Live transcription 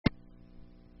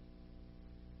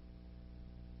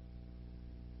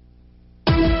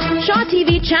Shaw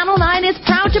TV Channel 9 is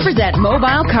proud to present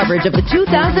mobile coverage of the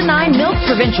 2009 Milk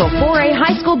Provincial 4A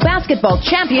High School Basketball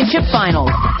Championship Finals.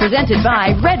 Presented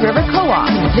by Red River Co-op,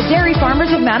 the Dairy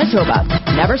Farmers of Manitoba,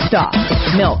 Never Stop,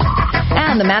 Milk,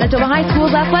 and the Manitoba High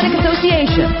Schools Athletic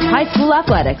Association. High school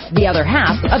athletics, the other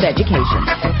half of education.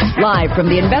 Live from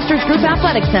the Investors Group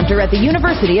Athletic Center at the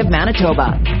University of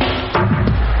Manitoba.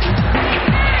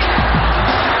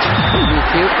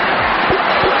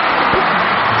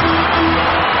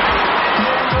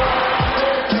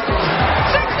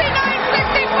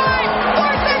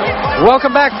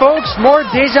 Welcome back, folks. More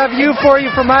deja vu for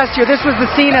you from last year. This was the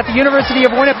scene at the University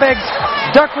of Winnipeg's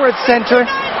Duckworth Center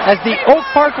as the Oak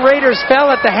Park Raiders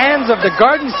fell at the hands of the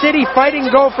Garden City Fighting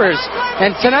Gophers.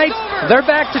 And tonight, they're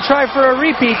back to try for a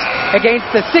repeat against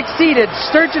the 6th-seeded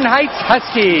Sturgeon Hts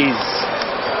Huskies.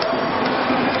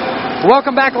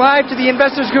 Welcome back live to the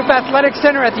Investors Group Athletic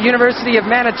Center at the University of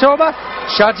Manitoba.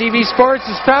 Shaw TV Sports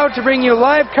is proud to bring you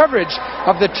live coverage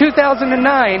of the 2009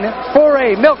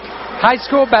 4A Milk High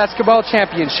School Basketball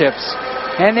Championships.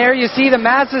 And there you see the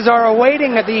masses are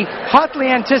awaiting the hotly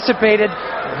anticipated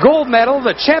gold medal,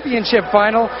 the championship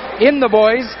final in the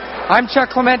boys. I'm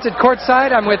Chuck Clement at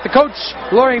courtside. I'm with the coach,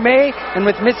 Lori May, and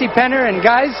with Missy Penner. And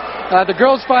guys, the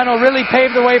girls' final really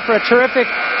paved the way for a terrific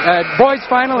boys'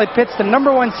 final. It pits the number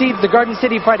 1 seed, the Garden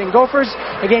City Fighting Gophers,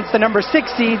 against the number 6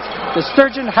 seeds, the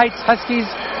Sturgeon Hts Huskies.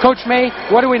 Coach May,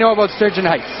 what do we know about Sturgeon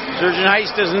Hts? Sturgeon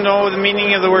Hts doesn't know the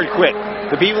meaning of the word quit.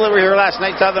 The people that were here last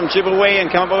night saw them chip away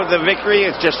and come up with a victory.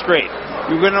 It's just great.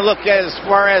 You're going to look as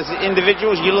far as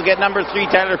individuals. You look at number 3,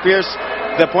 Tyler Pierce,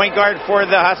 the point guard for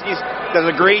the Huskies, does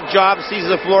a great job, sees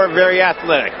the floor, very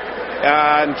athletic.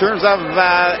 In terms of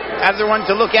other one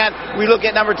to look at, we look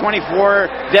at number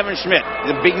 24, Devin Schmidt,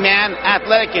 the big man,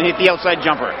 athletic, and hit the outside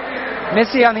jumper.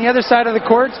 Missy, on the other side of the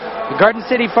court, the Garden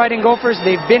City Fighting Gophers,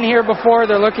 they've been here before.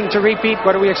 They're looking to repeat.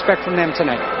 What do we expect from them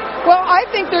tonight? Well, I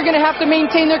think they're going to have to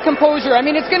maintain their composure. I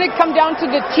mean, it's going to come down to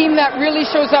the team that really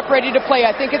shows up ready to play.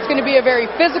 I think it's going to be a very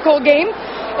physical game,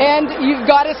 and you've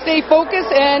got to stay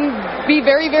focused and be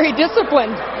very, very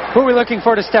disciplined. Who are we looking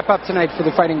for to step up tonight for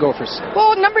the Fighting Gophers?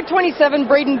 Well, number 27,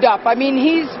 Braden Duff. I mean,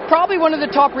 he's probably one of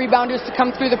the top rebounders to come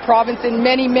through the province in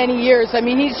many, many years. I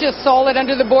mean, he's just solid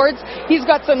under the boards. He's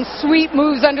got some sweet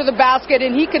moves under the basket,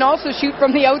 and he can also shoot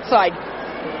from the outside.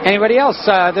 Anybody else?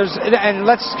 And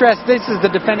let's stress, this is the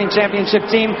defending championship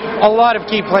team. A lot of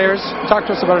key players. Talk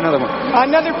to us about another one.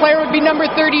 Another player would be number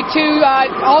 32,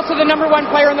 also the number 1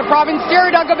 player in the province,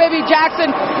 Jared Ugababy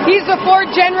Jackson. He's the floor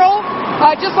general,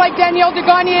 just like Danielle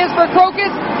Degagne is for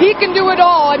Crocus. He can do it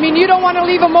all. I mean, you don't want to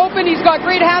leave him open. He's got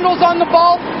great handles on the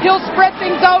ball. He'll spread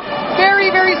things out. Very,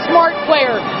 very smart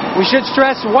player. We should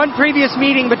stress one previous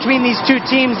meeting between these two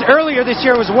teams earlier this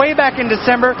year was way back in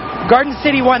December. Garden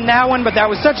City won that one, but that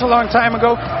was such a long time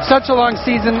ago. Such a long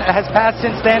season has passed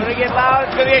since then. It's going to get loud.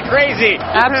 It's going to get crazy.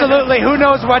 Absolutely. Who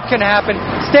knows what can happen.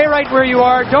 Stay right where you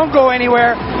are. Don't go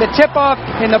anywhere. The tip-off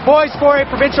in the boys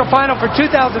 4A Provincial Final for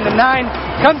 2009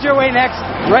 comes your way next,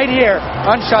 right here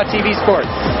on Shaw TV Sports.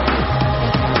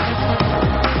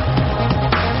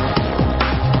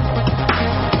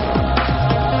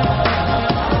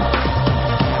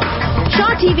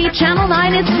 TV Channel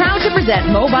 9 is proud to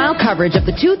present mobile coverage of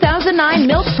the 2009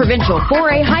 Milk Provincial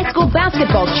 4A High School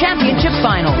Basketball Championship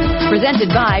Finals.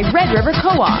 Presented by Red River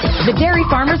Co-op, the Dairy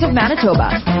Farmers of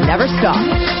Manitoba, Never Stop,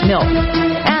 Milk,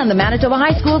 and the Manitoba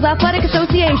High Schools Athletic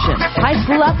Association. High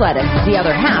school athletics, the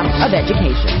other half of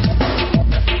education.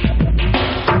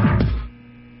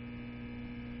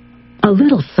 A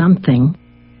little something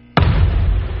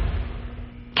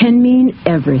can mean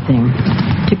everything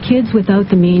to kids without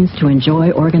the means to enjoy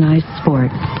organized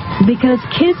sport. Because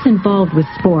kids involved with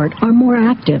sport are more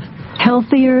active,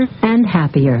 healthier, and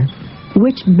happier,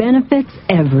 which benefits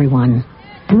everyone.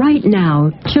 Right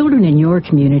now, children in your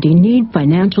community need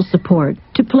financial support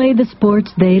to play the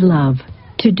sports they love.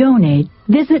 To donate,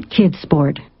 visit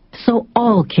KidSport so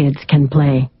all kids can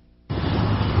play.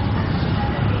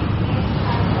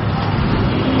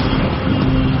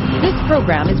 This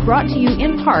program is brought to you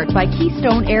in part by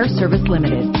Keystone Air Service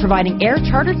Limited, providing air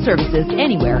chartered services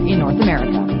anywhere in North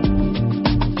America.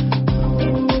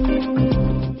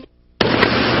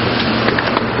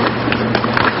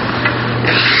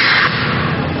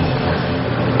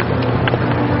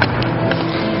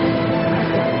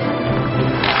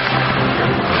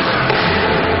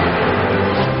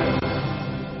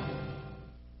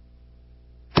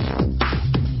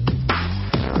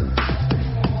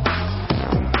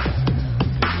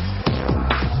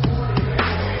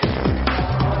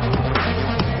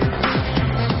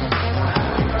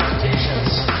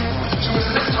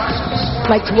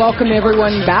 I'd like to welcome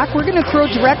everyone back. We're going to throw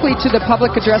directly to the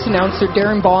public address announcer,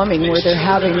 Darren Bombing, where they're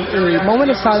having a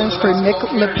moment of silence for Nick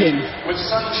Leping.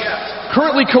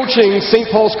 Currently coaching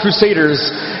St. Paul's Crusaders,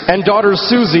 and daughter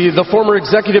Susie, the former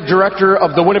executive director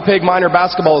of the Winnipeg Minor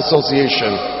Basketball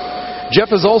Association.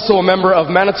 Jeff is also a member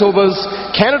of Manitoba's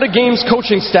Canada Games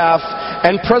coaching staff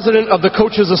and president of the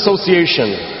Coaches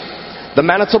Association. The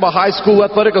Manitoba High School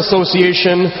Athletic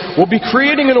Association will be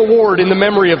creating an award in the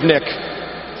memory of Nick,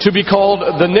 to be called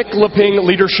the Nick Leping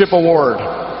Leadership Award.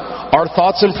 Our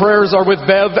thoughts and prayers are with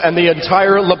Bev and the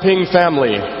entire Leping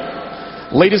family.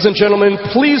 Ladies and gentlemen,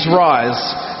 please rise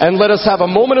and let us have a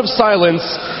moment of silence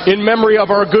in memory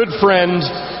of our good friend,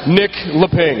 Nick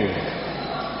Leping.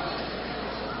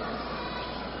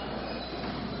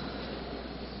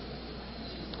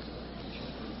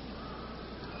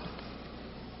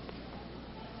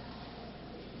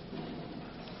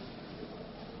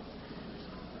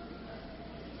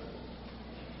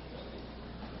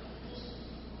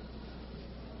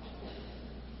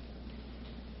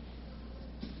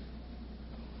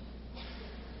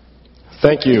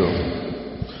 Thank you.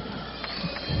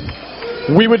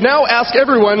 We would now ask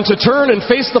everyone to turn and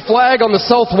face the flag on the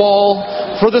south wall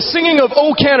for the singing of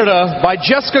O Canada by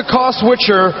Jessica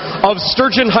Koss-Witcher of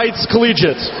Sturgeon Hts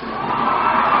Collegiate.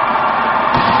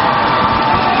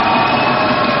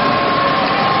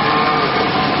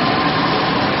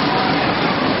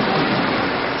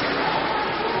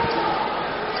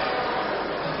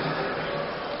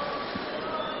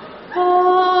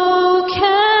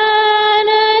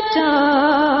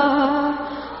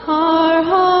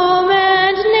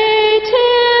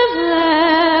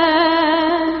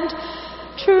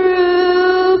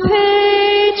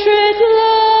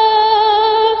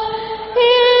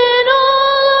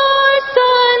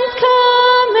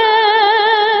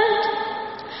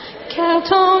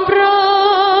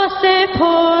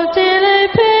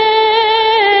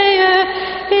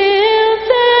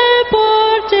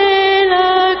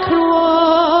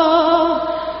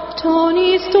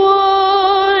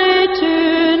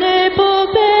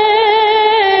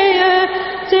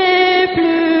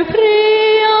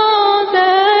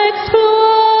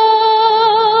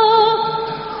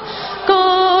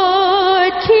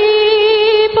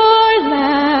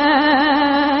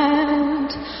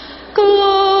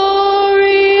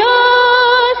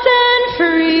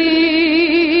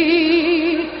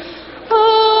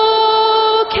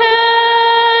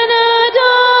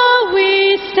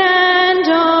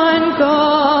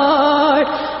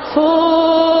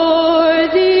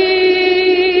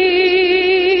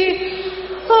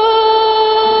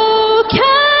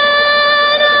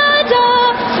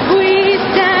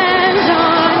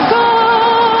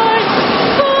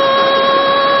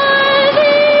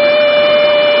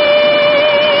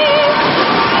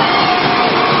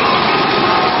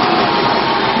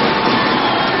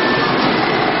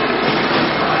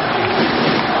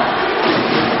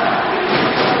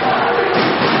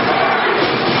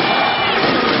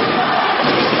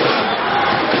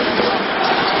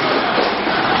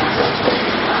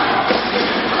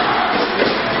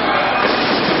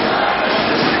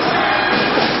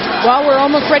 Well, we're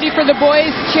almost ready for the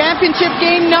boys' championship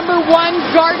game number 1,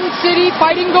 Garden City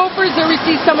Fighting Gophers. There we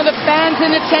see some of the fans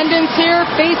in attendance here,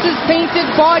 faces painted,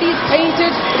 bodies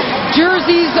painted,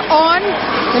 jerseys on,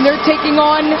 and they're taking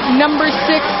on number 6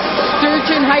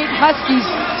 Sturgeon Hts Huskies.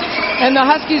 And the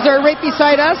Huskies are right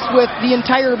beside us with the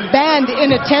entire band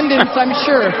in attendance, I'm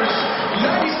sure.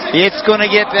 It's going to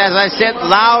get, as I said,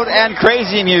 loud and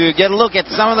crazy in here. You get a look at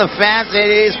some of the fans. It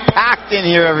is packed in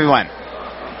here, everyone.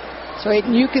 So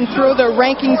you can throw the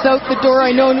rankings out the door.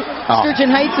 I know Sturgeon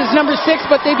Hts is number 6,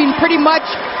 but they've been pretty much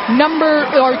in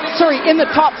the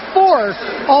top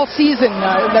 4 all season.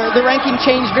 The ranking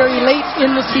changed very late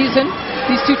in the season.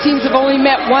 These two teams have only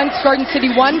met once. Garden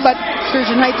City won, but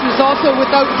Sturgeon Hts was also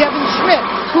without Devin Schmidt,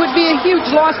 who would be a huge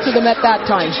loss to them at that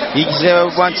time. He's,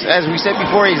 as we said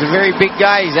before, he's a very big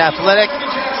guy. He's athletic,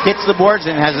 hits the boards,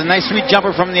 and has a nice sweet jumper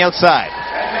from the outside.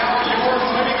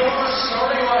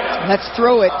 Let's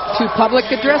throw it to public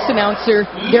address announcer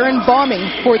Darren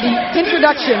Bombing for the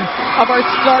introduction of our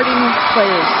starting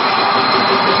players.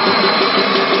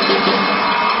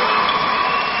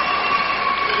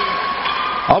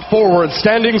 Up forward,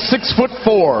 standing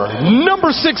 6'4",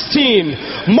 number 16,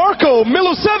 Marko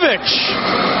Milosevic.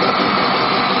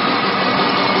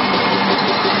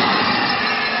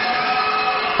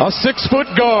 A 6-foot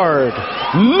guard,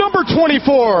 number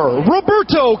 24,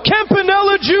 Roberto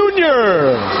Campanella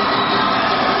Jr.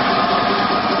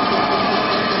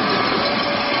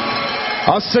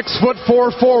 A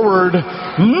 6'4" forward,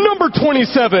 number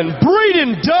 27,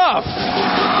 Braden Duff.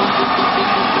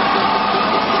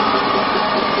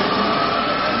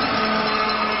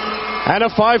 And a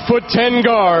 5'10"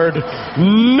 guard,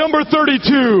 number 32,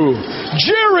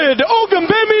 Jared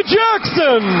Ogambemi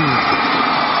Jackson.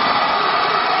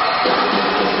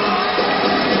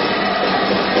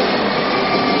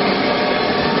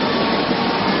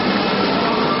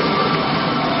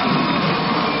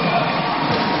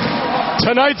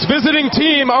 Tonight's visiting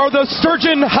team are the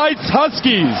Sturgeon Hts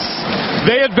Huskies.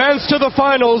 They advanced to the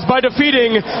finals by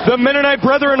defeating the Mennonite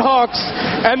Brethren Hawks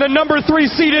and the number 3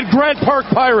 seeded Grant Park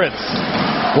Pirates.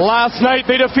 Last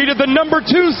night they defeated the number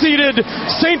 2 seeded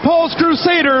St. Paul's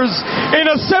Crusaders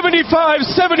in a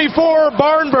 75-74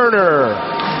 barn burner.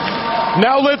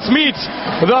 Now let's meet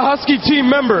the Husky team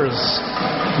members.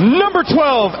 Number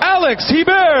 12, Alex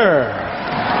Hebert.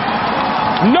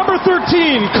 Number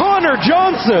 13, Connor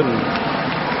Johnson.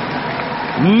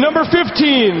 Number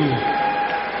 15,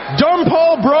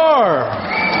 Darnpaul Brar.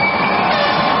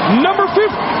 Number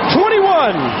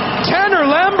 21, Tanner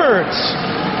Lambert.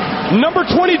 Number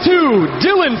 22,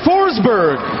 Dylan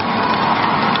Forsberg.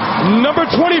 Number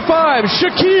 25,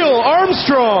 Shaquille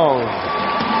Armstrong.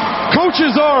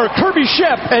 Coaches are Kirby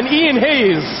Shep and Ian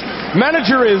Hayes.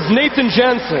 Manager is Nathan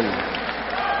Jansen.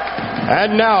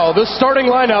 And now the starting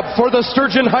lineup for the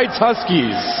Sturgeon Hts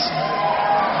Huskies.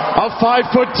 A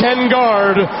 5'10"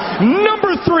 guard,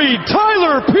 number 3,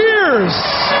 Tyler Pierce.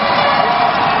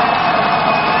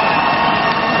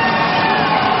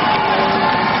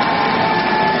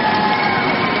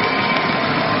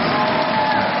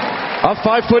 A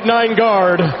 5'9"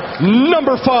 guard,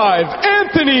 number 5,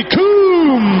 Anthony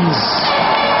Coombs.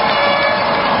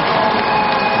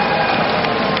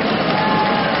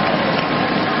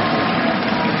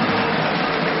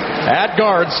 At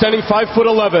guard, standing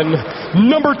 5'11",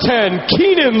 number 10,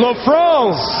 Keenan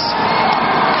LaFrance.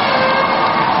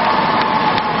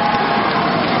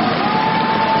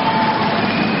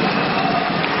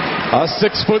 A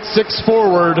 6'6"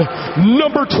 forward,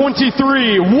 number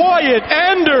 23, Wyatt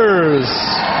Anders.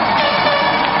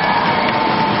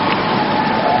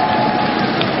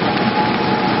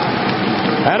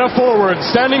 And a forward,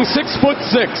 standing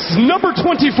 6'6", number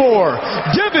 24,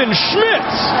 Devin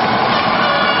Schmidt.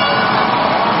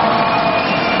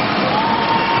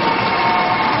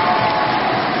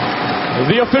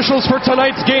 The officials for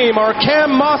tonight's game are Cam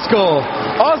Moskal,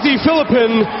 Ozzie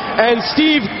Philippin, and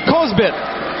Steve Cosbit.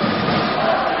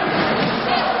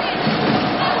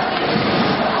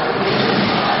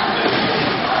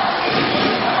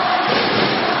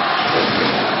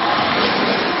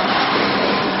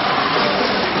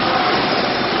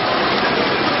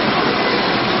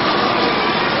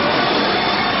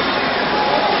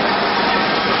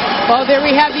 Well, there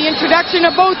we have the introduction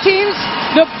of both teams.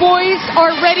 The boys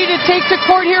are ready to take to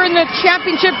court here in the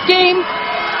championship game.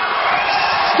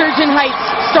 Sturgeon Hts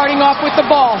starting off with the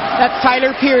ball. That's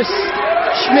Tyler Pierce.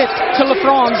 Schmidt to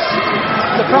LaFrance.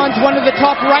 LaFrance, one of the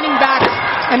top running backs,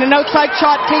 and an outside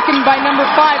shot taken by number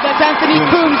 5. That's Anthony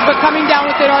Coombs, but coming down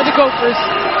with it are the Gophers.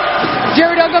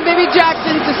 Jared Ogambemi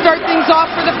Jackson to start things off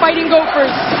for the Fighting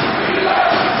Gophers.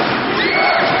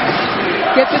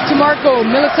 Gets it to Marco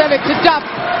Milicevic to Duff.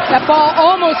 That ball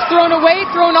almost thrown away,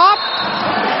 thrown off.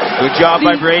 Good job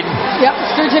by Braden. Yep,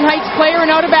 Sturgeon Hts player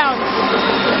and out of bounds.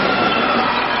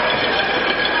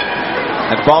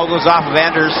 That ball goes off of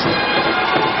Anders.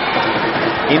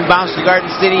 Inbounds to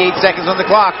Garden City, 8 seconds on the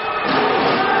clock.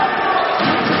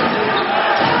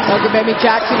 Ogambemi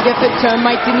Jackson gets it to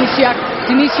Mike Denisiak.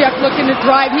 Denisiak looking to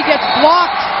drive. He gets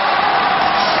blocked.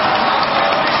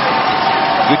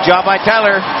 Good job by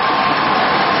Tyler.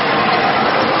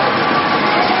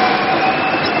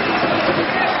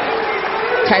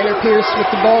 Tyler Pierce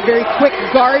with the ball, very quick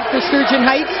guard for Sturgeon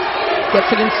Hts. Gets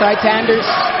it inside to Anders.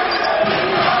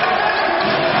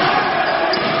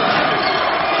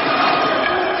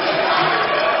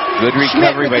 Good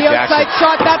recovery by Jackson. The outside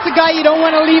shot, that's a guy you don't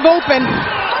want to leave open.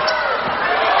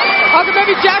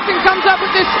 Ogambemi Jackson comes up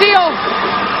with this steal.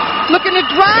 Looking to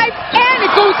drive, and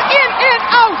it goes in and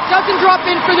out. Doesn't drop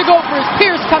in for the Gophers.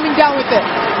 Pierce coming down with it.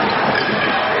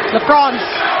 LaFrance.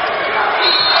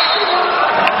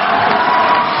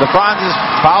 LaFrance is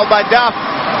fouled by Duff.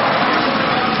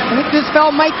 I think this foul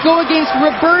might go against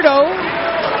Roberto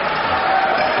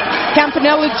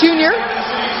Campanella Jr.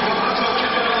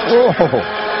 Oh.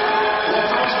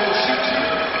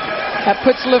 That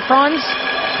puts LaFrance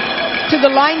to the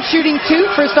line, shooting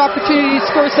 2. First opportunity to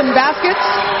score some baskets.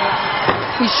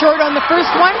 He's short on the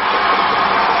first one.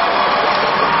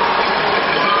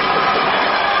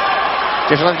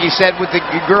 Just like you said with the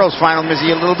girls' final, Missy,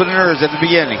 a little bit of nerves at the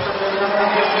beginning.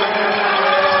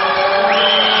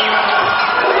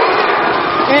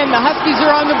 And the Huskies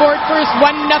are on the board first.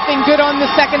 1-0, good on the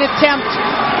second attempt.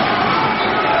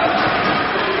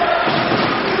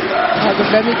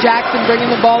 Benny Jackson bringing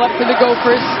the ball up for the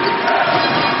Gophers.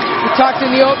 We talked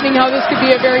in the opening how this could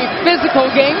be a very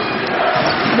physical game.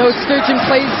 Sturgeon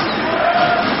plays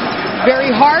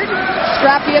very hard,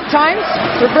 scrappy at times.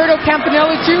 Roberto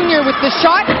Campanella Jr. with the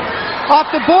shot. Off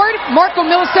the board, Marco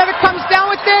Milicevic comes down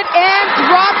with it and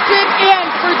drops it in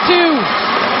for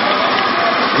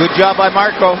 2. Good job by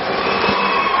Marco.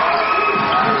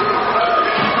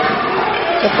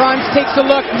 LaFrance takes a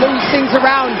look, moves things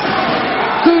around.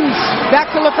 Coons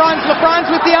back to LaFrance. LaFrance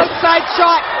with the outside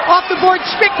shot. Off the board,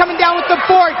 Schmidt coming down with the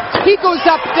board. He goes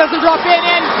up, doesn't drop in,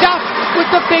 and Duff with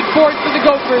the big board for the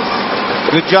Gophers.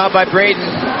 Good job by Braden.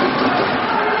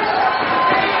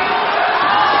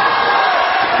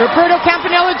 Roberto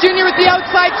Campanella Jr. with the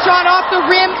outside shot off the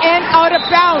rim and out of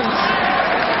bounds.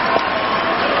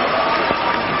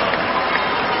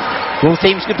 Both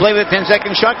teams can play with a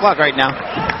 10-second shot clock right now.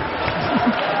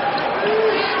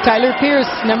 Tyler Pierce,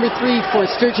 number 3 for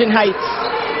Sturgeon Heights.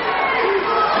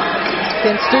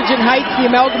 Then Sturgeon Heights, the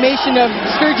amalgamation of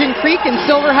Sturgeon Creek and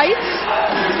Silver Heights.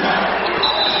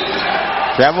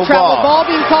 Travel ball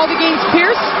being called against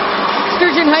Pierce.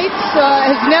 Sturgeon Heights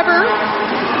has never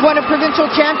won a provincial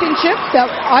championship,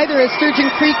 either as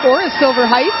Sturgeon Creek or as Silver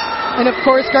Heights. And of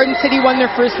course, Garden City won their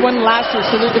first one last year,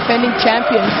 so they're defending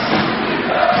champions.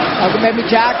 Agamemnon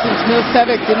Jacksons,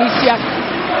 Milicevic, Denisiak.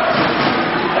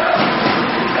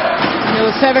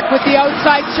 Milicevic with the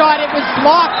outside shot. It was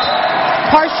blocked.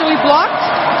 Partially blocked.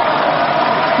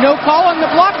 No call on the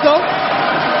block, though.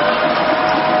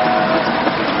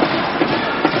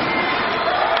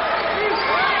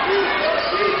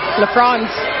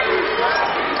 LaFrance.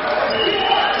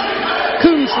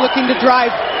 Coons looking to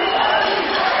drive.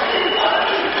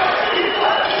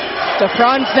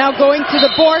 LaFrance now going to the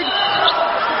board.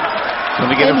 Let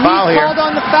me get a foul here. Called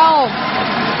on the foul.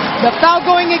 The foul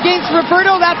going against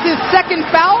Roberto. That's his second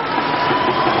foul.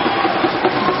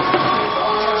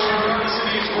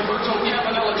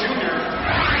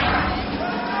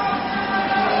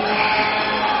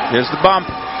 Here's the bump.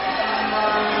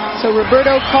 So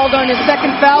Roberto called on his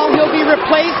second foul. He'll be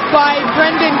replaced by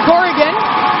Brendan Corrigan.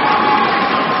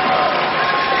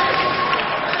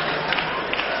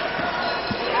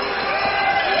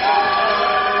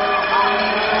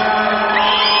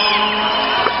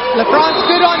 LaFrance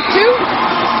good on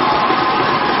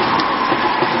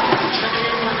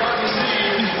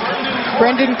 2.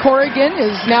 Brendan Corrigan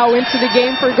is now into the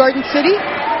game for Garden City.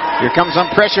 Here comes some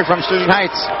pressure from Sturgeon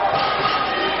Heights.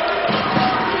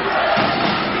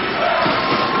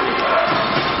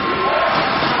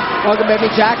 Agamemnon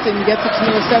Jackson gets it to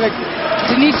Milicevic.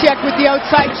 Denisiak with the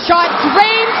outside shot.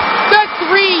 Drains the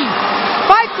 3.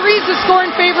 5 threes to score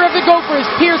in favor of the Gophers.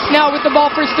 Pierce now with the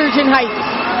ball for Sturgeon Heights.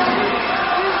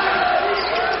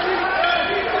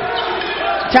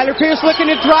 Tyler Pierce looking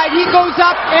to drive. He goes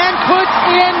up and puts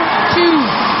in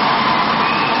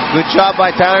 2. Good job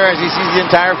by Tyler as he sees the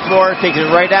entire floor. Takes it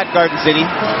right at Garden City.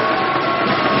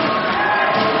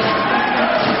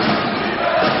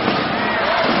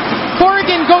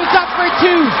 Corrigan goes up for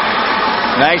 2.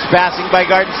 Nice passing by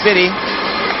Garden City.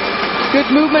 Good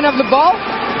movement of the ball.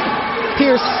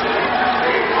 Pierce.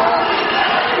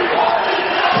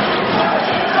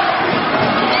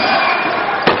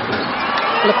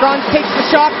 LaFrance takes the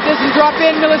shot, doesn't drop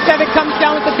in. Milicevic comes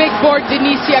down with the big board.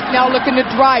 Denisiak now looking to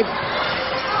drive.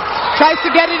 Tries to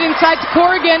get it inside to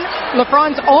Corrigan.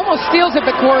 LaFrance almost steals it,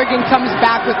 but Corrigan comes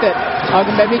back with it.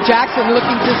 Agamemnon Jackson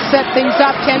looking to set things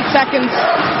up. 10 seconds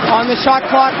on the shot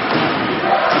clock.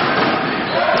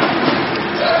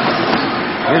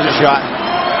 Here's a shot.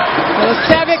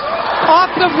 Milicevic off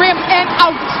the rim and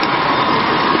out.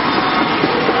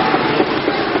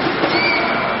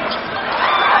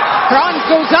 Franz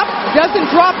goes up, doesn't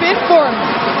drop in for him.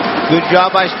 Good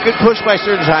push by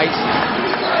Sturgeon Heights.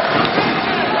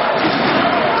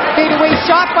 Fadeaway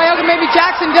shot by Agamemnon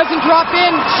Jackson, doesn't drop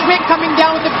in. Schmidt coming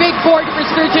down with a big board for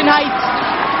Sturgeon Heights.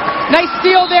 Nice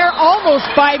steal there, almost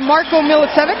by Marco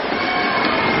Milicevic.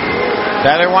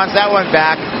 Tyler wants that one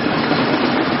back.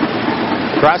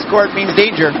 Cross court means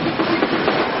danger.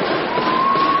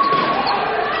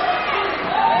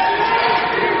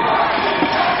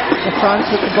 LaFrance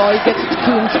with the ball, he gets it to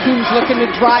Coombs. Coombs looking to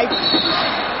drive.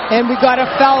 And we got a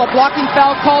foul, a blocking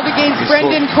foul called against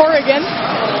Brendan Corrigan.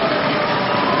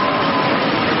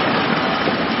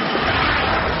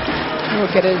 We'll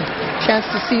get a chance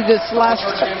to see this last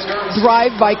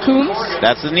drive by Coombs.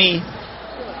 That's the knee.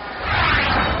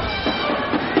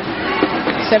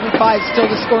 7-5 still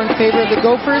to score in favor of the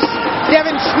Gophers.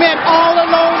 Devin Schmidt all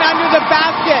alone under the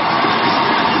basket.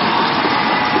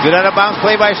 Good out of bounds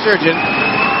play by Sturgeon.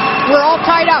 We're all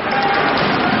tied up.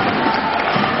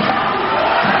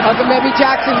 Agamebi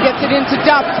Jackson gets it into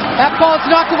Duff. That ball's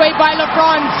knocked away by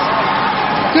LaFrance.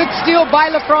 Good steal by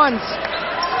LaFrance.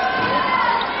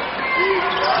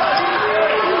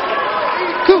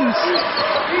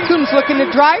 Coombs looking to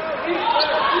drive.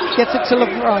 Gets it to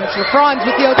LaFrance. LaFrance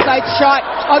with the outside shot.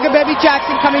 Agamebi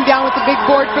Jackson coming down with the big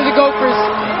board for the Gophers.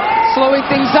 Slowing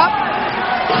things up.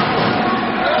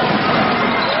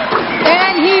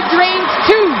 And he drains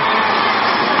two.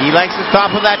 He likes the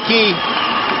top of that key.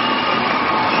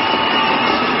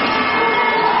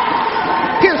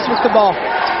 Pierce with the ball.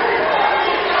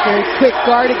 Very quick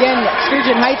guard again.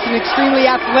 Sturgeon Hts, an extremely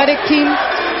athletic team.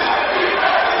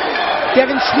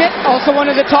 Devin Schmidt, also one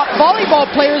of the top volleyball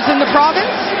players in the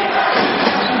province.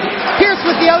 Pierce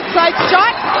with the outside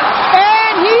shot.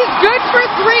 And he's good for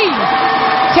three.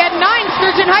 10-9,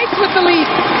 Sturgeon Hts with the lead.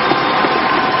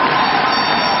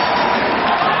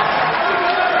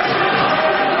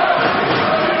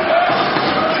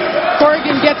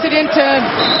 Corrigan gets it into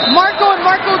Marco, and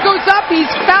Marco goes up. He's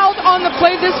fouled on the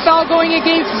play. This foul going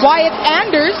against Wyatt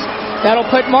Anders. That'll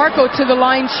put Marco to the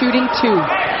line shooting two.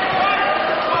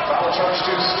 Foul charge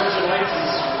to Sturgeon Hts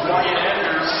is Wyatt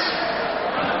Anders.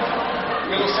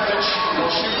 Milosevic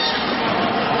will shoot two.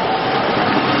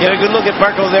 Get a good look at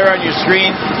Marco there on your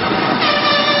screen.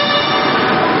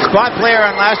 Spot player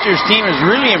on last year's team has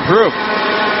really improved.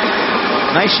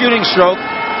 Nice shooting stroke.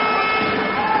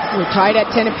 We're tied at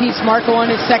 10 apiece. Marco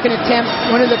on his second attempt.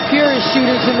 One of the purest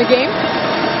shooters in the game.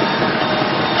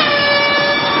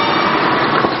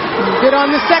 Good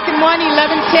on the second one.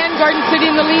 11-10. Garden City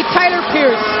in the lead. Tyler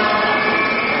Pierce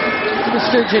for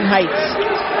Sturgeon Hts.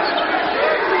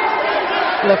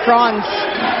 LaFrance.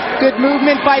 Good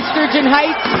movement by Sturgeon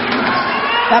Hts.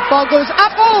 That ball goes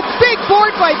up. Oh, big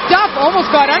board by Duff.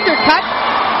 Almost got undercut.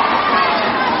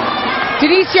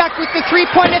 Denisiak with the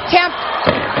three-point attempt.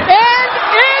 And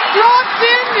it drops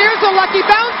in. Here's a lucky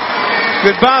bounce.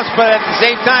 Good bounce, but at the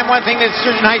same time, one thing that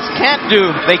Sturgeon Hts can't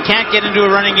do, they can't get into a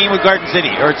running game with Garden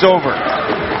City, or it's over.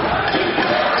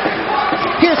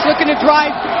 Pierce looking to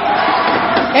drive.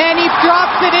 And he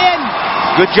drops it in.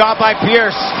 Good job by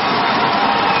Pierce.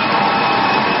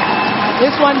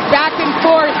 This one back and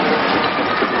forth.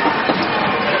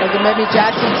 Agamebi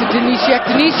Jackson to Denisiak.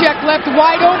 Denisiak left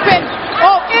wide open.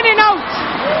 Oh, in and out.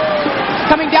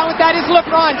 Coming down with that is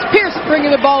LaFrance. Pierce bringing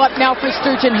the ball up now for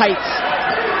Sturgeon Hts.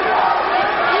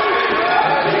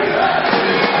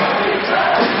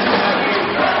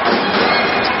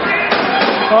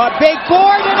 Oh, a big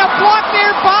board and a block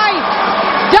there by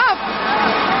Duff.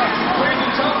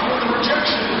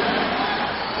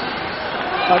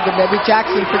 Agamebi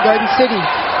Jackson for Garden City.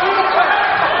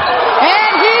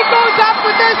 And he goes up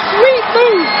with a sweet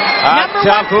move. Number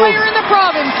one player in the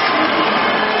province.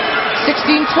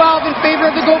 16-12 in favor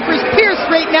of the Gophers. Pierce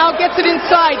right now gets it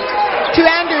inside to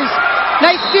Anders.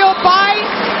 Nice steal by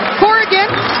Corrigan.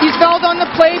 He's fouled on the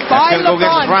play by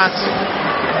LaFrance.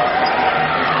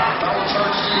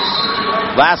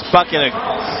 Last bucket, a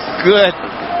good,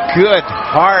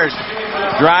 hard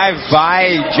drive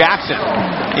by Jackson.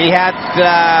 He had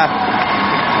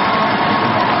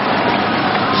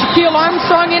Shaquille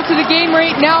Armstrong into the game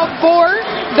right now for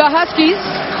the Huskies.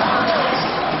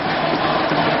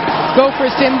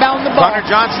 Gophers to inbound the ball. Connor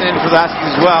Johnson in for the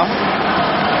Huskies as well.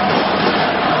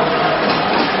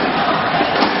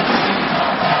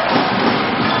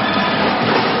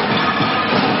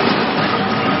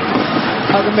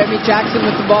 Agamebi Jackson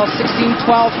with the ball. 16-12,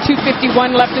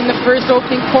 2:51 left in the first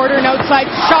opening quarter. An outside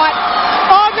shot.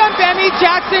 Agamebi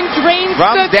Jackson drains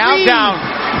from the downtown.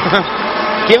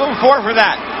 Give him 4 for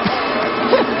that.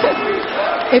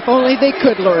 If only they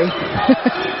could, Lori.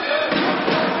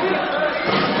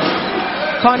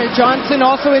 Connor Johnson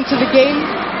also into the game.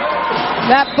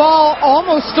 That ball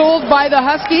almost stole by the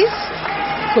Huskies.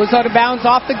 Goes out of bounds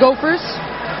off the Gophers.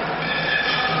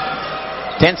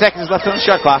 10 seconds left on the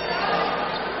shot clock.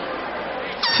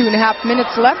 2.5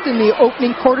 minutes left in the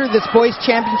opening quarter. This boys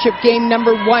championship game,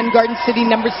 number 1, Garden City,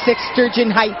 number 6, Sturgeon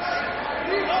Hts.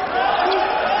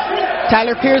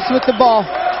 Tyler Pierce with the ball.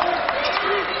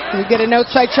 We get an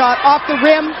outside shot off the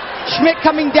rim. Schmidt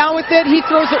coming down with it. He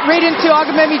throws it right into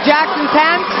Agamebi Jackson's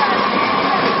hands.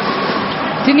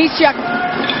 Denisiak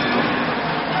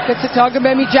gets it to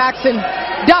Agamebi Jackson.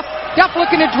 Duff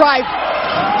looking to drive.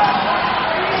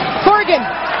 Corrigan,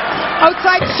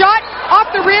 outside shot,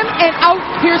 off the rim and out.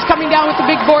 Pierce coming down with the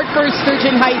big board for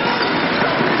Sturgeon Hts.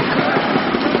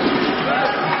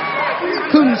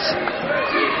 Coombs.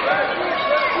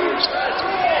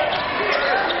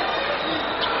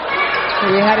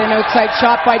 We had an outside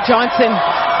shot by Johnson.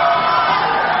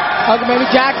 Agamebi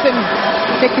Jackson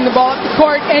taking the ball up the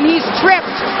court, and he's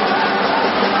tripped.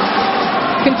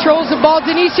 controls the ball.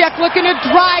 Denisiak looking to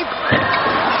drive.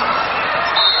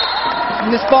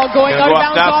 And this ball going out of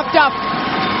bounds off Duff.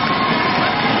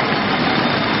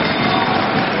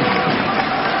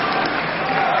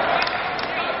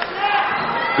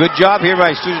 Good job here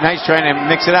by Sturgeon Hts trying to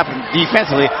mix it up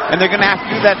defensively, and they're going to have to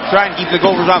do that to try and keep the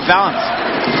Gophers off balance.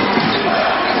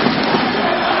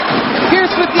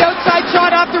 Pierce with the outside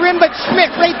shot off the rim, but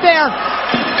Schmidt right there.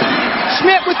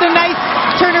 Schmidt with the nice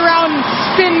turnaround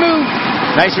spin move.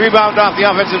 Nice rebound off the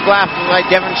offensive glass by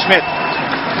Devin Schmidt.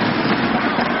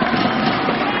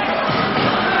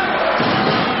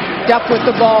 Duff with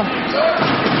the ball.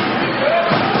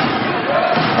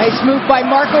 Nice move by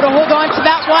Marco to hold on to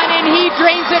that one, and he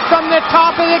drains it from the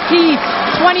top of the key.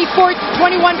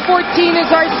 21-14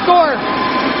 is our score.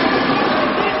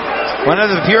 One of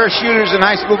the purest shooters in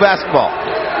high school basketball.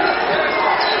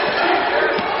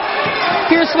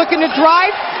 Pierce looking to drive.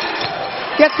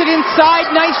 Gets it inside.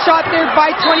 Nice shot there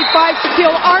by 25,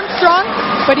 Shaquille Armstrong,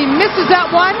 but he misses that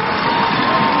one.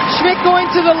 Schmidt going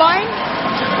to the line.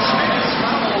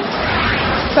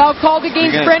 Foul called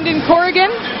against Brendan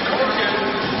Corrigan.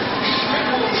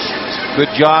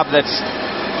 Good job. That's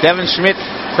Devin Schmidt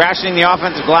crashing the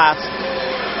offensive glass.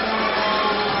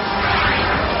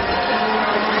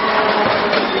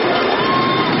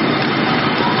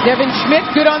 Devin Schmidt,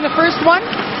 good on the first one.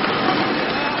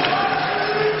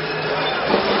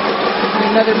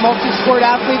 Another multi-sport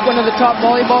athlete, one of the top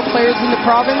volleyball players in the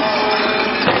province.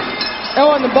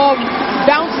 Oh, and the ball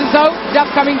bounces out.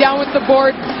 Duff coming down with the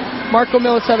board. Marco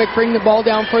Milicevic bring the ball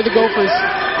down for the Gophers.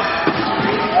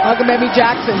 Agamemnon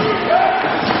Jackson.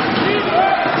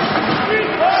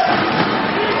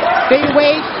 Fade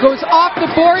away, goes off the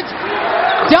boards.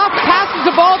 Duff passes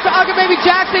the ball to Agamemnon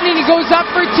Jackson, and he goes up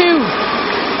for two.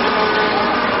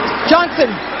 Johnson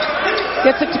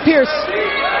gets it to Pierce.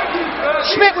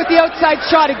 Schmidt with the outside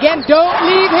shot again. Don't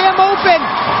leave him open.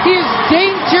 He is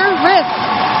dangerous.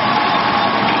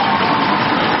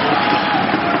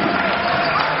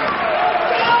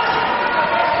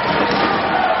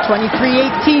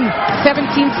 (23-18),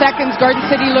 17 seconds. Garden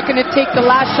City looking to take the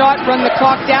last shot, run the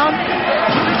clock down.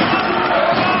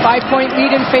 5-point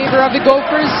lead in favor of the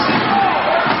Gophers.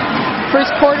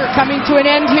 First quarter coming to an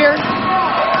end here.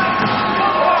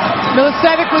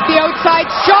 Milicevic with the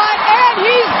outside shot, and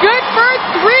he's good for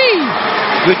three.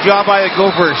 Good job by the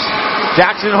Gophers.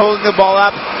 Jackson holding the ball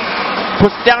up,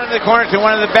 puts it down in the corner to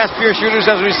one of the best pure shooters,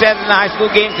 as we said in the high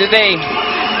school game today.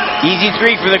 Easy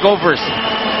three for the Gophers.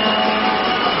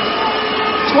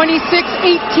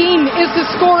 26-18 is the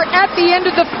score at the end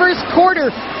of the first quarter.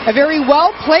 A very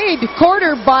well-played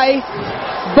quarter by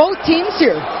both teams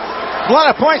here. A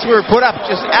lot of points were put up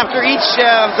just after each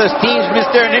of the teams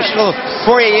missed their initial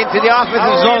foray into the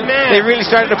offensive zone. They really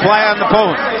started to play on the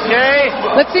post. Okay.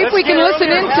 Let's see if we can listen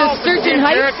in to Sturgeon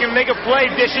Hts. Derek can make a play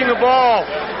dishing the ball.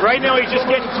 Right now he's just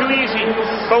getting too easy.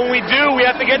 But when we do, we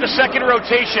have to get the second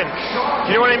rotation.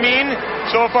 You know what I mean?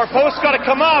 So if our post's got to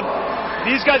come up,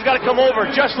 these guys got to come over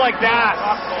just like that.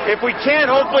 If we can't,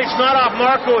 hopefully it's not off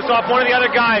Marco, it's off one of the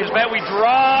other guys. But we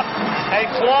draw and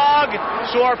clog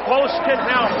so our post can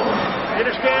help. You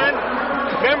understand?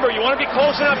 Remember, you want to be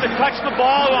close enough to touch the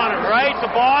ball on him, right? To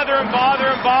bother him.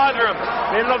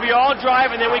 Then it'll be all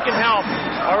drive, and then we can help.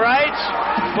 All right?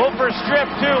 Go for a strip,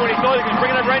 too. When he goes, he's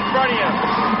bringing it right in front of you.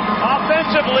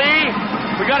 Offensively,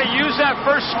 we got to use that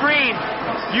first screen.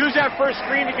 Use that first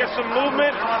screen to get some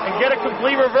movement and get a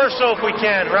complete reversal if we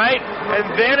can, right? And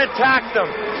then attack them.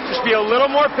 Just be a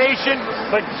little more patient,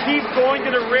 but keep going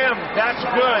to the rim. That's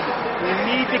good. We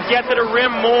need to get to the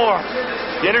rim more.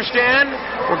 You understand?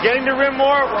 We're getting to the rim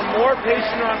more. We're more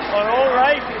patient on all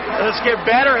right. And let's get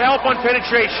better help on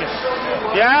penetration.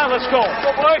 Yeah, let's go.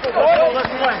 Let's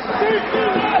play.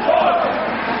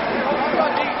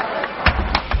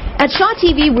 At Shaw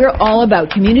TV, we're all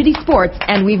about community sports,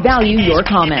 and we value your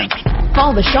comments. Call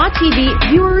the Shaw TV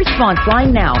viewer response line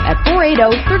now at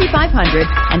 480-3500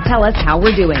 and tell us how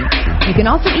we're doing. You can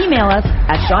also email us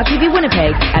at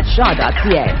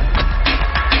shawtvwinnipeg@shaw.ca.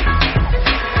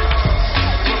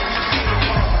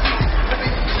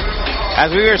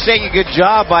 As we were saying, a good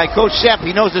job by Coach Sepp.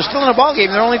 He knows they're still in a ball game.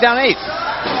 They're only down 8.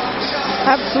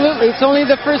 Absolutely. It's only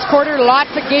the first quarter.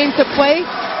 Lots of games to play.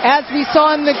 As we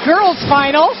saw in the girls'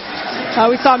 final,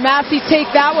 we saw Massey take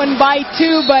that one by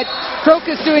 2, but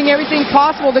Crocus doing everything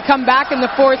possible to come back in the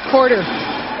fourth quarter.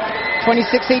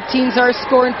 26-18 is our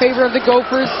score in favor of the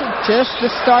Gophers. Just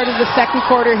the start of the second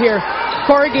quarter here.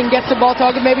 Corrigan gets the ball to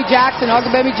Agamemnon Jackson.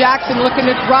 Agamemnon Jackson looking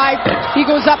to drive. He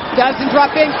goes up, doesn't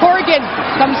drop in. Corrigan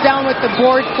comes down with the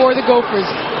board for the Gophers.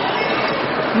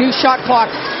 New shot clock.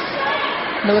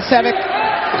 Milicevic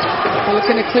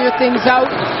looking to clear things out.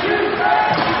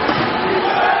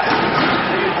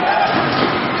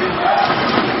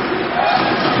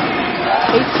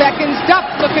 8 seconds. Duff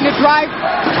looking to drive.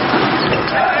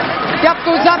 Duff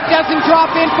goes up, doesn't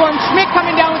drop in for him. Schmidt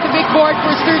coming down with the big board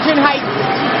for Sturgeon Hts.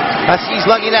 Huskies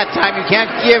lucky that time. You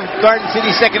can't give Garden City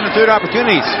second and third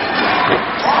opportunities.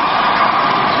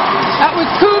 That was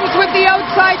Coombs with the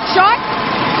outside shot.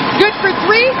 Good for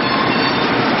 3.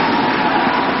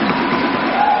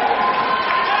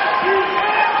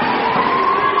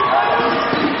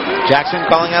 Jackson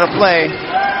calling out a play.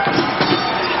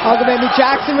 Ogumemi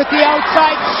Jackson with the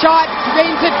outside shot.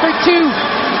 Drains it for 2.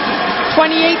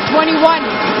 28-21.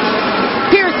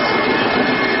 Pierce.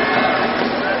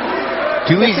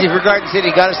 Too easy for Garden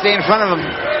City. Got to stay in front of him.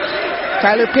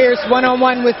 Tyler Pierce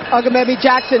one-on-one with Ogumemi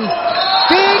Jackson.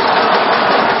 Big.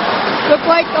 Looked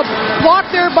like a block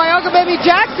there by Ogumemi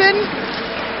Jackson.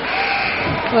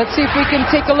 Let's see if we can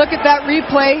take a look at that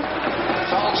replay.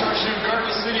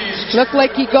 Looked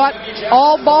like he got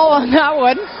all ball on that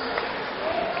one.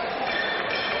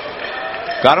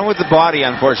 Got him with the body,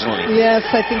 unfortunately. Yes,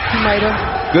 I think he might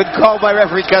have. Good call by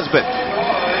referee Cusbit.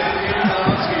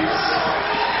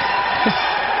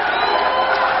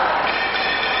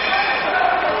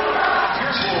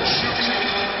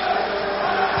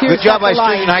 Good job by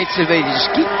Sturgeon Hts if they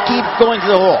just keep going to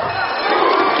the hole.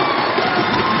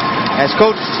 As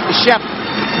Coach Shep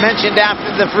mentioned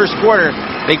after the first quarter,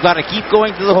 they've got to keep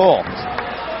going to the hole.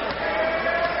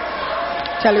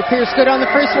 Tyler Pierce good on the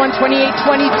first one,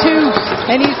 28-22.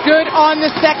 And he's good on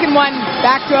the second one.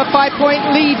 Back to a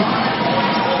 5-point lead.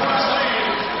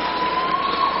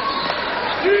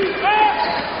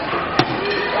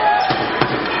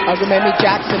 Ogumemi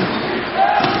Jackson.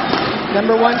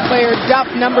 Number 1 player, Duff.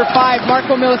 Number 5,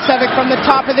 Marco Milicevic from the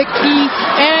top of the key.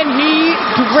 And he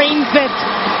drains it.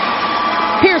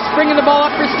 Pierce bringing the ball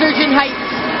up for Sturgeon Hts.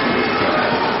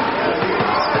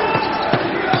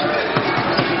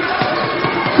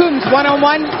 Coombs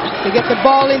one-on-one. They get the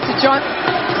ball into Johnson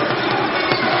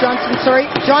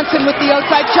with the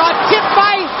outside shot. Tipped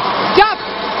by Duff.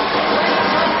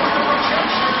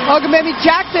 Ogumemi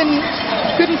Jackson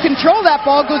couldn't control that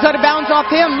ball. Goes out of bounds off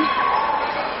him.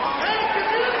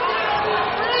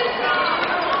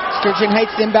 Sturgeon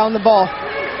Hts inbound the ball.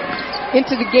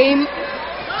 Into the game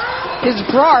is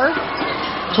Brar.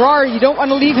 Brar, you don't want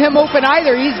to leave him open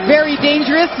either. He's very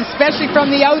dangerous, especially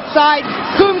from the outside.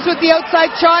 Coombs with the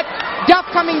outside shot. Duff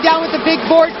coming down with the big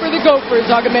board for the Gophers.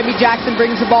 Ogumemi Jackson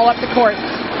brings the ball up the court.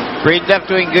 Braden Duff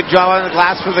doing a good job on the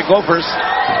glass for the Gophers.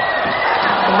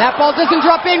 And that ball doesn't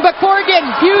drop in, but Corrigan,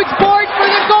 huge board for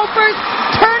the Gophers.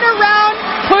 Turn around,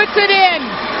 puts it in.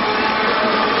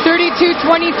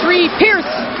 32-23.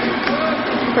 Pierce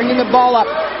bringing the ball up.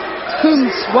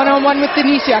 Coombs one-on-one with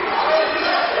Denisiak.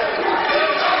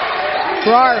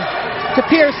 Brar to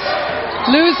Pierce.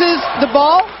 Loses the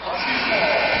ball.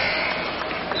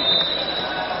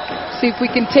 See if we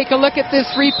can take a look at this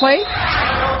replay.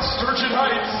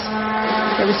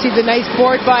 There we see the nice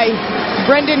board by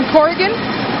Brendan Corrigan.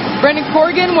 Brendan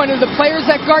Corrigan, one of the players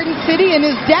at Garden City, and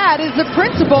his dad is the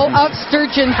principal of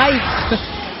Sturgeon Hts.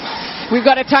 We've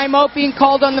got a timeout being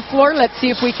called on the floor. Let's see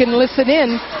if we can listen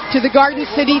in to the Garden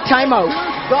City timeout.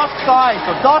 Duff side,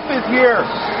 so Duff is here.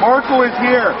 Marco is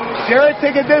here. Jared,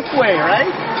 take it this way, right?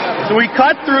 So we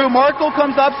cut through. Marco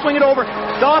comes up, swing it over.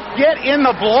 Duff, get in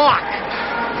the block.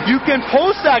 You can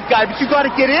post that guy, but you got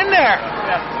to get in there.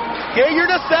 Okay,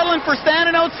 you're just settling for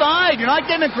standing outside. You're not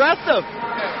getting aggressive.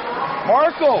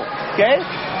 Marco, okay,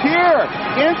 here,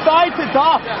 inside to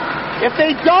Duff. If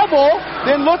they double,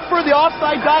 then look for the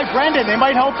offside guy, Brendan. They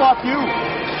might help off you.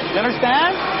 You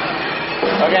understand?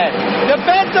 Okay.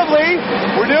 Defensively,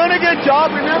 we're doing a good job.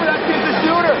 Remember, that kid's a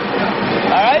shooter.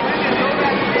 All right?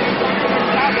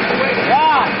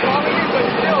 Yeah.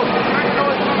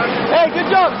 Hey, good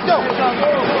job. Let's go.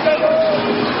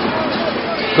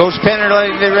 Coach Penner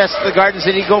letting the rest of the Garden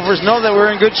City Gophers know that we're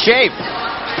in good shape.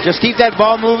 Just keep that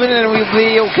ball moving and we'll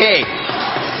be okay.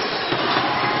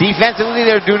 Defensively,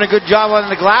 they're doing a good job on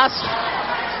the glass.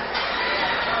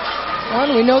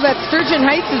 Well, we know that Sturgeon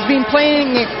Hts has been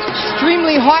playing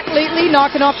extremely hot lately,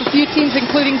 knocking off a few teams,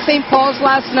 including St. Paul's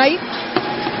last night.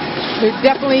 They're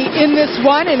definitely in this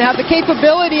one and have the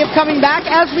capability of coming back,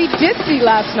 as we did see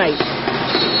last night.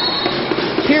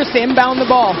 Pierce inbound the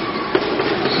ball.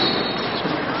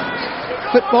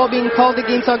 Football being called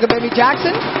against Ogumemi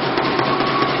Jackson.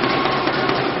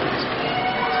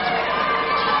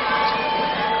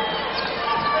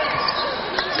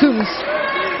 Coombs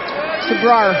to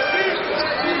Brar.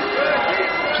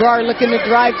 Brar looking to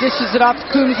drive, dishes it off to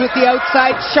Coombs with the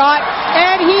outside shot,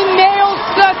 and he nails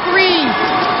the 3.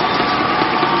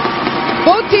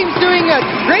 Both teams doing a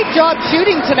great job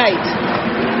shooting tonight.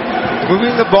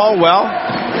 Moving the ball well,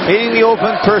 hitting the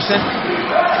open person.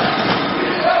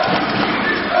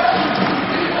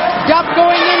 Duff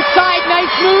going inside.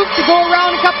 Nice move to go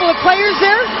around a couple of players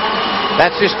there.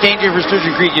 That's just danger for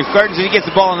Sturgeon Creek. If Garden City gets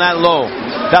the ball in that low,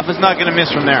 Duff is not going to miss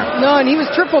from there. No, and he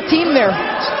was triple teamed there.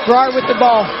 Brar with the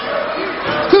ball.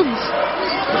 Coombs.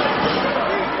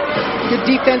 Good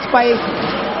defense by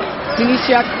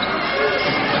Denisiak.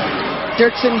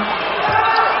 Dirksen.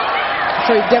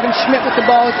 Sorry, Devin Schmidt with the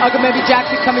ball. Agamebi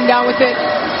Jackson coming down with it.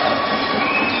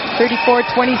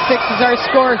 34-26 is our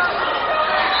score.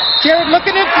 Jared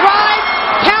looking to drive.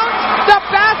 Count the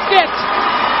basket.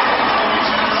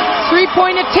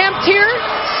 3-point attempt here.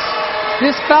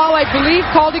 This foul, I believe,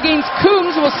 called against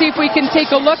Coombs. We'll see if we can take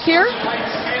a look here.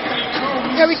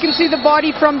 There we can see the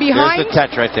body from behind. There's the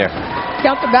touch right there.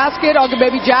 Count the basket.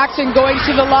 Agamebi Jackson going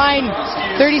to the line.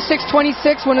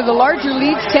 36-26, one of the larger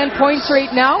leads. 10 points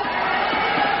right now.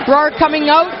 Brar coming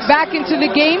out. Back into the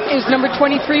game is number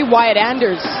 23, Wyatt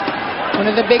Anders. One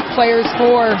of the big players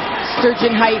for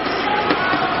Sturgeon Heights.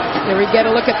 There we get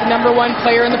a look at the number 1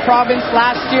 player in the province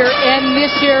last year and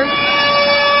this year.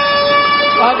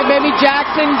 Agamebi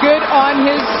Jackson good on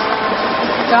his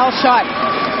foul shot.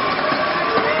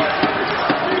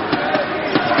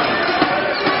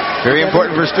 Very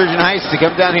important for Sturgeon Heights to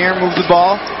come down here and move the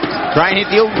ball. Try and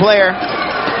hit the open player.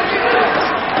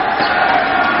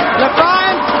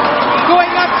 LeBron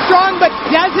going up strong but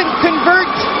doesn't convert.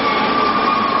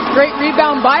 Great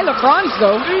rebound by LaFrance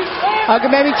though.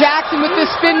 Agamebi Jackson with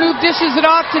this spin move dishes it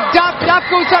off to Duff. Duff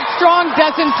goes up strong,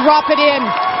 doesn't drop it in.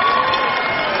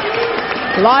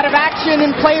 A lot of action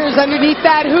and players underneath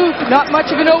that hoop. Not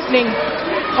much of an opening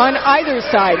on either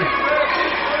side.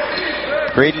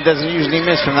 Braden doesn't usually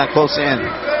miss from that close in.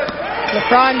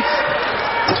 LaFrance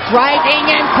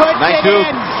driving and puts nice it hoop.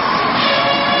 in.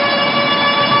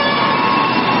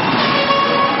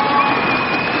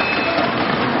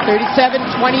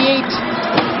 37-28.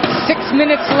 6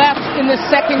 minutes left in the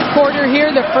second quarter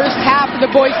here. The first half of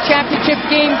the boys' championship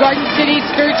game. Garden City,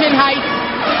 Sturgeon Heights.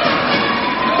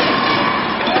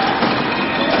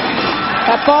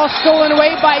 That ball stolen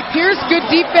away by Pierce. Good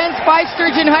defense by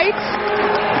Sturgeon Heights.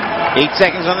 8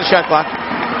 seconds on the shot clock.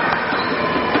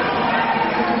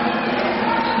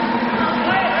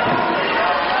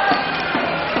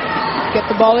 Get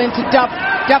the ball into Duff.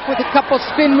 Duff with a couple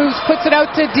spin moves, puts it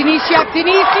out to Denisiak.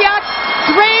 Denisiak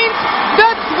drains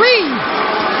the three.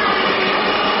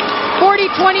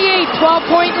 40-28,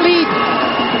 12-point lead.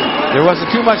 There wasn't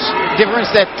too much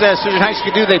difference that Sturgeon Heights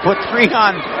could do. They put 3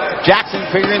 on Jackson,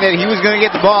 figuring that he was going to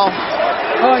get the ball.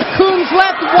 Oh, and Coombs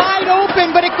left wide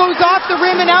open, but it goes off the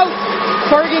rim and out.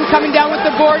 Corrigan coming down with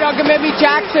the board. Agamebi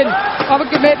Jackson.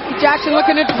 Agamebi Jackson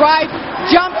looking to drive.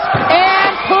 Jumps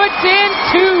and puts in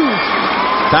 2.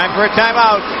 Time for a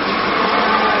timeout.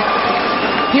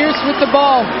 Pierce with the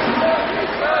ball.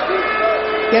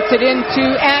 Gets it into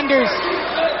Anders.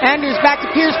 Anders back to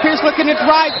Pierce. Pierce looking to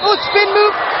drive. Oh, spin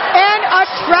move and a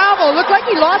travel. Looked like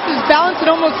he lost his balance and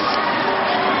almost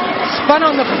spun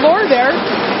on the floor there.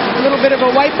 A little bit of a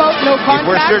wipeout, no contact.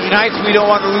 If we're Sturgeon Heights, we don't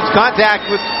want to lose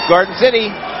contact with Garden City.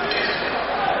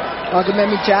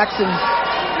 Agamebi Jackson.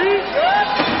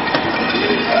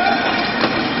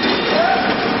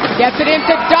 Gets it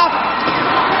into Duff.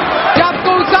 Duff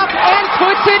goes up and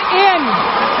puts it in.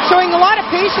 Showing a lot of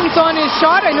patience on his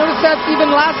shot. I noticed that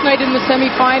even last night in the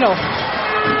semifinal.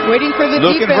 Waiting for the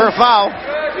Looking defense. for a foul.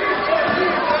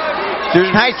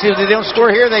 Sturgeon Heights, if they don't score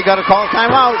here, they got to call a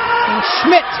timeout. And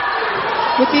Schmidt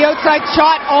with the outside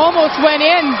shot almost went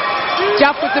in.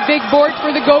 Duff with the big board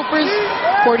for the Gophers.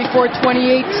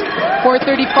 44-28.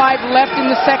 4:35 left in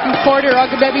the second quarter.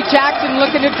 Agamebi Jackson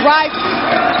looking to drive.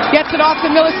 Gets it off to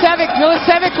Milicevic.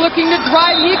 Milicevic looking to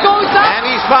drive. He goes up. And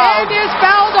he's fouled. And is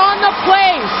fouled on the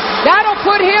play. That'll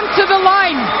put him to the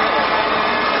line.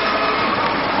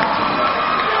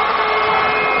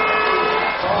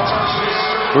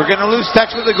 We're going to lose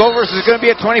touch with the Gophers. It's going to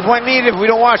be a 20-point lead if we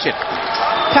don't watch it.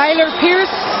 Tyler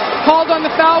Pierce called on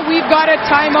the foul. We've got a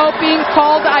timeout being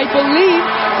called, I believe,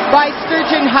 by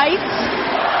Sturgeon Heights.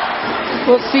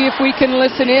 We'll see if we can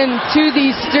listen in to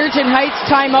the Sturgeon Heights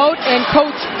timeout and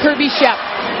Coach Kirby Shep.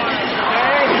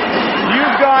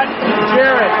 You've got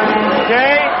Jared,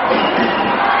 okay?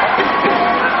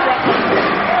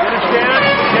 Understand?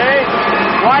 Okay?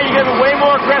 Why? You got to be way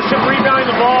more aggressive rebounding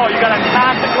the ball. You got to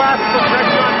attack the glass and put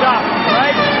pressure on top,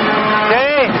 right?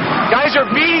 Okay? Guys are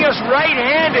beating us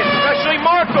right-handed, especially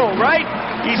Marco, right?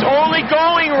 He's only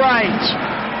going right.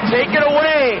 Take it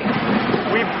away.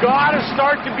 We've got to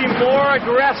start to be more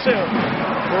aggressive.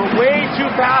 We're way too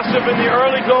passive in the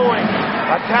early going.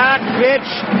 Attack, pitch,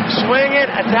 swing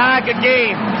it, attack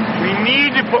again. We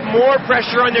need to put more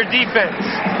pressure on their defense.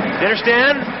 You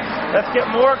understand? Let's get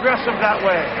more aggressive that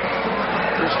way.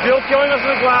 There's Still killing us in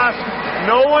the glass.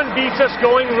 No one beats us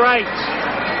going right.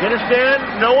 You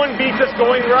understand? No one beats us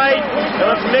going right. And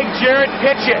let's make Jared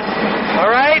pitch it.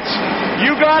 All right?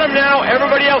 You got him now.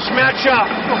 Everybody else match up.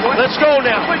 Let's go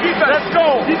now. Let's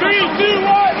go. 3, 2, 1.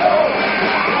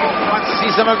 Wants to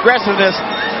see some aggressiveness.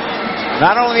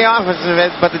 Not only the offensive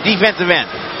end, but the defensive end.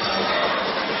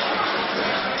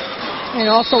 And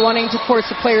also wanting to force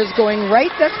the players going right.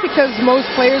 That's because most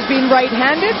players being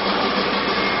right-handed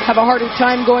have a harder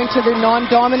time going to their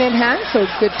non-dominant hand. So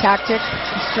good tactic,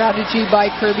 strategy by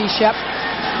Kirby Shep.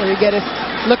 So we get a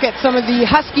look at some of the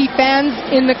Husky fans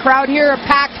in the crowd here. A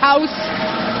packed house.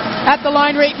 At the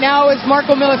line right now is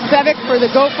Marko Milicevic for the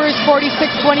Gophers.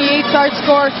 46-28 our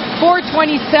score.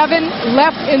 4:27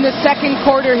 left in the second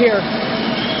quarter here.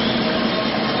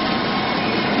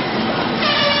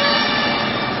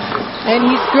 And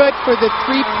he's good for the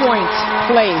 3-point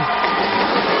play.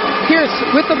 Pierce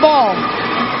with the ball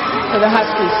for the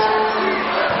Huskies.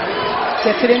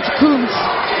 Gets it into Coombs.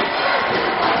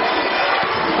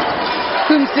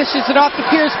 Coombs dishes it off to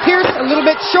Pierce. Pierce a little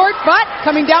bit short, but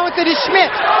coming down with it is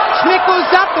Schmidt. Schmidt goes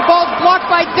up. The ball's blocked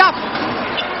by Duff.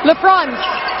 LaFrance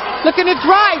looking to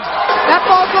drive. That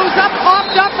ball goes up, off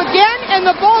Duff again, and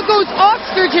the ball goes off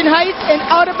Sturgeon Hts and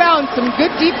out of bounds. Some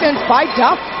good defense by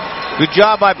Duff. Good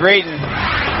job by Braden.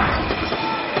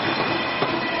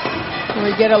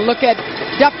 We get a look at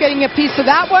Duff getting a piece of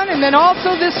that one, and then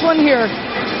also this one here.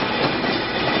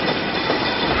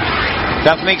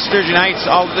 Duff makes Sturgeon Hts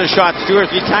all of the shots 2 or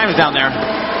 3 times down there.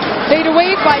 Fade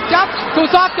away by Duff,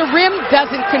 goes off the rim,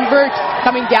 doesn't convert.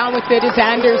 Coming down with it is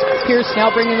Anders. Pierce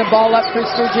now bringing the ball up for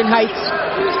Sturgeon Hts.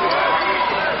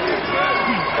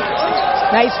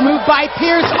 Nice move by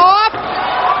Pierce, off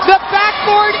the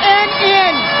backboard and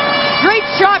in. Great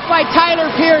shot by Tyler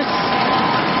Pierce,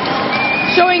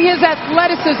 showing his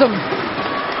athleticism.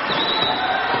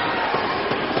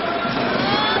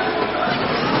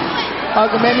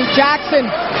 Agamemnon Jackson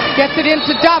gets it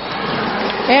into Duff.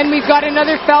 And we've got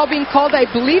another foul being called. I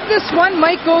believe this one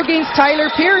might go against Tyler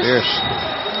Pierce.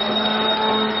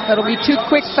 That'll be 2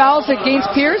 quick fouls against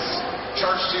Pierce.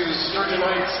 Charge to Sturgeon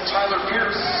Hts, Tyler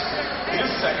Pierce, his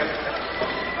second.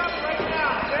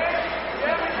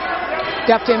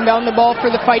 Duff to inbound the ball for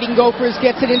the Fighting Gophers.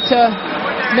 Gets it into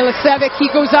Milicevic. He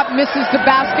goes up, misses the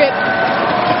basket.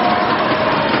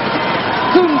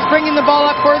 Coombs bringing the ball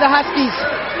up for the Huskies.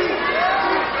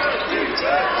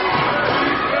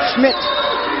 Schmidt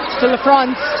to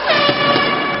LaFrance.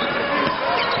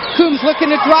 Coombs looking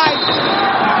to drive.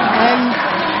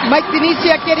 And Mike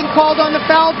Denisiak getting called on the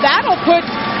foul. That'll put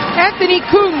Anthony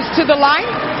Coombs to the line.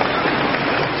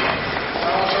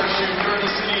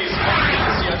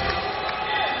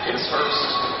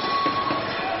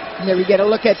 And there we get a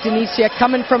look at Denisiak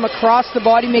coming from across the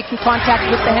body, making contact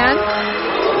with the hand.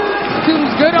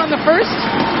 Coombs good on the first.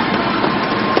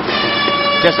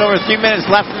 Just over 3 minutes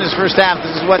left in this first half.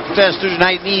 This is what Sturgeon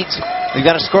Hts needs. They've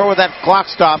got to score with that clock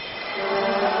stop.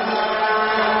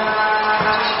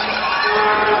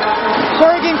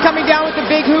 Corrigan coming down with the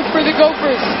big hoop for the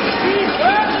Gophers.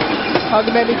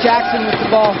 Agamemnon Jackson with the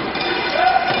ball.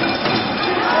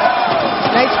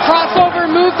 Nice crossover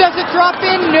move. Does it drop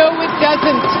in? No, it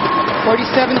doesn't.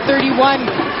 47-31.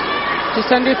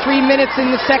 Just under 3 minutes in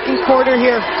the second quarter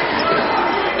here.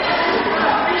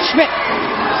 Schmidt.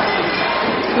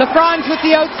 LaFrance with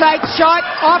the outside shot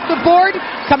off the board.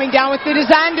 Coming down with it is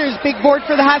Anders. Big board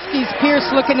for the Huskies. Pierce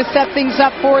looking to set things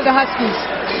up for the Huskies.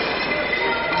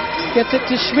 Gets it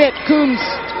to Schmidt. Coombs.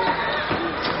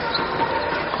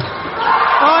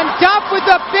 On Duff with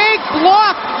a big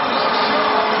block.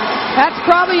 That's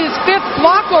probably his 5th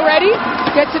block already.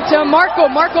 Gets it to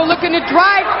Marko. Marko looking to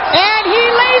drive. And he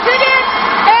lays it in.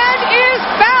 And is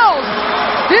fouled.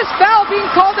 This foul being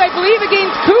called, I believe,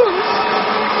 against Coombs.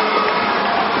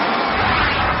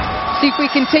 See if we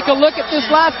can take a look at this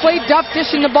last play. Duff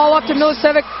dishing the ball up to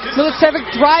Milicevic. Milicevic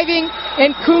driving,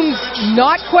 and Coombs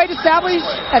not quite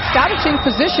establishing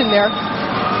position there.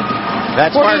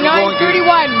 That's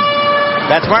 49-31.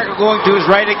 That's Marko going to his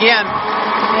right again.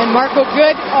 And Marko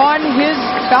good on his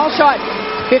foul shot.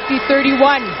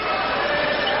 50-31.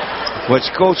 What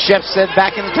Coach Shep said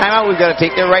back in the timeout, we've got to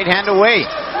take their right hand away.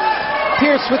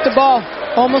 Pierce with the ball.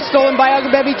 Almost stolen by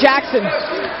Agamemnon Jackson.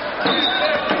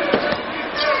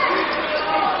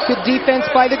 Good defense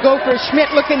by the Gophers.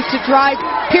 Schmidt looking to drive.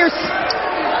 Pierce.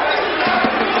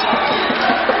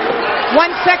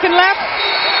 1 second left.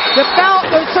 The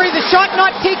shot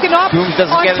not taken off. Coombs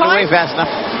doesn't get it away fast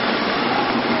enough.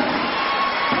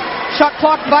 Shot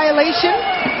clock violation.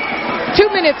 2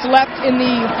 minutes left in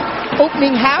the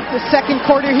opening half, the second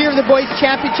quarter here of the boys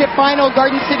championship final.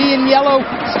 Garden City in yellow,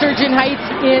 Sturgeon Hts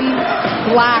in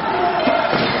black.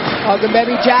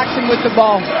 Ogumemi Jackson with the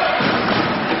ball.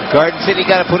 Garden City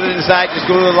got to put it inside. Just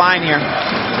go to the line here.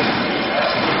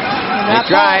 They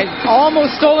tried.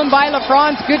 Almost stolen by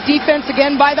LaFrance. Good defense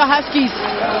again by the Huskies.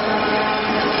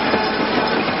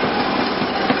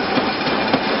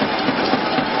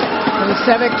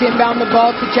 Milicevic to inbound the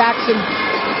ball to Jackson.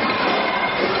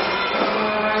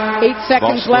 8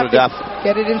 seconds left.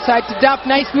 Get it inside to Duff.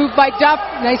 Nice move by Duff.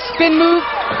 Nice spin move.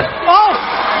 Oh!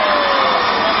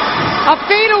 A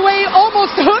fadeaway,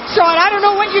 almost a hook shot. I don't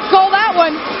know what you'd call that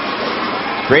one.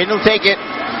 Braden will take it.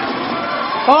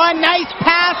 Oh, a nice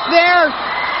pass there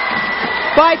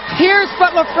by Pierce,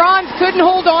 but LaFrance couldn't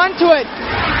hold on to it.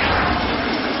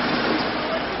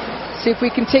 See if we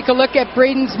can take a look at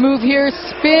Braden's move here.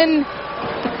 Spin,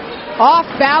 off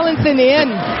balance and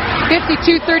in.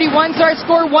 52-31 is our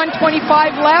score,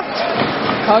 1:25 left.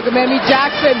 Ogumemi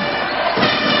Jackson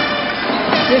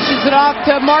dishes it off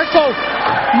to Marco.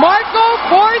 Marco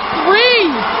for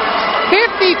 3.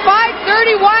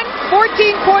 55-31,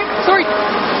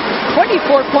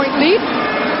 24-point lead.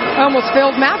 I almost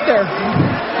failed math there.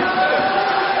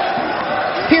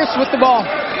 Pierce with the ball.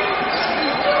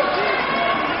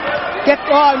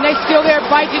 Nice steal there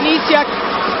by Denisiak.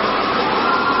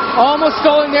 Almost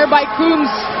stolen there by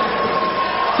Coombs.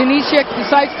 Denisiak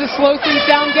decides to slow things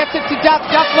down, gets it to Duff.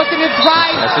 Duff looking to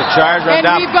drive. That's a charge on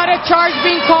Duff. And we've got a charge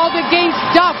being called against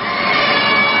Duff.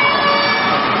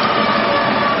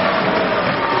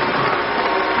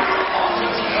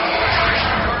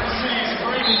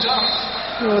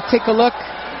 We'll take a look.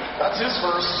 That's his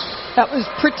first. That was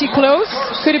pretty close.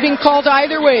 Could have been called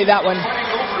either way, that one.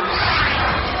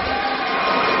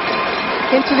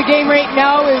 Into the game right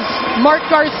now is Mark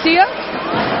Garcia,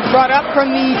 brought up from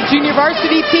the junior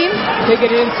varsity team. They get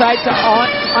it inside to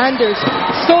Anders.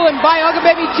 Stolen by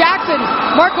Ogumemi Jackson.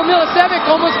 Marco Milicevic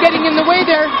almost getting in the way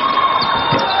there.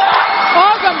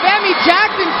 Ogumemi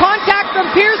Jackson, contact from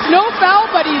Pierce, no foul,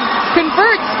 but he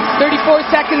converts. 34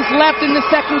 seconds left in the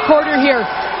second quarter here.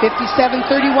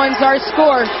 57-31 is our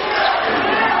score.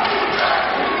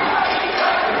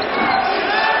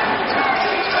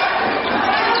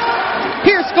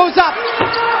 Pierce goes up.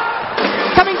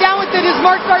 Coming down with it is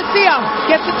Mark Garcia.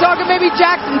 Gets it to Ogumemi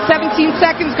Jackson. 17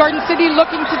 seconds. Garden City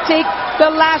looking to take the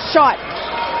last shot.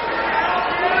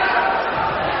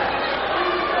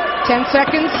 10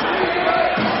 seconds.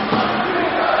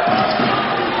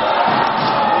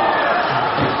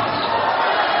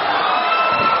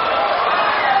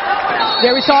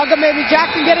 There we saw Ogumemi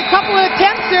Jackson get a couple of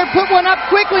attempts there, put one up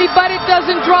quickly, but it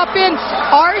doesn't drop in.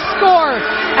 Our score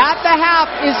at the half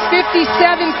is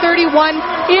 57-31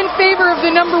 in favor of the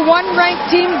number 1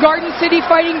 ranked team, Garden City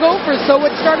Fighting Gophers. So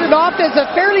it started off as a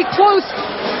fairly close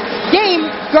game.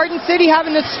 Garden City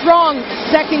having a strong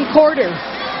second quarter.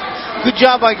 Good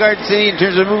job by Garden City in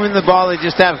terms of moving the ball. They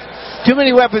just have too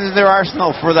many weapons in their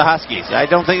arsenal for the Huskies. I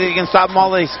don't think they can stop them all.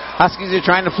 These Huskies are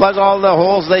trying to plug all the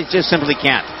holes. They just simply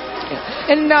can't.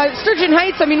 And Sturgeon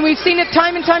Hts, I mean, we've seen it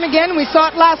time and time again. We saw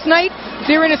it last night.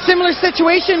 They were in a similar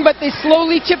situation, but they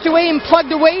slowly chipped away and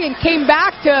plugged away and came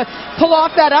back to pull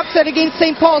off that upset against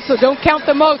St. Paul. So don't count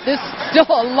them out. There's still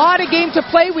a lot of game to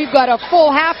play. We've got a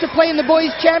full half to play in the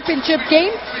boys' championship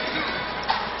game.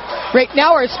 Right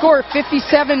now, our score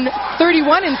 57-31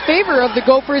 in favor of the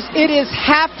Gophers. It is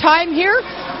halftime here.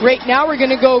 Right now, we're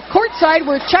going to go courtside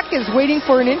where Chuck is waiting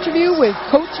for an interview with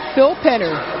Coach Phil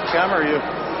Penner. Cam, are you?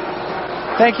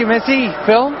 Thank you, Missy.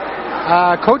 Phil?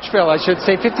 Coach Phil, I should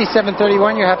say.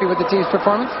 57-31. You're happy with the team's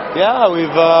performance? Yeah,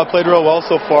 we've played real well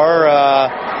so far.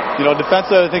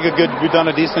 Defensive, I think we've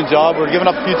done a decent job. We're giving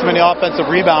up a few too many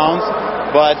offensive rebounds.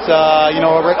 But,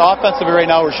 offensively right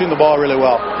now, we're shooting the ball really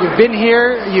well. You've been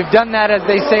here. You've done that, as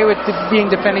they say, with being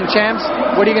defending champs.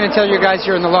 What are you going to tell your guys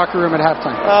here in the locker room at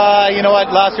halftime? You know what?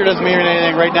 Last year doesn't mean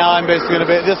anything. Right now, I'm basically going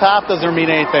to this half doesn't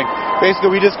mean anything. Basically,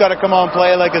 we just got to come out and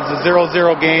play like it's a 0-0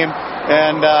 game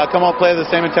and come out and play the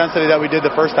same intensity that we did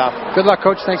the first half. Good luck,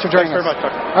 Coach. Thanks for joining us. Thanks very much,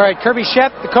 Chuck. All right, Kirby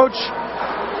Shep, the coach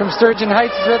from Sturgeon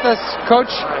Hts, is with us.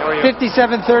 Coach,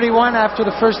 57-31 after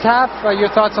the first half.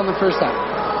 Your thoughts on the first half?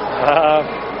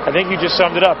 I think you just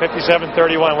summed it up, 57-31.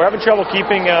 We're having trouble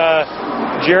keeping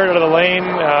Jared out of the lane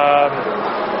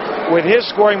with his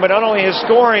scoring, but not only his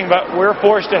scoring, but we're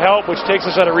forced to help, which takes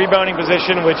us out of rebounding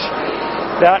position, which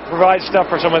that provides stuff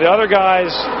for some of the other guys,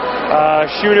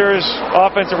 shooters,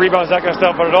 offensive rebounds, that kind of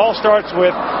stuff. But it all starts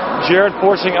with Jared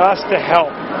forcing us to help,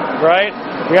 right?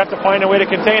 We have to find a way to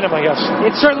contain him, I guess.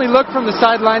 It certainly looked from the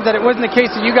sidelines that it wasn't the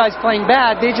case of you guys playing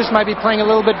bad. They just might be playing a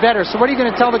little bit better. So what are you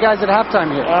going to tell the guys at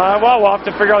halftime here? Well, we'll have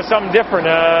to figure out something different.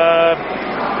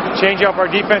 change up our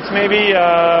defense maybe.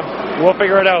 We'll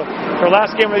figure it out. For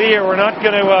last game of the year, we're not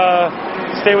going to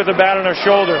stay with the bat on our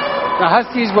shoulder. The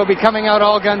Huskies will be coming out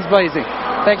all guns blazing.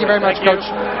 Thank you very much, Coach.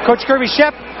 Coach Kirby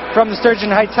Shep from the Sturgeon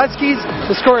Hts Huskies.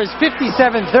 The score is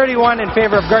 57-31 in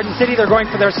favor of Garden City. They're going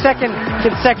for their second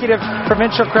consecutive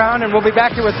provincial crown, and we'll be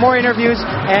back here with more interviews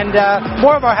and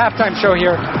more of our halftime show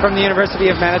here from the University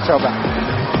of Manitoba.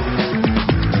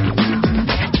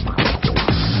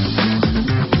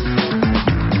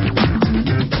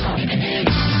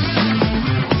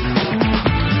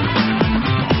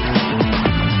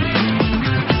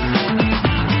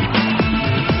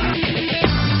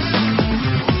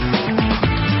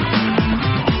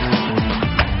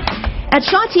 At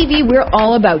Shaw TV, we're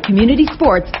all about community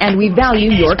sports, and we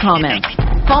value your comments.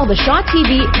 Call the Shaw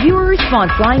TV viewer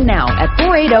response line now at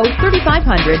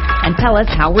 480-3500 and tell us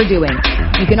how we're doing.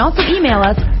 You can also email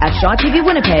us at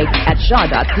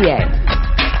shawtvwinnipeg@shaw.ca.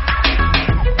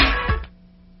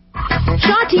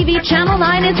 Shaw TV Channel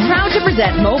 9 is proud to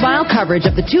present mobile coverage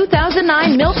of the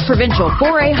 2009 Milk Provincial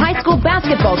 4A High School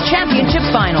Basketball Championship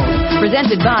Finals.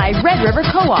 Presented by Red River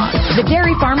Co-op, the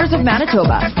Dairy Farmers of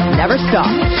Manitoba, Never Stop,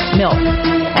 Milk,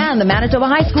 and the Manitoba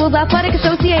High Schools Athletic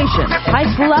Association. High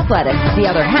school athletics, the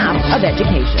other half of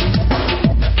education.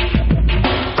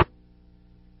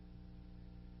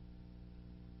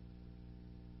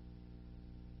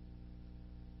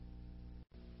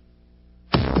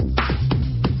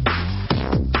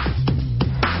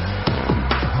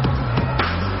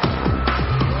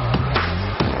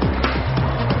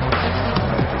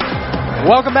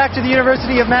 Welcome back to the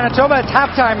University of Manitoba. It's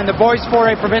halftime in the boys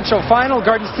 4A provincial final.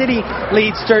 Garden City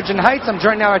leads Sturgeon Hts. I'm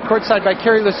joined now at courtside by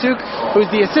Kerry Lesuc,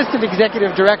 who's the Assistant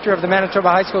Executive Director of the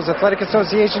Manitoba High Schools Athletic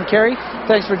Association. Kerry,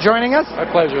 thanks for joining us. My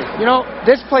pleasure. You know,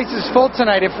 this place is full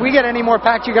tonight. If we get any more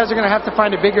packed, you guys are going to have to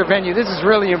find a bigger venue. This is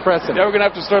really impressive. Yeah, we're going to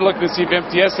have to start looking to see if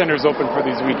MTS Center's open for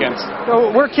these weekends.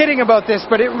 So we're kidding about this,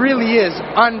 but it really is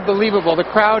unbelievable. The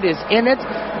crowd is in it.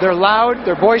 They're loud,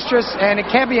 they're boisterous, and it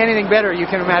can't be anything better, you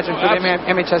can imagine, for the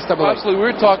MHSAA. Absolutely.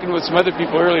 We were talking with some other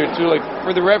people earlier, too, like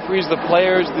for the referees, the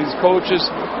players, these coaches,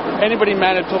 anybody in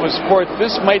Manitoba sport,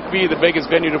 this might be the biggest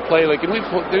venue to play. Like, and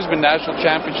there's been national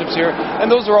championships here,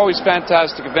 and those are always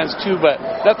fantastic events, too, but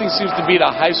nothing seems to beat a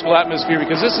high school atmosphere,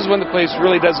 because this is when the place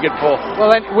really does get full.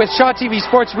 Well, and with Shaw TV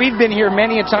Sports, we've been here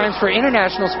many a times for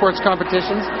international sports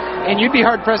competitions, and you'd be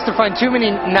hard-pressed to find too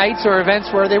many nights or events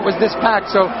where it was this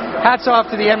packed. So hats off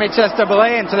to the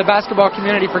MHSAA and to the basketball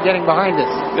community for getting behind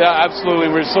us. Yeah, absolutely.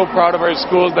 We're so proud of our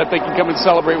schools that they can come and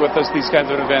celebrate with us these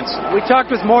kinds of events. We talked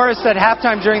with Morris at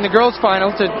halftime during the girls' final,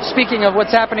 speaking of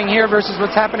what's happening here versus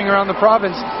what's happening around the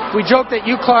province. We joked that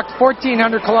you clocked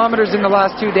 1,400 kilometers in the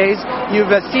last 2 days.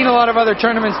 You've seen a lot of other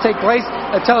tournaments take place.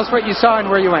 Tell us what you saw and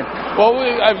where you went. Well,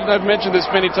 I've mentioned this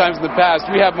many times in the past.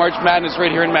 We have March Madness right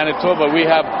here in Manitoba. We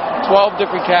have 12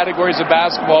 different categories of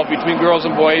basketball between girls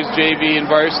and boys, JV and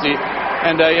varsity.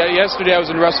 And yesterday I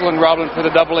was in Russell and Roblin for the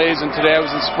double A's, and today I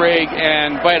was in Sprague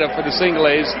and Vita for the single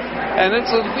A's. And it's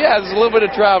there's a little bit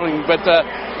of traveling, but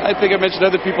I think I mentioned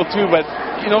other people too. But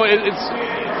you know,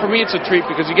 for me it's a treat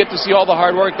because you get to see all the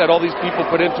hard work that all these people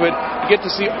put into it. You get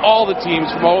to see all the teams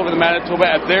from all over the Manitoba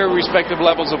at their respective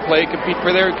levels of play compete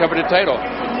for their coveted title.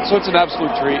 So it's an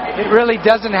absolute treat. It really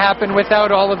doesn't happen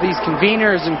without all of these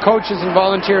conveners and coaches and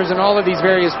volunteers in all of these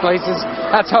various places.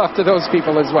 Hats off to those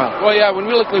people as well. Well, yeah, when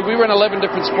we look, we run 11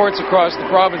 different sports across the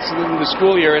province in the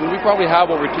school year, and we probably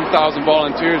have over 2,000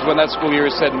 volunteers when that school year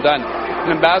is said and done.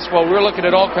 And in basketball, we're looking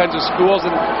at all kinds of schools,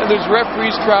 and there's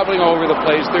referees traveling all over the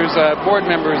place. There's board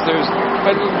members.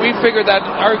 But we figured that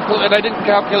and I didn't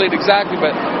calculate exactly,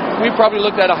 but we probably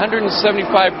looked at 175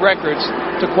 records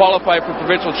to qualify for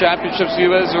provincial championships.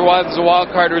 He was a wild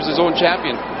card or as his own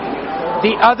champion.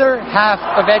 The other half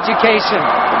of education,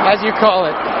 as you call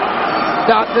it.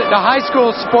 The high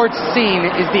school sports scene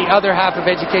is the other half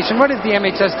of education. What does the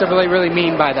MHSAA really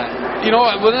mean by that? You know,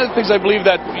 one of the things I believe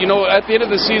that, you know, at the end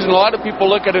of the season, a lot of people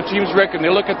look at a team's record and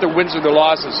they look at their wins or their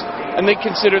losses, and they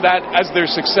consider that as their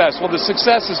success. Well, the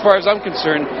success, as far as I'm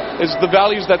concerned, is the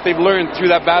values that they've learned through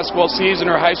that basketball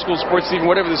season or high school sports season,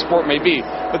 whatever the sport may be.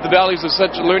 But the values of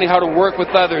such learning how to work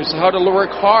with others, how to work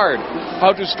hard,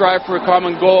 how to strive for a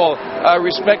common goal,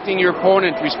 respecting your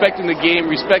opponent, respecting the game,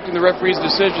 respecting the referee's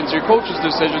decisions, your coach's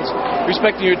decisions,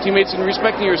 respecting your teammates, and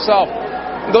respecting yourself.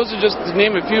 those are just to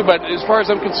name a few, but as far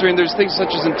as I'm concerned, there's things such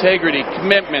as integrity,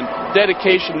 commitment,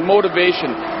 dedication,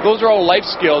 motivation. Those are all life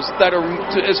skills that are,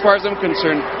 as far as I'm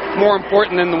concerned, more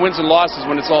important than the wins and losses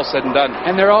when it's all said and done.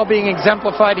 And they're all being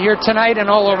exemplified here tonight and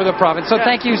all over the province. So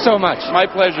thank you so much. My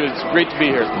pleasure. It's great to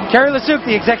be here. Carrie Lasuk,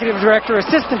 the Executive Director,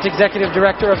 Assistant Executive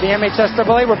Director of the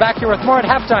MHSAA. We're back here with more at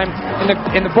halftime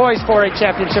in the Boys 4A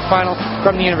Championship Final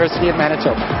from the University of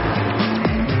Manitoba.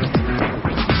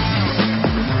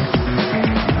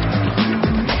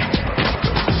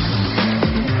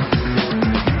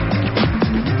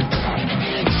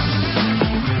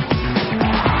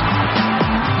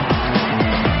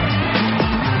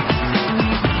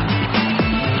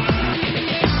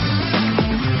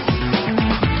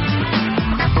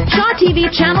 TV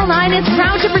Channel 9 is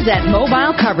proud to present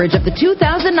mobile coverage of the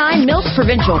 2009 Milk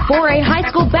Provincial 4A High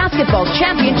School Basketball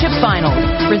Championship Finals.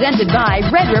 Presented by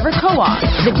Red River Co-op,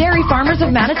 the Dairy Farmers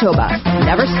of Manitoba,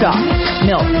 Never Stop,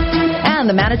 Milk, and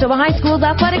the Manitoba High Schools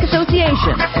Athletic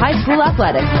Association. High school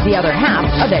athletics, the other half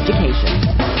of education.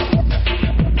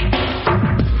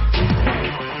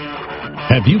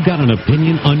 Have you got an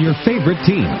opinion on your favorite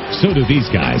team? So do these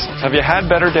guys. Have you had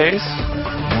better days?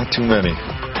 Not too many.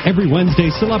 Every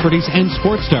Wednesday, celebrities and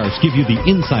sports stars give you the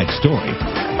inside story.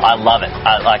 I love it.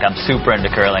 I'm super into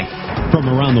curling. From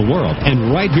around the world and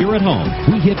right here at home,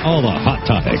 we hit all the hot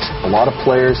topics. A lot of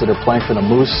players that are playing for the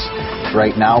Moose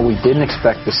right now, we didn't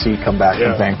expect to see come back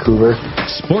from Vancouver.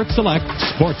 Sports Select,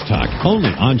 Sports Talk, only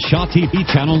on Shaw TV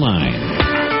Channel 9.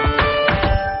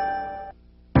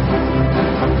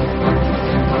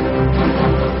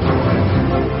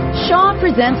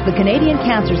 Presents the Canadian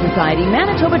Cancer Society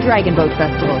Manitoba Dragon Boat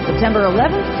Festival, September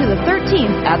 11th to the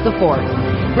 13th at the Fort.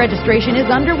 Registration is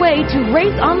underway to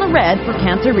Race on the Red for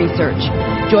cancer research.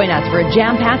 Join us for a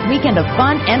jam-packed weekend of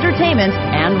fun, entertainment,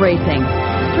 and racing.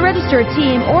 To register a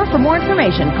team or for more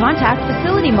information, contact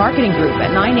Facility Marketing Group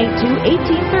at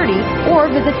 982-1830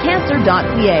 or visit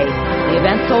cancer.ca. The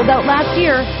event sold out last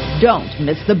year. Don't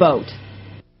miss the boat.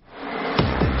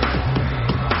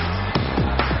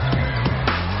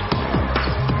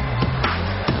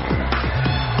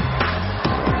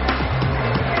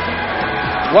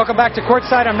 Welcome back to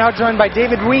Courtside. I'm now joined by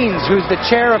David Weens, who's the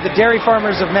chair of the Dairy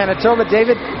Farmers of Manitoba.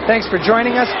 David, thanks for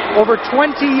joining us. Over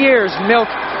 20 years, Milk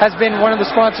has been one of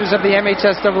the sponsors of the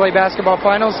MHSAA basketball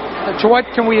finals. To what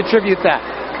can we attribute that?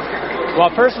 Well,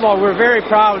 first of all, we're very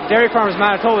proud. Dairy Farmers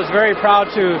Manitoba is very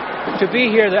proud to be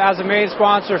here as a main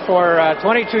sponsor for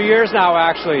 22 years now,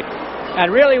 actually. And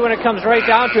really, when it comes right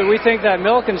down to it, we think that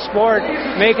Milk and Sport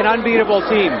make an unbeatable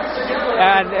team.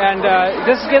 And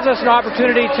this gives us an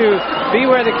opportunity to be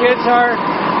where the kids are.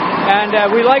 And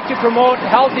we like to promote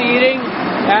healthy eating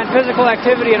and physical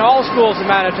activity in all schools in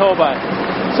Manitoba.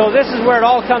 So this is where it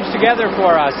all comes together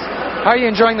for us. How are you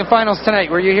enjoying the finals tonight?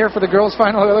 Were you here for the girls'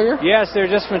 final earlier? Yes, they're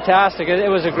just fantastic. It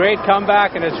was a great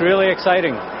comeback, and it's really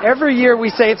exciting. Every year we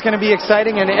say it's going to be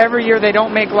exciting, and every year they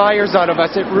don't make liars out of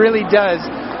us. It really does.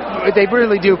 They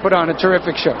really do put on a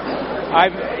terrific show.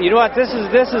 You know what? This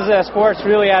is sports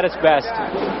really at its best.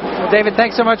 Well, David,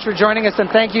 thanks so much for joining us,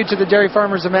 and thank you to the Dairy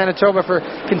Farmers of Manitoba for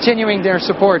continuing their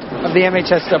support of the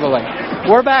MHSAA.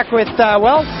 We're back with,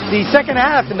 the second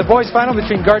half in the boys' final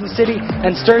between Garden City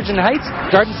and Sturgeon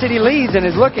Hts. Garden City leads and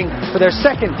is looking for their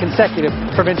second consecutive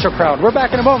provincial crown. We're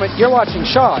back in a moment. You're watching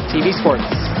Shaw TV Sports.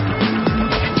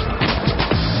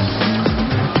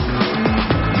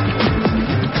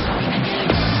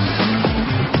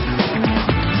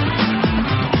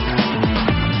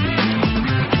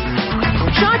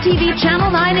 TV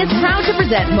Channel 9 is proud to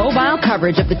present mobile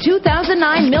coverage of the 2009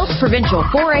 Milk Provincial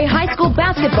 4A High School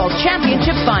Basketball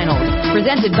Championship Finals.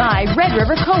 Presented by Red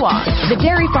River Co-op, the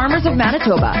Dairy Farmers of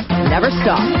Manitoba, Never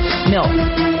Stop, Milk,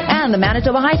 and the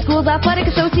Manitoba High Schools Athletic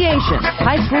Association.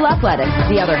 High school athletics,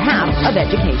 the other half of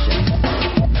education.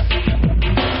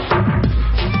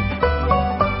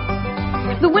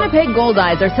 The Winnipeg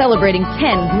Goldeyes are celebrating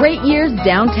 10 great years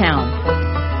downtown.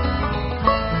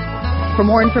 For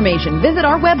more information, visit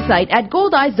our website at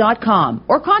goldeyes.com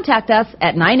or contact us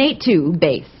at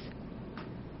 982-BASE.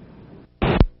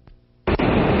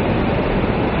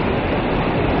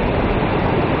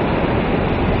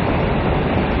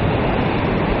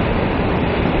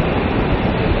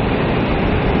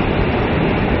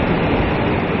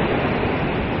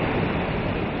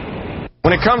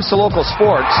 When it comes to local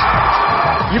sports,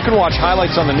 you can watch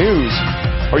highlights on the news,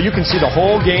 or you can see the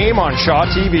whole game on Shaw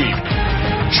TV.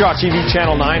 Shaw TV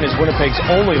Channel 9 is Winnipeg's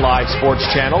only live sports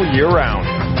channel year-round.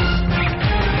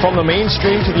 From the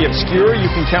mainstream to the obscure,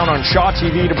 you can count on Shaw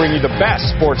TV to bring you the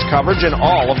best sports coverage in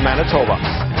all of Manitoba.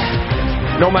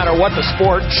 No matter what the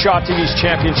sport, Shaw TV's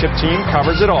championship team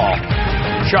covers it all.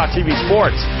 Shaw TV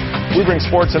Sports. We bring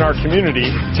sports in our community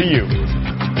to you.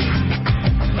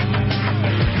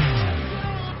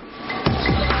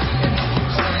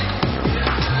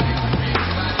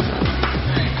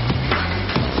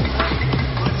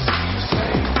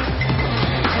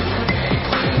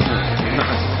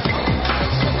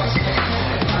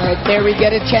 There we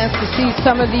get a chance to see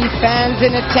some of the fans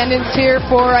in attendance here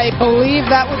for, I believe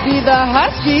that would be the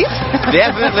Huskies.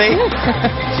 Definitely.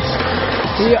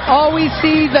 You always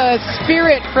see the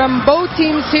spirit from both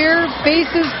teams here.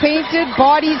 Faces painted,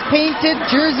 bodies painted,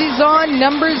 jerseys on,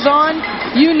 numbers on,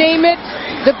 you name it.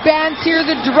 The band's here,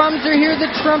 the drums are here, the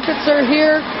trumpets are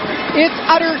here. It's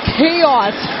utter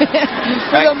chaos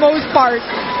for the most part.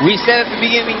 We said at the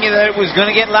beginning that it was going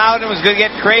to get loud and it was going to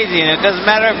get crazy, and it doesn't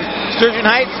matter if Sturgeon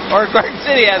Heights or Garden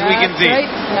City, as we can see.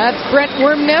 Right. That's Brent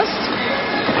Wormnest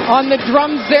on the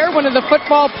drums there, one of the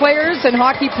football players and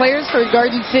hockey players for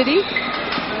Garden City,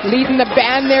 leading the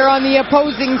band there on the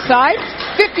opposing side.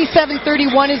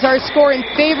 57-31 is our score in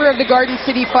favor of the Garden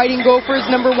City Fighting Gophers,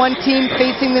 number 1 team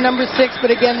facing the number 6,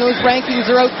 but again, those rankings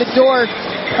are out the door.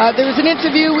 There was an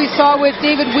interview we saw with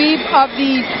David Weeb of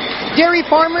the Dairy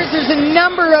Farmers. There's a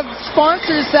number of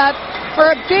sponsors that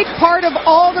are a big part of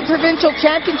all the provincial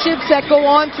championships that go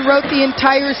on throughout the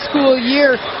entire school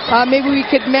year. Maybe we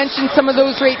could mention some of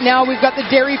those right now. We've got the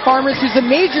Dairy Farmers, who's a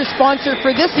major sponsor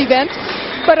for this event,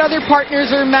 but other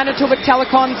partners are Manitoba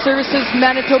Telecom Services,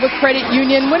 Manitoba Credit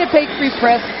Union, Winnipeg Free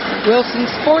Press, Wilson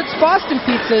Sports, Boston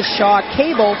Pizza, Shaw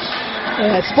Cable,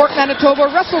 Sport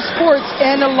Manitoba, Russell Sports,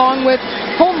 and along with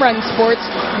Home Run Sports,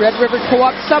 Red River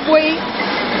Co-op, Subway,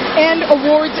 and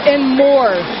awards and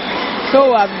more.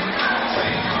 So a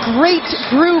great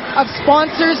group of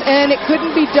sponsors, and it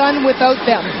couldn't be done without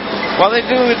them. Well, they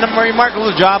do a remarkable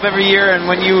job every year, and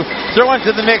when you throw into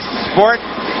the mix sport,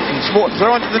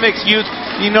 throw into the mix youth,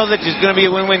 you know that there's going to be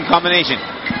a win-win combination.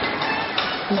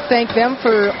 We thank them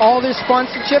for all their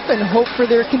sponsorship and hope for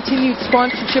their continued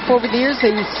sponsorship over the years.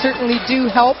 They certainly do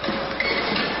help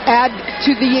add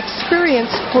to the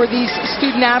experience for these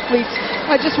student athletes.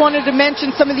 I just wanted to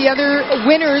mention some of the other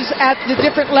winners at the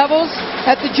different levels.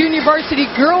 At the junior varsity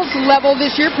girls level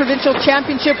this year, provincial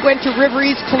championship went to River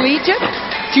East Collegiate.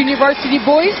 Junior varsity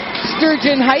boys,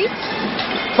 Sturgeon Heights.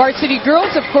 Varsity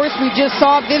girls, of course, we just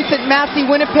saw Vincent Massey,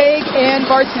 Winnipeg, and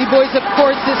varsity boys, of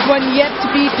course, this one yet to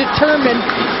be determined.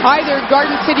 Either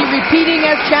Garden City repeating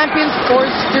as champions or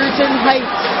Sturgeon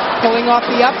Heights pulling off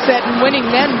the upset and winning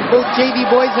then, both JV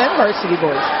boys and varsity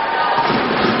boys.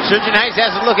 Sturgeon Heights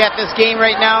has to look at this game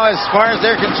right now, as far as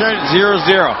they're concerned, 0-0.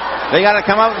 They got to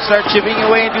come out and start chipping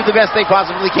away and do the best they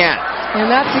possibly can. And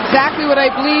that's exactly what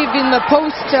I believe in the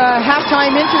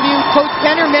post-halftime interview Coach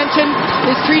Penner mentioned,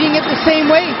 is treating it the same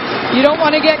way. You don't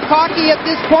want to get cocky at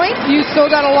this point. You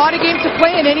still got a lot of games to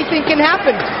play, and anything can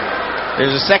happen.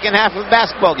 There's a second half of the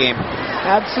basketball game.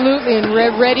 Absolutely, and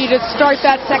we're ready to start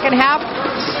that second half.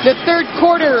 The third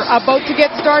quarter about to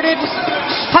get started.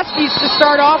 Huskies to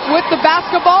start off with the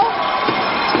basketball,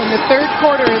 and the third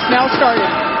quarter is now started.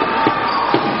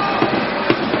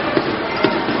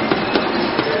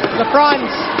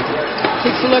 LaFrance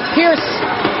takes a look. Pierce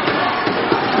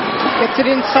gets it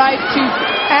inside to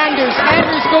Anders.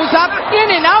 Anders goes up,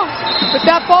 in and out, but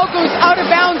that ball goes out of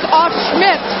bounds off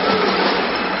Schmidt.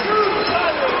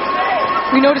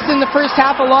 We noticed in the first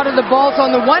half a lot of the balls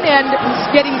on the one end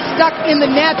getting stuck in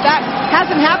the net. That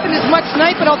hasn't happened as much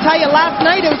tonight, but I'll tell you, last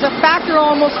night it was a factor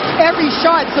almost every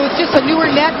shot, so it's just a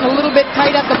newer net and a little bit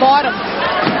tight at the bottom.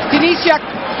 Denisiak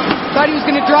thought he was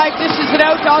going to drive, dishes it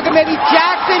out to Agamebi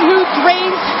Jackson, who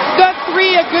drains the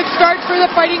three. A good start for the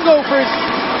Fighting Gophers.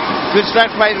 Good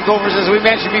start for Fighting Gophers. As we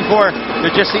mentioned before,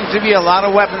 there just seems to be a lot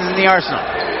of weapons in the arsenal.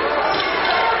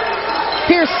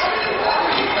 Pierce.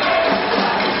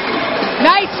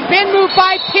 Nice spin move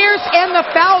by Pierce, and the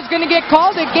foul's going to get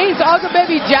called against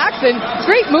Agamebi Jackson.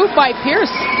 Great move by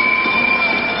Pierce.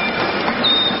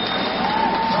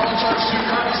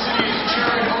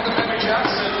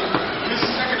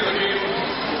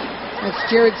 That's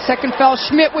Jared's second foul.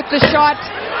 Schmidt with the shot.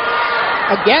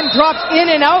 Again, drops in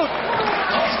and out.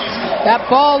 That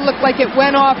ball looked like it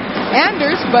went off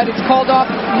Anders, but it's called off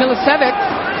Milicevic.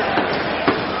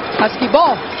 Husky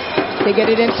ball. They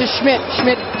get it into Schmidt.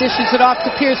 Schmidt dishes it off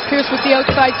to Pierce. Pierce with the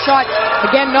outside shot.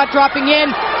 Again, not dropping in.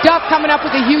 Duff coming up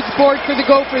with a huge board for the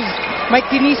Gophers. Mike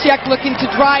Denisiak looking to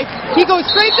drive. He goes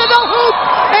straight to the hoop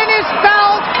and is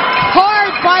fouled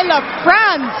hard by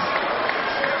LaFrance.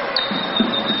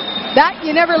 That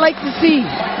you never like to see.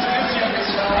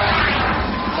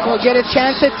 We'll get a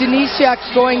chance at Denisiak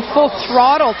going full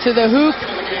throttle to the hoop.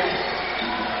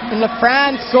 And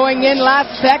LaFrance going in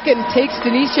last second takes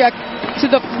Denisiak to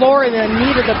the floor and a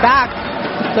knee to the back.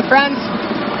 LaFrance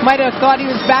might have thought he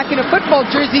was back in a football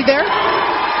jersey there.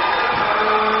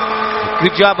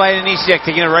 Good job by Denisiak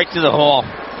taking it right to the hole.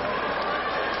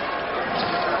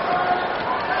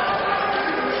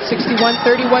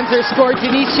 61-31's their score.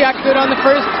 Denisiak good on the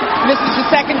first. Misses the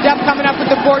second. Duff coming up with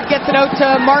the board. Gets it out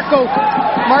to Marco.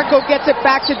 Marco gets it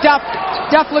back to Duff.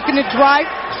 Duff looking to drive.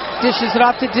 Dishes it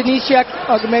off to Denisiak.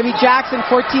 Maybe Jackson.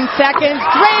 14 seconds.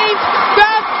 Drains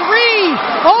the three.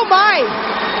 Oh my.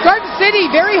 Garden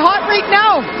City very hot right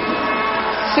now.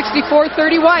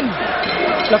 64-31.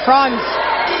 LaFrance.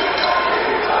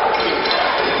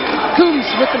 Coombs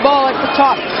with the ball at the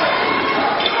top.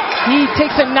 He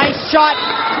takes a nice shot,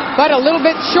 but a little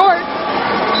bit short.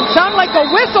 It sounded like a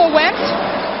whistle went.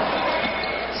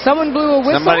 Someone blew a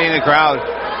whistle. Somebody in the crowd.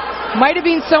 Might have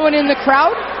been someone in the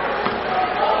crowd.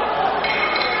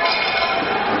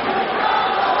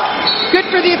 Good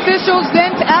for the officials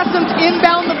then to ask them to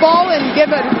inbound the ball and give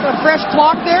a fresh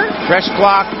clock there. Fresh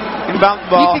clock, inbound the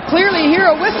ball. You could clearly hear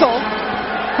a whistle.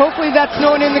 Hopefully that's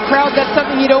no one in the crowd. That's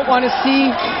something you don't want to see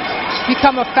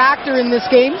become a factor in this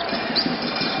game.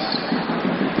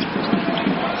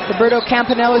 Roberto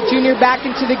Campanella Jr. back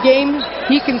into the game.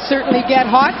 He can certainly get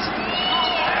hot.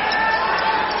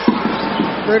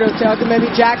 Roberto to maybe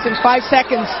Jackson, 5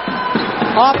 seconds.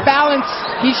 Off balance.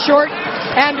 He's short.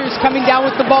 Anders coming down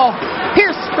with the ball.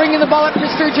 Pierce bringing the ball up for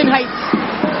Sturgeon Hts.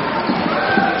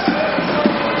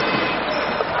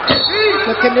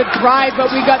 Looking to drive,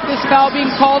 but we got this foul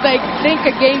being called, I think,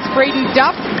 against Braden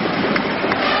Duff.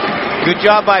 Good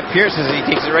job by Pierce as he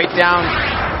takes it right down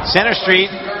Center Street.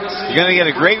 You're going to get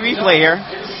a great replay here.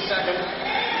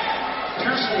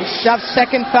 Duff's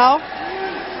second foul.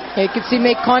 You can see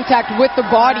make contact with the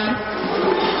body.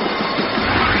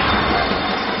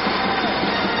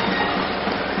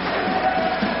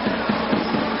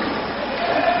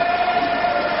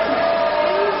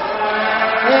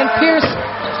 And Pierce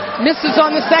misses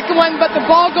on the second one, but the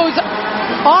ball goes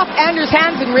off Anders'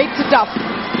 hands and right to Duff.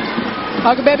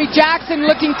 Agababy Jackson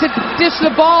looking to dish the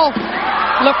ball.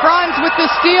 LaFrance with the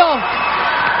steal.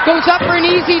 Goes up for an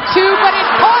easy two, but it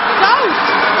pops out.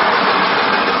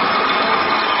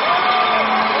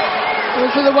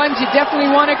 Those are the ones you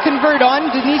definitely want to convert on.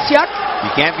 Denisiak.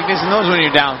 You can't be missing those when you're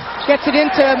down. Gets it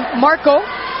into Marco.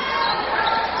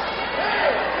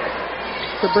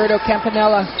 Roberto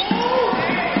Campanella.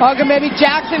 Agababy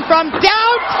Jackson from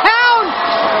downtown.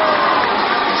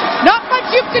 Not much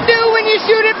you can do when you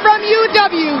shoot it from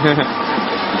UW.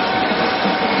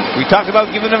 We talked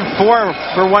about giving him 4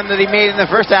 for one that he made in the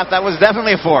first half. That was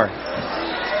definitely a 4.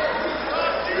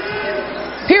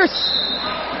 Pierce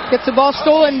gets the ball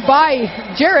stolen by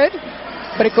Jared,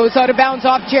 but it goes out of bounds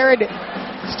off Jared.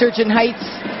 Sturgeon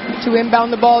Hts to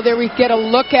inbound the ball. There we get a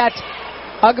look at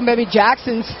Agababy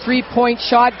Jackson's 3-point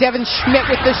shot. Devin Schmidt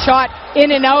with the shot.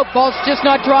 In and out. Ball's just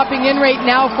not dropping in right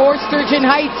now for Sturgeon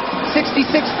Hts.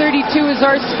 66-32 is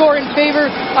our score in favor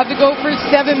of the Gophers.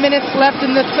 7 minutes left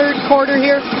in the third quarter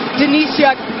here.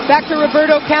 Denisiak back to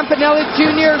Roberto Campanella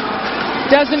Jr.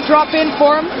 Doesn't drop in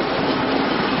for him.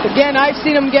 Again, I've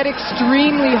seen him get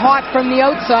extremely hot from the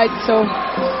outside, so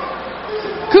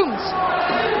Coombs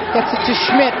gets it to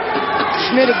Schmidt.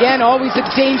 Schmidt again, always a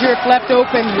danger if left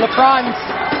open. LaFrance.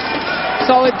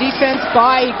 Solid defense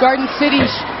by Garden City.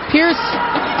 Pierce.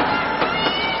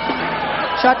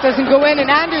 Shot doesn't go in, and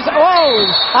Anders,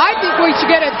 I think we should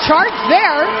get a charge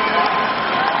there.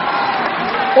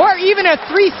 Or even a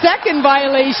 3-second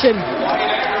violation.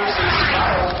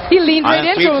 He leaned right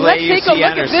into him. Let's take a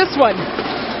look at this one.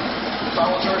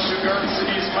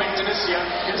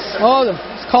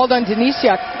 It's called on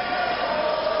Denisiak.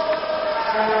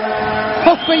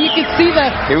 But you can see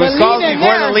it was called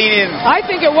before the lead-in. I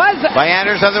think it was. By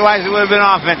Anders, otherwise it would have been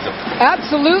offensive.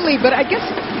 Absolutely, but I guess,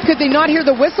 could they not hear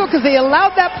the whistle? Because they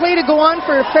allowed that play to go on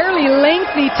for a fairly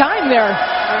lengthy time there.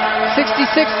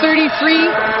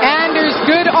 66-33. Anders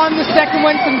good on the second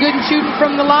one. Some good shooting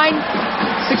from the line.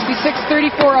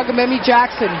 66-34. Agababy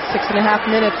Jackson. 6.5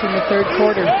 minutes in the third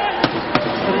quarter.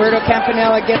 Roberto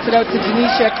Campanella gets it out to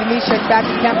Denisiak. Denisiak back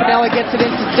to Campanella. Gets it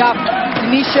into Duff.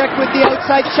 Denisiak with the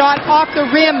outside shot. Off the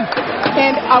rim.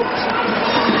 And out.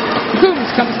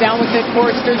 Coombs comes down with it for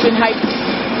Sturgeon Hts.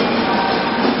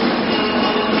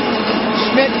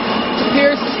 Schmidt to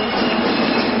Pierce.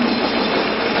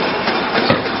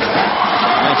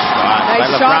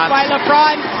 Nice shot by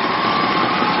LaFrance.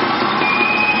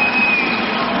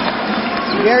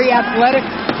 Very athletic.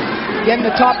 Again,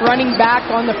 the top running back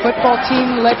on the football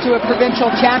team, led to a provincial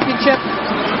championship.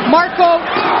 Marco.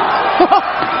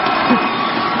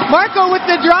 Marco with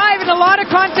the drive and a lot of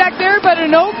contact there, but a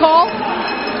no call.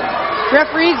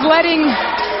 Referees letting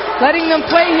them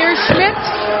play here. Schmidt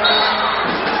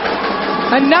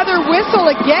Another whistle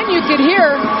again you could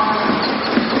hear.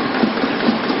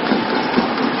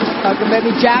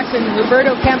 Agamemnon Jackson,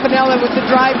 Roberto Campanella with the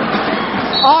drive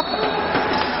off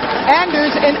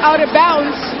Anders and out of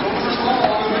bounds.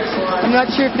 I'm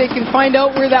not sure if they can find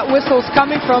out where that whistle's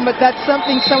coming from, but that's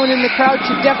something someone in the crowd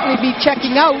should definitely be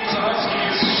checking out.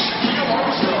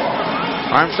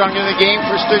 Armstrong in the game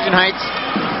for Sturgeon Hts.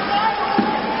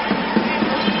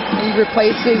 He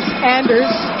replaces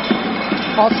Anders.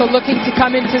 Also looking to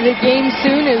come into the game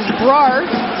soon is Brar.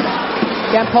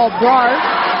 Jean-Paul Brar.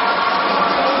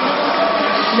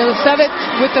 Milicevic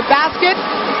with the basket.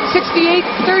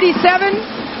 68-37.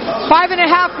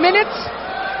 5.5 minutes.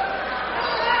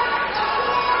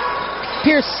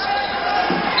 Pierce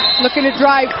looking to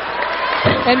drive.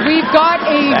 And we've got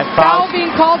a foul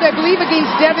being called, I believe,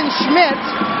 against Devin Schmidt.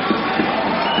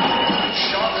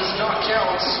 Shot does not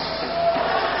count.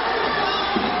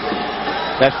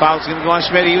 That foul's going to go on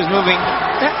Schmidt. He was moving.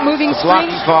 Moving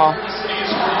blocking foul.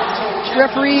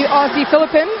 Referee Ozzy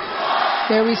Philippin.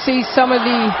 There we see some of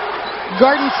the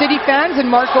Garden City fans and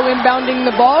Marco inbounding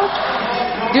the ball.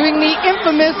 Doing the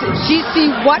infamous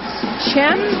GC What's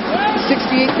chant.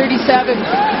 68-37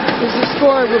 is the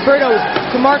score. Roberto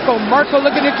to Marco. Marco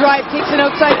looking to drive. Takes an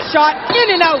outside shot.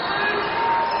 In and out.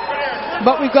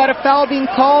 But we've got a foul being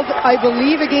called, I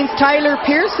believe, against Tyler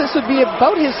Pierce. This would be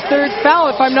about his third foul,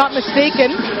 if I'm not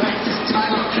mistaken.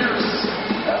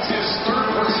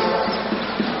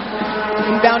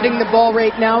 Inbounding the ball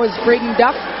right now is Braden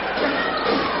Duff.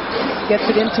 Gets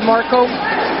it into Marco.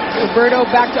 Roberto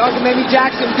back to Agamemnon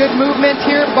Jackson. Good movement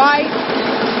here by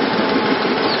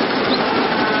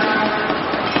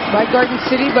Garden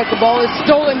City, but the ball is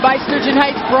stolen by Sturgeon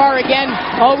Hts. Brar again,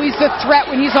 always a threat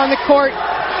when he's on the court.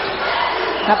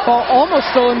 That ball almost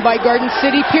stolen by Garden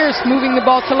City. Pierce moving the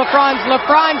ball to LaFrance.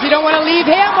 LaFrance, you don't want to leave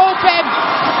him open.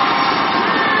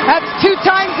 That's 2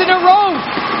 times in a row.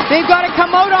 They've got to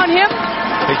come out on him.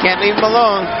 They can't leave him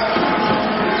alone.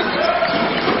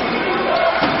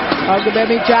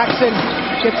 Agamemnon Jackson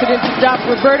gets it into Duff.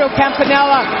 Roberto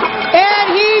Campanella. And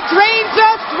he drains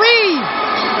a 3.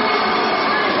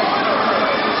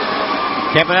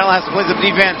 Campanella has to play some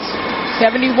defense.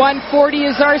 71-40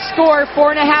 is our score.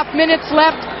 4.5 minutes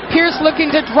left. Pierce looking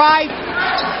to drive.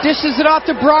 Dishes it off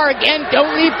to Brar again.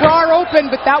 Don't leave Brar open,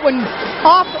 but that one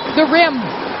off the rim.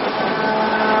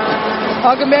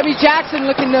 Agamemnon Jackson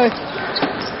looking to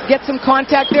get some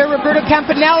contact there. Roberto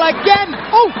Campanella again.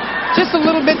 Oh, just a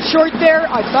little bit short there.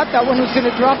 I thought that one was going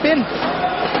to drop in.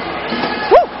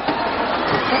 Woo!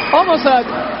 Almost a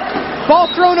ball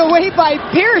thrown away by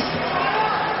Pierce.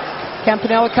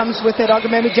 Campanella comes with it.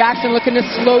 Agamemnon Jackson looking to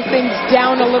slow things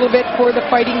down a little bit for the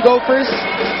Fighting Gophers.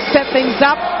 Set things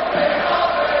up.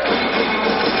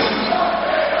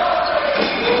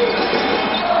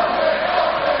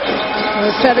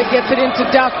 Milicevic gets it into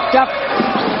Duff. Duff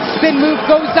spin move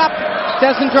goes up.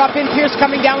 Doesn't drop in. Pierce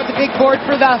coming down with the big board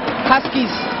for the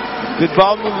Huskies. Good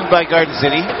ball movement by Garden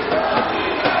City.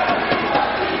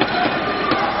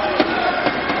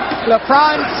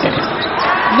 LaFrance.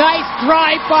 Nice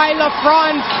drive by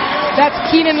LaFrance. That's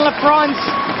Keenan LaFrance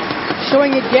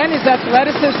showing again his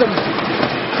athleticism.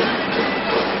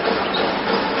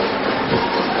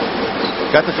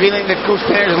 Got the feeling that Coach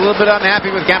Tanner is a little bit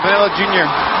unhappy with Campanella Jr.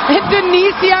 And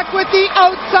Denisiak with the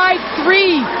outside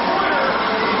 3.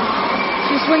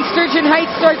 Just when Sturgeon Hts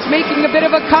starts making a bit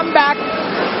of a comeback,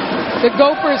 the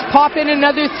Gophers pop in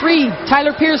another 3.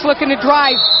 Tyler Pierce looking to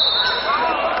drive.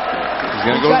 He's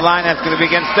going to go to the line. That's going to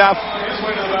be against Duff.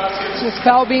 This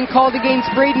foul being called against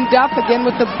Braden Duff, again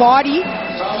with the body.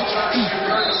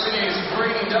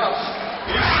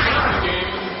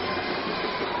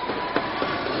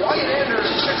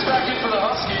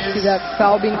 See that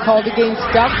foul being called against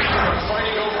Duff.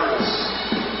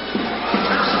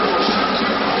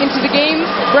 Into the game,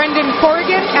 Brendan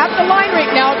Corrigan at the line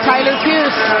right now. Tyler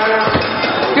Pierce.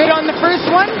 Good on the first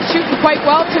one, shooting quite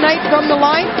well tonight from the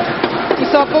line. We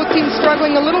saw both teams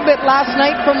struggling a little bit last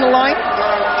night from the line.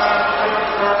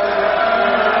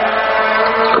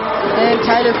 And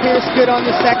Tyler Pierce good on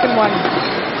the second one.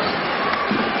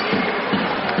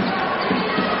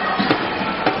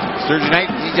 Sturgeon Hts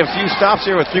needs a few stops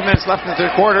here with 3 minutes left in the third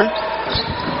quarter.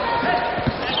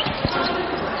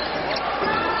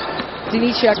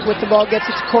 Denisiak with the ball, gets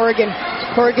it to Corrigan.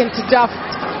 Corrigan to Duff.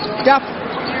 Duff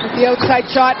with the outside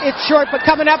shot. It's short, but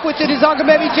coming up with it is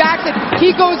Agamemnon Jackson.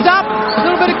 He goes up. A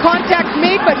little bit of contact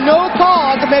made, but no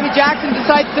call. Agamemnon Jackson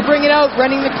decides to bring it out,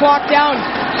 running the clock down.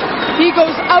 He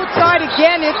goes outside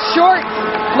again. It's short.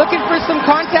 Looking for some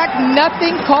contact.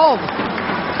 Nothing called.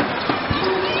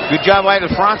 Good job by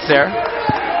LaFrance there.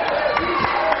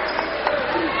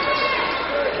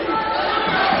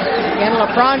 And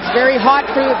LaFrance very hot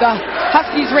for the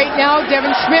Huskies right now.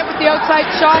 Devin Schmidt with the outside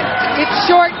shot. It's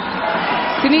short.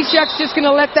 Denisiuk's just going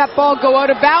to let that ball go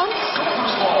out of bounds.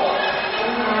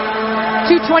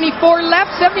 2:24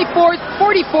 left,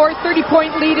 74-44,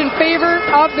 30-point lead in favor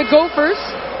of the Gophers.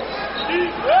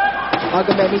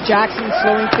 Agamemnon Jackson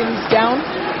slowing things down.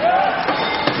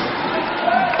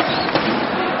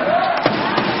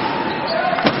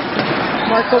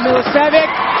 Marko Milicevic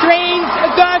drains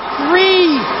the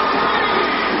three.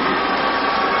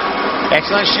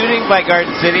 Excellent shooting by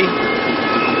Garden City.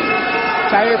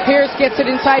 Tyler Pierce gets it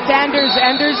inside to Anders.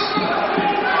 Anders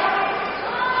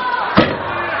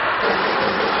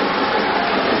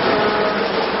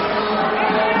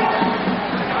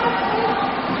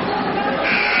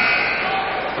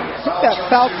that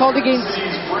foul called against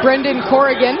Brendan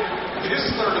Corrigan.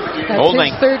 That's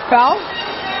Holding. his third foul.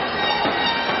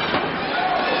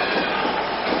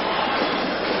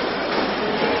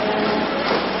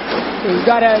 We've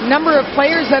got a number of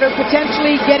players that are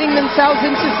potentially getting themselves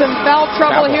into some foul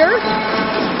trouble here.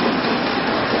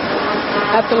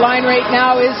 At the line right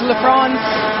now is LaFrance.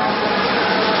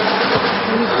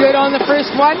 He's good on the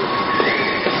first one.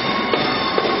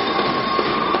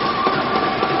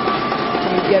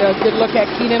 We get a good look at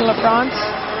Keenan LaFrance.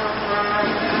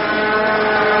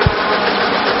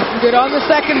 Good on the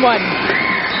second one.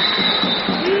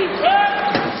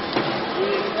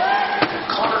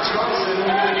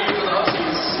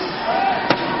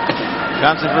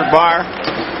 Johnson for Barr.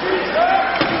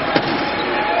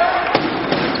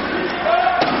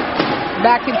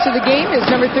 Back into the game is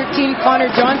number 13, Connor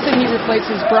Johnson. He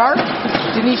replaces Brar.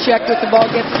 Denisiuk with the ball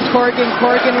gets to Corrigan.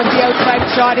 Corrigan with the outside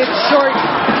shot. It's short.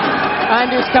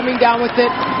 Anders coming down with it.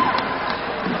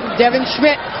 Devin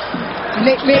Schmidt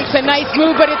makes a nice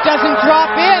move, but it doesn't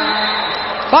drop in.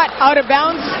 But out of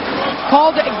bounds.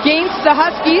 Called against the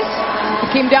Huskies. He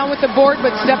came down with the board,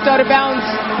 but stepped out of bounds.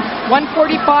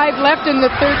 1:45 left in the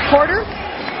third quarter.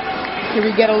 Here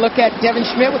we get a look at Devin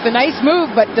Schmidt with a nice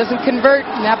move, but doesn't convert.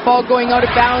 And that ball going out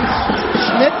of bounds.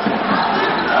 Schmidt.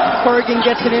 Corrigan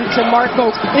gets it into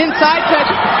Marko. Inside to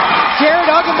Jared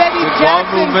Agamemnon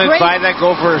Jackson. Movement by the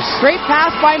Gophers. Great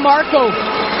pass by Marko.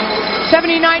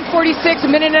 79-46, a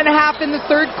minute and a half in the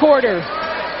third quarter.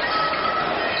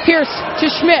 Pierce to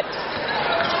Schmidt.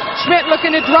 Schmidt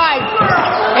looking to drive.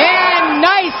 And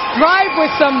nice drive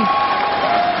with some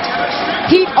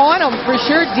heat on him for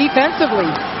sure defensively.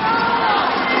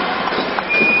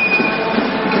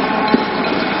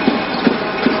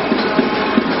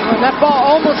 And that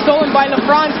ball almost stolen by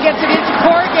LaFrance, gets it into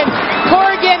Corrigan.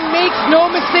 Corrigan makes no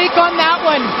mistake on that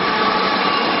one.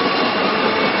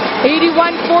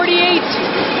 81-48.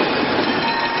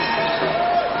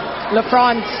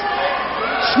 LaFrance,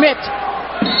 Schmidt.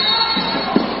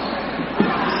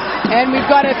 And we've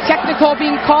got a technical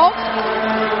being called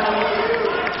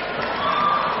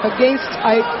against,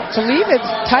 I believe it's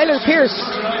Tyler Pierce.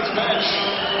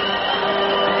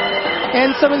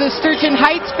 And some of the Sturgeon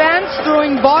Heights fans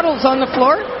throwing bottles on the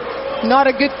floor. Not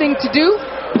a good thing to do.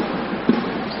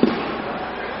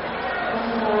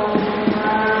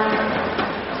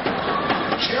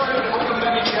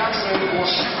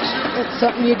 It's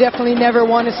something you definitely never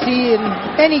want to see in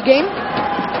any game.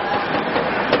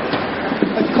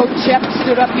 But Coach Shep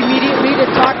stood up immediately to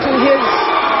talk to his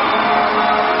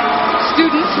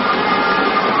students.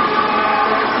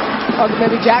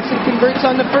 Agamemnon Jackson converts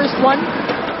on the first one.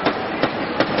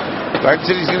 Garden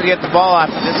City's going to get the ball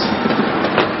after this.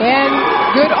 And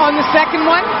good on the second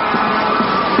one.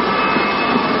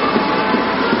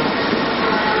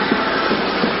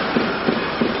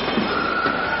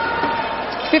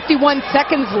 .51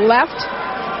 seconds left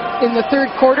in the third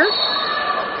quarter.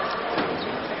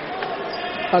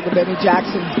 Agamemnon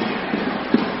Jackson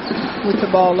with the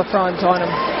ball. LaFrance on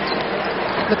him.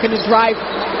 Looking to drive.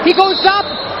 He goes up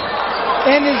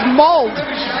and is mauled.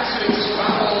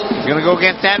 He's going to go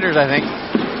against Anders, I think.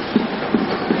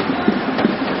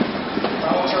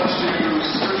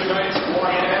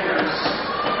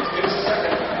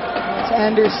 It's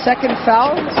Anders' second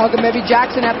foul. Agamemnon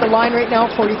Jackson at the line right now.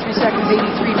 43 seconds,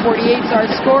 83-48 is our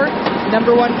score.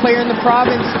 Number one player in the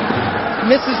province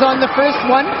misses on the first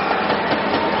one.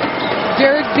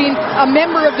 Jared's been a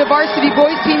member of the varsity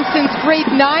boys team since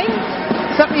grade 9.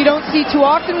 Something you don't see too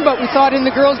often, but we saw it in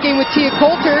the girls' game with Tia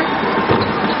Coulter.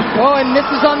 Oh, and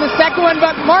misses on the second one,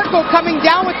 but Marko coming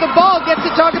down with the ball, gets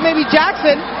it to Agamemnon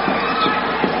Jackson.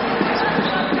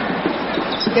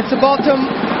 Gets the ball to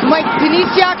Mike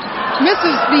Denisiuk,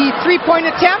 misses the three-point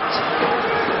attempt.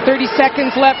 30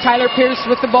 seconds left. Tyler Pierce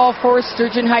with the ball for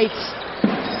Sturgeon Heights.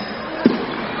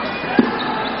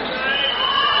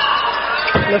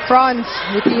 LaFrance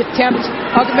with the attempt.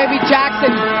 Agamemnon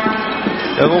Jackson.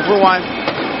 They'll go for one.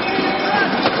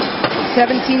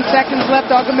 17 seconds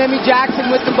left. Agamemnon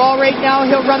Jackson with the ball right now.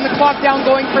 He'll run the clock down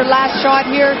going for last shot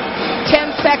here.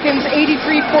 10 seconds,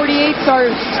 83-48 is our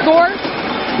score.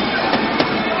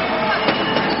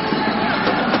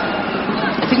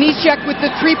 Denisiak with the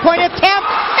three-point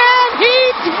attempt, and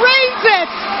he drains it!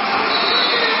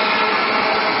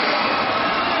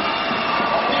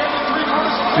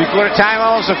 Three-quarter time,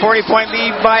 almost a 40-point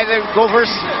lead by the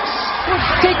Gophers.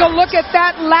 Take a look at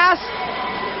that last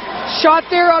shot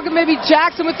there. Agamemnon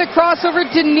Jackson with the crossover.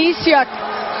 Denisiak,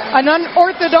 an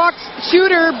unorthodox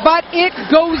shooter, but it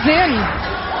goes in.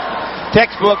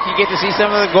 Textbook, you get to see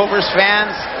some of the Gophers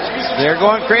fans. They're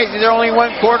going crazy. They're only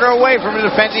 1 quarter away from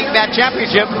defending that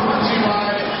championship.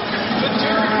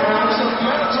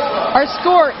 Our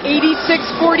score,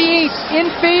 86-48,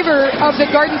 in favor of the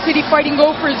Garden City Fighting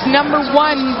Gophers, number 1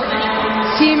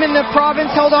 team in the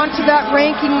province, held on to that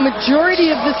ranking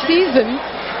majority of the season.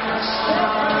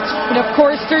 And of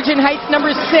course, Sturgeon Hts,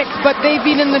 number 6, but they've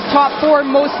been in the top 4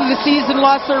 most of the season,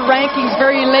 lost their rankings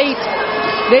very late.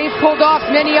 They've pulled off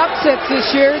many upsets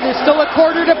this year. There's still a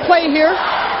quarter to play here.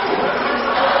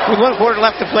 With 1 quarter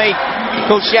left to play,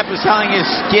 Coach Shep is telling his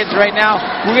kids right now,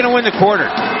 we're going to win the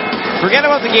quarter. Forget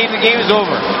about the game is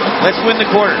over. Let's win the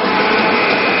quarter.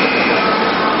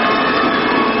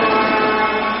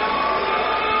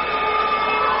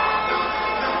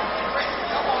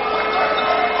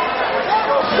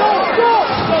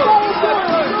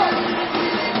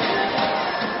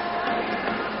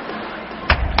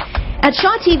 At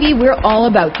Shaw TV, we're all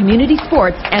about community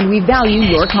sports, and we value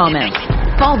your comments.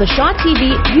 Call the Shaw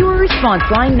TV viewer response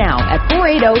line now at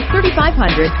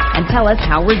 480-3500 and tell us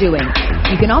how we're doing.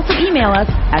 You can also email us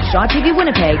at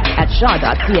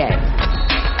shawtvwinnipeg@shaw.ca.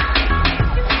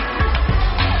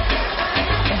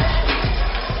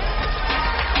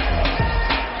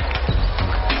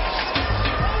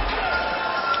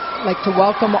 I'd like to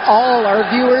welcome all our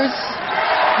viewers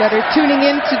that are tuning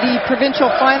in to the provincial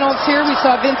finals here. We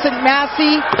saw Vincent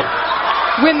Massey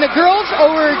win the girls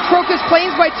over Crocus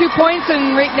Plains by 2 points,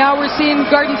 and right now we're seeing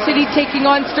Garden City taking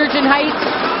on Sturgeon Hts.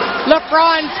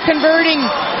 LaFrance converting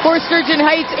for Sturgeon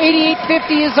Hts.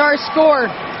 88-50 is our score.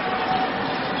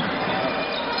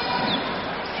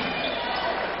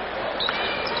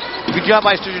 Good job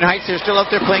by Sturgeon Hts. They're still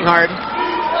out there playing hard.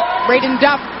 Braden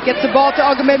Duff gets the ball to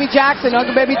Agamemnon Jackson.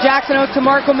 Agamemnon Jackson out to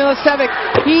Marco Milicevic.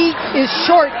 He is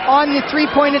short on the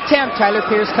three-point attempt. Tyler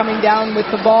Pierce coming down with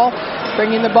the ball,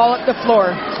 bringing the ball up the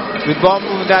floor. Good ball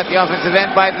movement at the offensive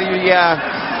end by the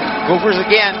Gophers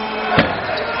again.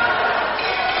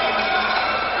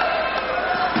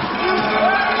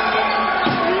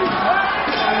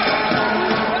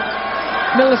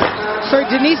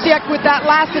 Denisiak with that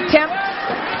last attempt.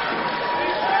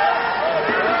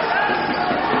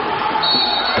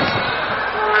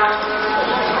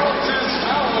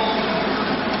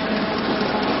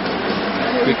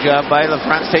 Good job by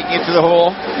LaFrance taking it to the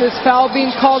hole. This foul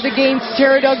being called against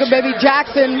Jared Agamemnon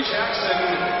Jackson.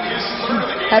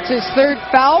 That's his third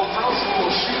foul.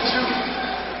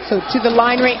 So to the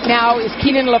line right now is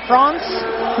Keenan LaFrance,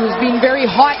 who's been very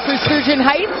hot for Sturgeon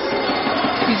Hts.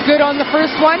 He's good on the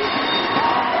first one.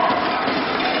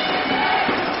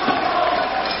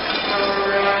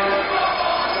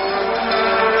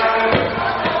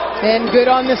 And good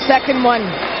on the second one.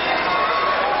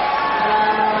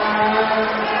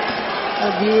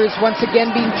 Our viewers once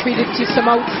again being treated to some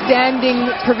outstanding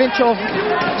provincial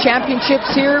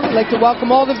championships here. We'd like to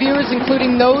welcome all the viewers,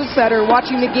 including those that are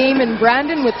watching the game in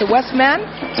Brandon with the Westman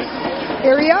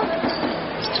area.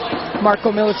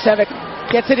 Marco Milicevic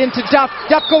gets it into Duff.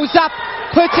 Duff goes up,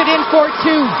 puts it in for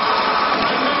two.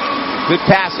 Good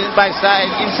pass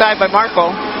inside by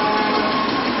Marco.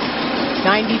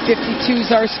 90-52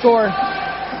 is our score.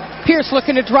 Pierce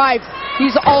looking to drive.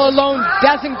 He's all alone.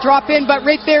 Doesn't drop in, but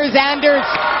right there is Anders.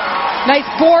 Nice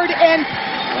board and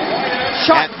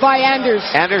shot by Anders.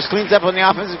 Anders cleans up on the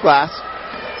offensive glass.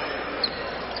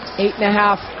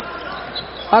 8.5.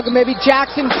 Agamemnon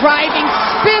Jackson driving,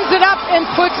 spins it up and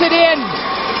puts it in.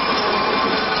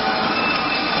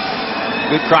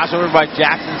 Good crossover by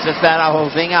Jackson, sets that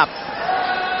whole thing up.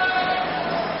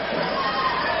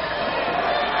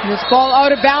 This ball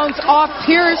out of bounds off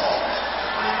Pierce.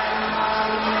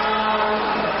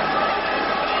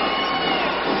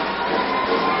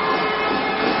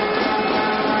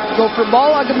 Go for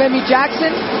ball, Agamemnon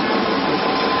Jackson.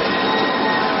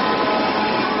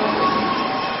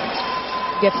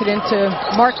 Gets it into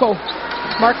Marco.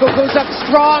 Marco goes up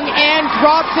strong and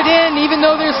drops it in, even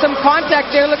though there's some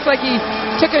contact there. Looks like he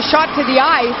took a shot to the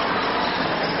eye.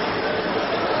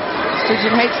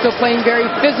 Sturgeon Hts still playing very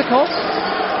physical.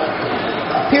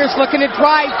 Pierce looking to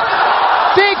drive.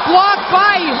 Big block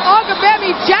by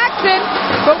Ogabemi Jackson,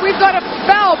 but we've got a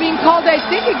foul being called, I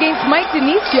think, against Mike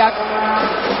Denisiak.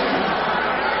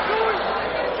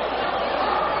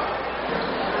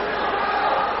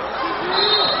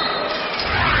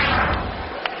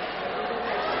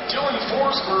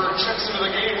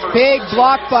 Big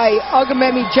block by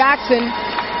Ogabemi Jackson.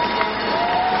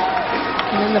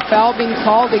 And then the foul being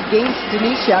called against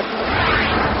Denisiak.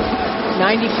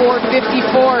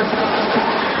 94-54.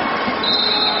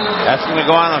 That's going to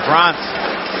go on LaFrance.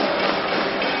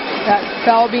 That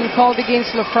foul being called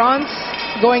against LaFrance.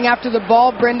 Going after the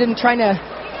ball. Brendan trying to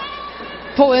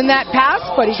pull in that pass,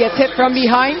 but he gets hit from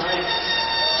behind.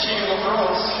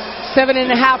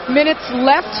 7.5 minutes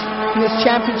left in this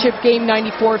championship game.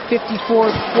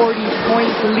 94-54,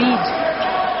 40-point lead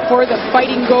for the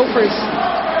Fighting Gophers.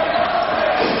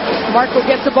 Marco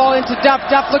gets the ball into Duff.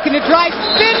 Duff looking to drive.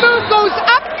 Spin move goes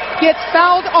up. Gets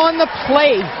fouled on the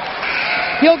play.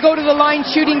 He'll go to the line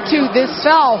shooting two. This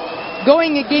foul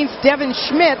going against Devin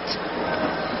Schmidt.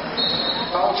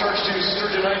 Foul charge to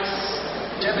Sturgeon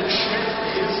Hts. Devin Schmidt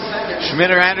is second.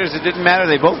 Schmidt or Anders, it didn't matter.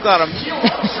 They both got him.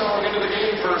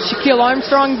 Shaquille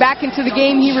Armstrong back into the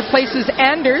game. He replaces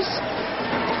Anders.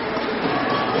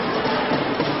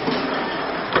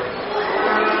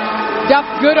 Duff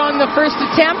good on the first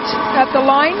attempt at the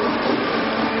line.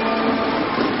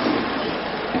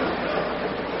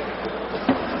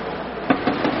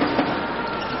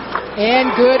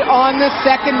 And good on the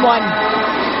second one.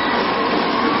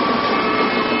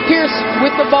 Pierce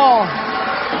with the ball.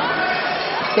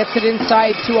 Gets it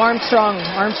inside to Armstrong.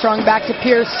 Armstrong back to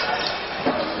Pierce.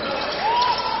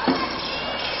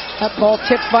 That ball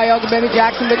tipped by Ogabemi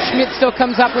Jackson, but Schmidt still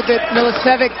comes up with it.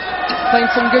 Milicevic playing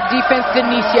some good defense.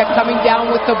 Denisiak coming down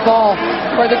with the ball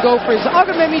for the Gophers.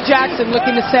 Ogabemi Jackson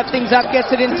looking to set things up, gets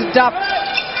it into Duff.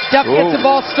 Duff gets the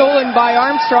ball stolen by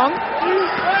Armstrong.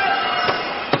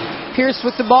 Pierce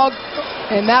with the ball,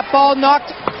 and that ball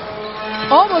knocked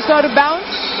almost out of bounds.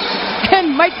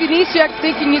 And Mike Denisiak,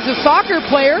 thinking he's a soccer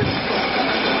player,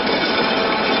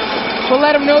 will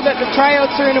let him know that the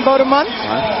tryouts are in about a month.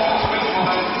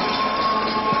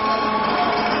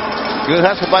 Good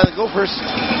hustle by the Gophers.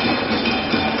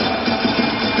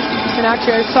 And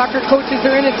actually, our soccer coaches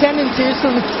are in attendance here,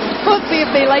 so we'll see if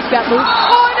they like that move.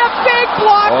 Oh, and a big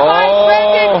block by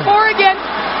Brendan Corrigan.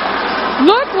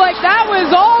 Looked like that was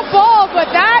all ball, but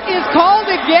that is called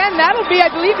again. That'll be, I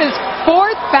believe, his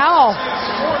fourth foul.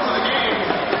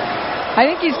 I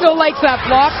think he still likes that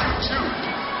block.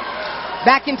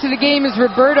 Back into the game is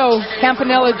Roberto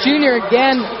Campanella Jr.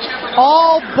 again.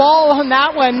 All ball on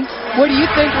that one. What do you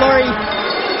think, Laurie?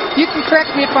 You can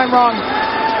correct me if I'm wrong.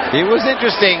 It was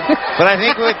interesting, but I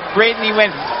think with Braden, he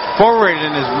went forward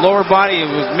and his lower body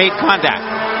was made contact.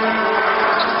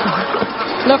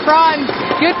 LaFrance,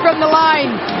 good from the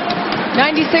line.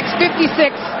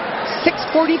 96-56.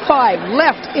 6:45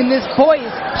 left in this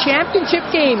boys championship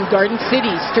game. Garden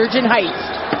City, Sturgeon Hts.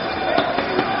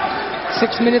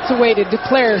 6 minutes away to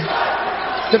declare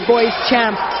the boys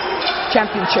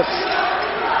championships.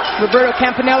 Roberto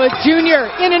Campanella Jr.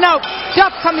 in and out.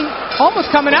 Duff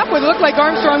almost coming up with it. Looked like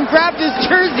Armstrong grabbed his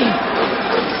jersey.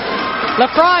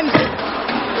 LaFrance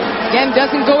again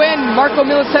doesn't go in. Marco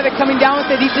Milicevic coming down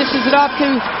with it. He dishes it off to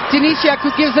Denisiak,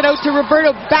 who gives it out to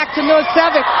Roberto. Back to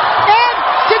Milicevic. And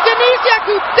to Denisiak,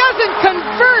 who doesn't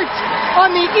convert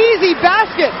on the easy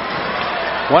basket.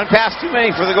 One pass too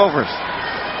many for the Gophers.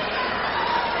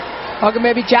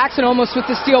 Ogabemi Jackson almost with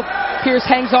the steal. Pierce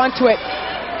hangs on to it.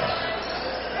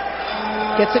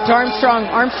 Gets it to Armstrong.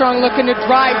 Armstrong looking to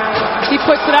drive. He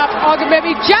puts it up.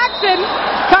 Ogabemi Jackson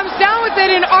comes down with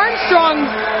it, and Armstrong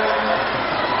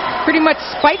pretty much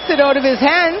spikes it out of his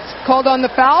hands. Called on the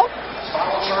foul.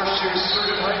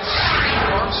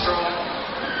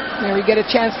 There we get a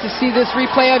chance to see this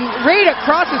replay on right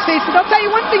across his face. But I'll tell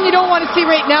you one thing you don't want to see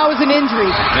right now is an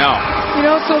injury. No. You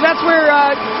know, so that's where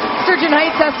Sturgeon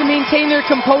Hts has to maintain their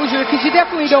composure, because you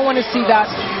definitely don't want to see that.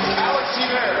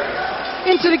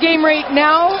 Into the game right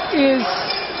now is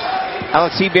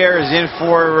Alex Hebert is in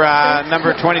for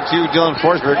number 22, Dylan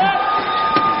Forsberg.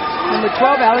 Number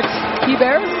 12, Alex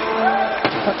Hebert.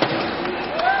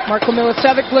 Marco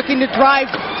Milicevic looking to drive.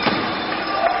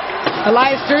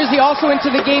 Elias Jersey also into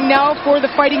the game now for the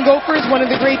Fighting Gophers, one of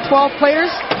the grade 12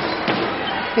 players.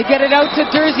 They get it out to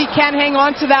Jersey, can't hang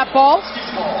on to that ball.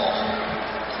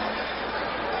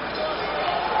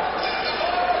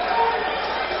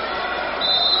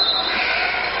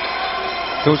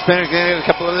 Coach Penner getting a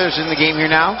couple others in the game here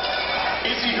now.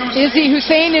 Izzy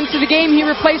Hussein into the game. He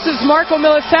replaces Marco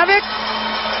Milicevic.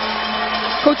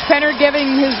 Coach Penner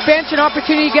giving his bench an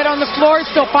opportunity to get on the floor.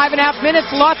 Still 5.5 minutes,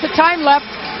 lots of time left.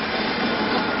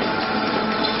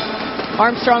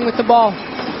 Armstrong with the ball.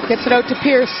 Gets it out to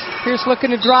Pierce. Pierce looking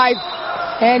to drive.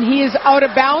 And he is out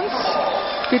of bounds.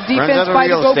 Good defense by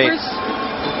the Gophers.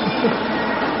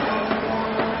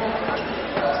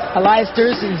 Elias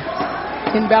Dursey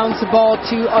inbounds the ball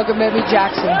to Ogamemi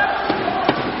Jackson.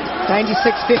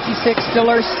 96-56, still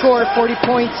our score. 40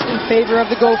 points in favor of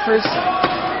the Gophers.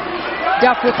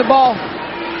 Duff with the ball.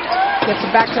 Gets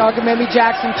it back to Ogamemi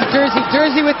Jackson to Dursey.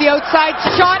 Dursey with the outside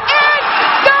shot.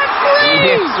 And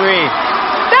the three!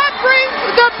 That brings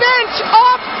the bench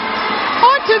up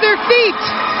onto their feet.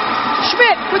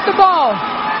 Schmidt with the ball.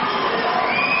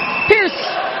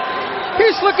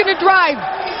 Pierce looking to drive.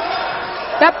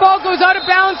 That ball goes out of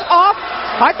bounds off.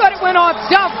 I thought it went off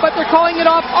Duff, but they're calling it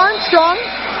off Armstrong.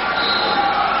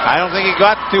 I don't think it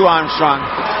got to Armstrong.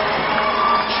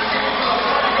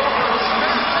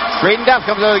 Braden Duff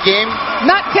comes out of the game.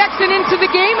 Matt Texan into the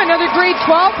game, another grade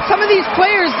 12. Some of these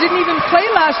players didn't even play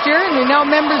last year, and they're now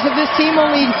members of this team.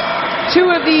 Only two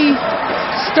of the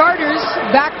starters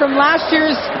back from last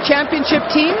year's championship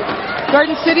team.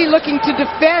 Garden City looking to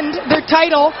defend their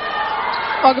title.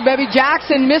 Ogamemi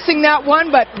Jackson missing that one,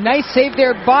 but nice save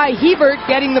there by Hebert,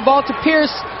 getting the ball to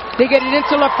Pierce. They get it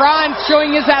into LaFrance,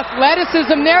 showing his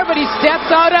athleticism there, but he steps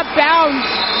out of bounds.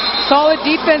 Solid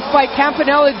defense by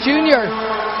Campanella Jr.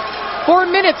 4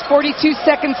 minutes, 42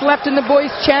 seconds left in the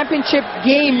boys' championship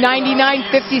game.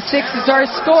 99-56 is our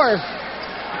score.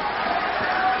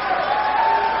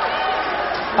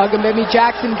 Ogamemi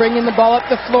Jackson bringing the ball up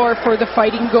the floor for the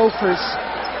Fighting Gophers.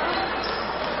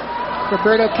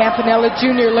 Roberto Campanella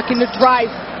Jr. looking to drive.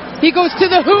 He goes to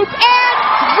the hoop and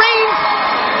drains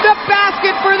the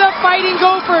basket for the Fighting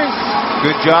Gophers.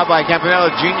 Good job by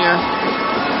Campanella Jr.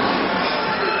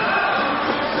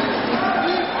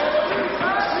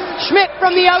 Schmidt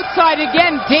from the outside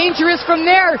again, dangerous from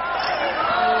there.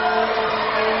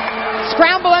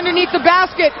 Scramble underneath the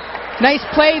basket. Nice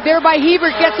play there by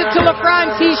Hebert, gets it to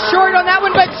LaFrance. He's short on that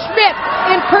one, but Schmidt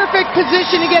in perfect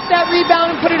position to get that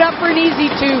rebound and put it up for an easy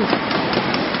two.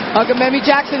 Ogamemi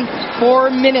Jackson,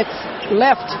 4 minutes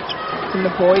left in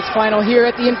the boys' final here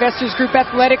at the Investors Group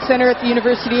Athletic Center at the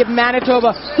University of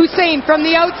Manitoba. Hussein from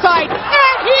the outside,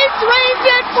 and he drains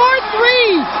it for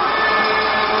three.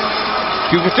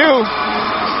 2 for 2.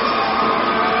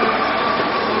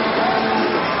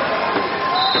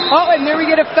 Oh, and there we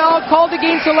get a foul called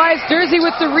against Elias Dursey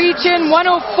with the reach in.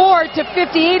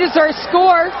 104-58 is our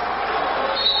score.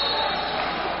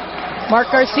 Mark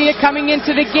Garcia coming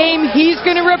into the game. He's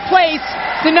going to replace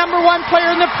the number 1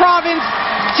 player in the province,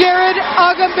 Jared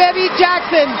Ogamemi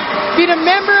Jackson. Been a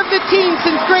member of the team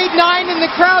since grade 9, and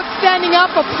the crowd standing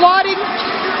up, applauding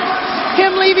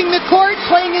him leaving the court,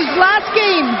 playing his last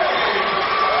game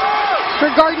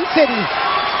for Garden City.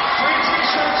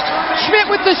 Schmidt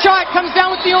with the shot, comes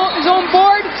down with his own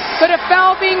board, but a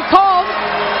foul being called.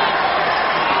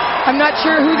 I'm not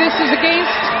sure who this is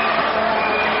against.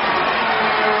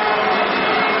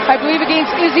 I believe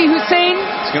against Izzy Hussein.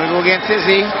 It's going to go against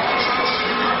Izzy.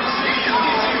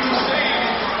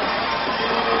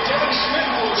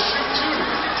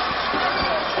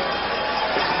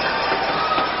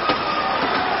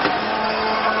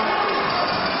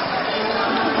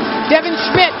 Devin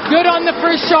Schmidt, good on the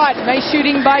first shot. Nice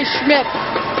shooting by Schmidt.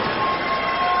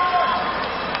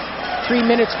 3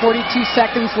 minutes, 42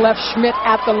 seconds left. Schmidt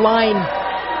at the line.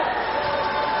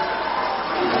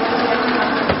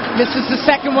 Misses the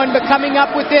second one, but coming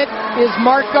up with it is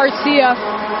Mark Garcia.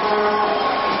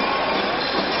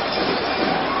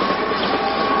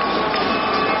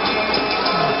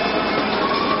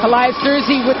 Elias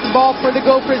Dursey with the ball for the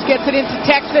Gophers, gets it into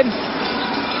Texan.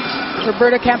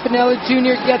 Roberto Campanella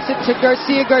Jr. gets it to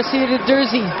Garcia. Garcia to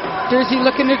Dursey. Dursey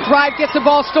looking to drive, gets the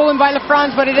ball stolen by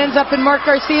LaFrance, but it ends up in Mark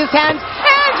Garcia's hands.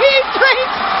 And he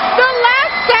drains the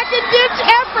last second-ditch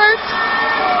effort.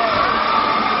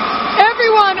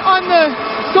 Everyone on the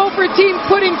Gopher team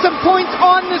putting some points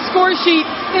on the score sheet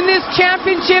in this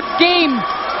championship game.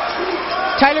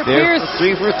 Tyler Pierce.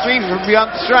 3 for 3 from beyond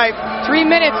the stripe. 3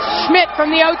 minutes. Schmidt from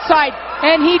the outside,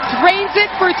 and he drains it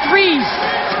for 3.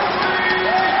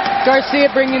 Garcia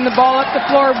bringing the ball up the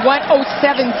floor.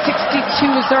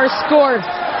 107-62 is our score.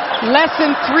 Less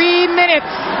than 3 minutes.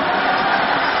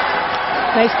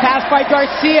 Nice pass by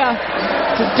Garcia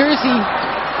to Dursey.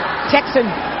 Texan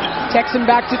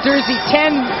back to Dursey.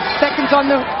 10 seconds on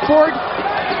the board.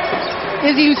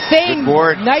 Izzy Hussein.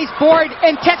 Nice board.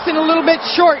 And Texan a little bit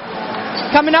short.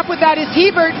 Coming up with that is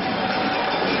Hebert.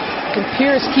 And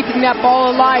Pierce keeping that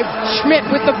ball alive. Schmidt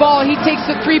with the ball. He takes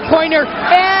the three-pointer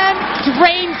and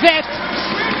drains it.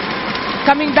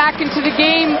 Coming back into the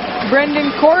game,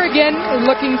 Brendan Corrigan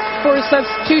looking for a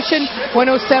substitution.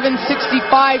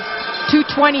 107-65,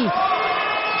 220.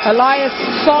 Elias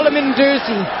Solomon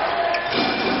Dursey.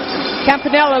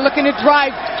 Campanella looking to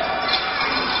drive.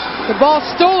 The ball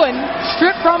stolen,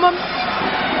 stripped from him.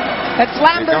 That's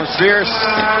Lambert. Here comes Pierce.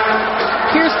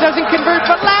 Pierce doesn't convert,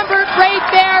 but Lambert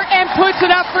right there and puts it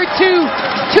up for 2.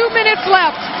 2 minutes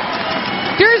left.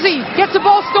 Dursey gets the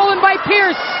ball stolen by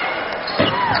Pierce.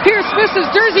 Pierce misses.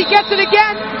 Dursey gets it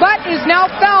again, but is now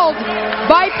fouled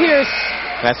by Pierce.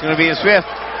 That's going to be his 5th.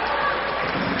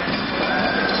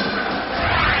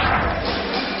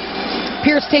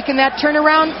 Pierce taking that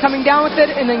turnaround, coming down with it,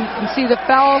 and then you can see the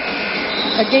foul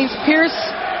against Pierce.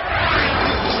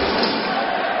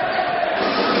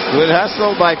 Good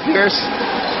hustle by Pierce.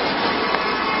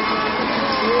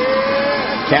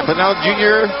 Campanella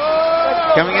Jr.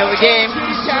 coming out of the game.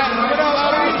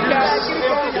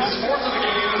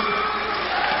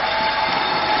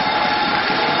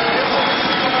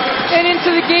 And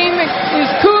into the game is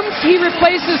Coombs. He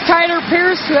replaces Tyler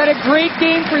Pierce, who had a great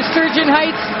game for Sturgeon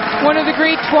Hts, one of the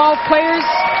great 12 players.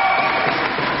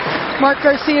 Mark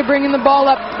Garcia bringing the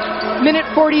ball up. Minute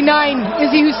 49.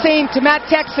 Izzy Hussein to Matt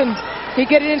Texan. They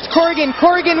get it into Corrigan.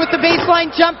 Corrigan with the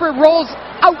baseline jumper rolls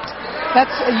out.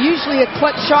 That's usually a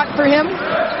clutch shot for him.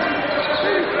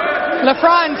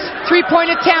 LaFrance, 3-point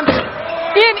attempt.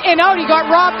 In and out. He got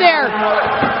robbed there.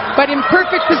 But in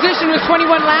perfect position was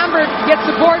 21 Lambert. Gets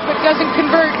the board but doesn't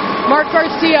convert. Mark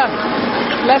Garcia.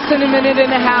 Less than a minute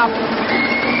and a half.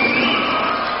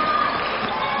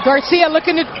 Garcia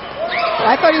looking to...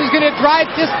 I thought he was going to drive,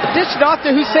 just dish it off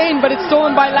to Hussein, but it's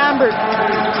stolen by Lambert.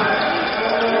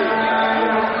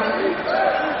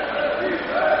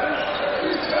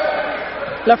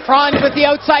 LaFrance with the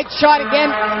outside shot again,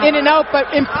 in and out,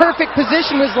 but in perfect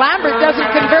position was Lambert,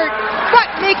 doesn't convert. But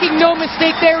making no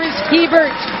mistake, there is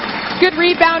Hebert. Good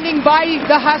rebounding by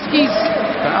the Huskies.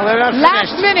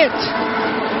 Last minute.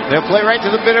 They'll play right to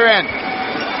the bitter end.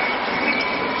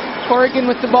 Corrigan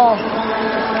with the ball.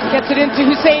 Gets it into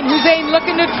Hussein. Hussein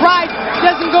looking to drive.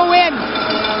 Doesn't go in.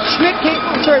 Schmidt came,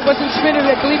 sorry, it wasn't Schmidt,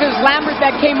 I believe it was Lambert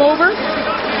that came over.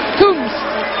 Coombs.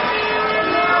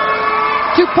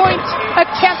 2-point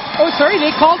attempt. Oh, sorry,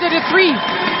 they called it a 3.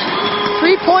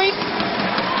 3-point.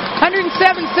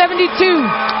 107-72.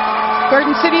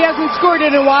 Garden City hasn't scored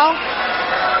in a while.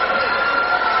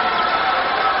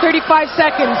 35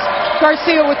 seconds.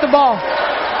 Garcia with the ball.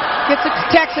 Gets it to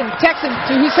Texan. Texan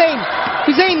to Hussein.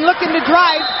 Hussein looking to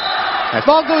drive.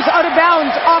 Ball goes out of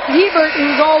bounds off Hebert,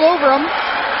 who's all over him.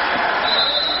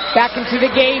 Back into the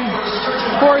game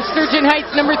for Sturgeon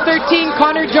Hts, number 13,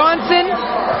 Connor Johnson.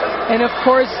 And of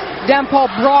course, Dan-Paul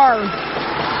Brar.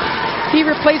 He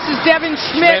replaces Devin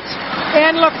Schmidt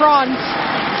and LaFrance.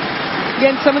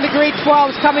 Again, some of the grade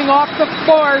 12s coming off the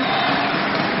floor.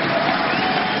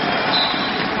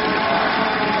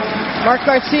 Mark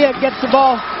Garcia gets the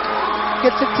ball.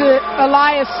 Gets it to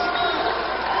Elias.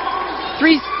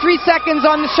 Three seconds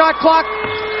on the shot clock.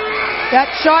 That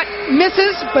shot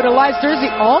misses, but Elias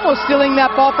Dursey almost stealing that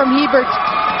ball from Hebert.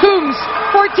 Coombs,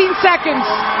 14 seconds.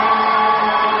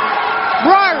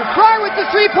 Brar with the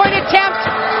 3-point attempt.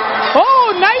 Oh,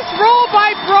 nice roll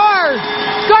by Brar.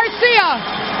 Garcia,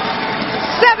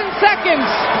 7 seconds.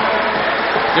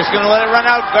 Just going to let it run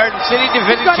out. Garden City,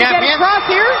 defending champion. Get across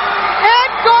here.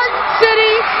 And Garden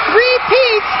City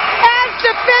repeats as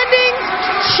defending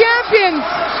champions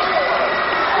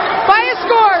by a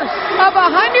score of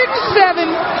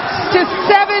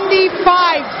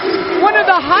 107-75. One of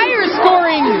the higher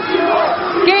scoring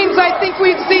games I think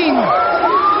we've seen.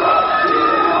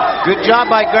 Good job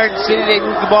by Garden City. They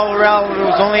moved the ball around. It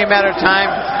was only a matter of time.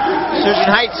 Sturgeon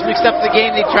Hts mixed up the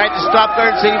game. They tried to stop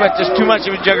Garden City, but just too much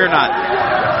of a juggernaut.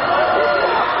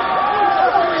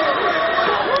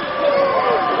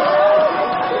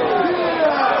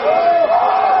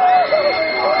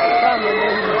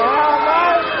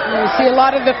 You see a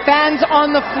lot of the fans on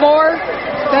the floor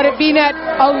that have been at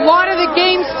a lot of the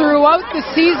games throughout the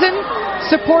season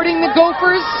supporting the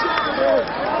Gophers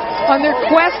on their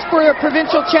quest for a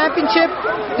provincial championship,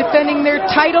 defending their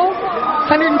title,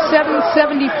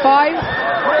 107-75.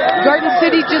 Garden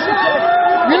City just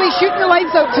really shooting the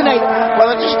lights out tonight. Well,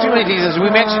 there's just too many things. As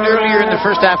we mentioned earlier in the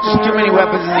first half, just too many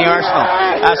weapons in the arsenal.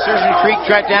 Sturgeon Creek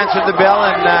tried to answer the bell,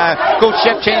 and Coach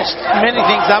Shep changed many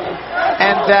things up.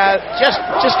 And just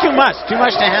too much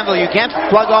to handle. You can't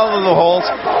plug all of the holes.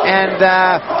 And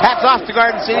hats off to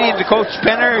Garden City and to Coach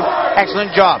Penner.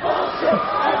 Excellent job.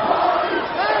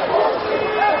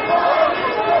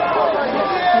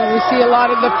 We see a lot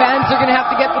of the fans are going to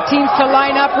have to get the teams to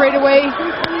line up right away.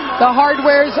 The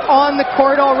hardware's on the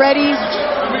court already.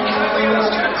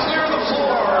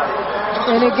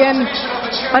 And again,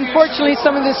 unfortunately,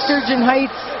 some of the Sturgeon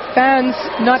Hts fans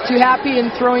not too happy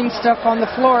and throwing stuff on the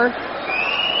floor.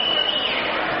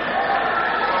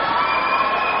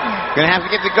 Going to have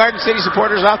to get the Garden City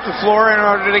supporters off the floor in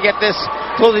order to get this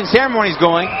closing ceremonies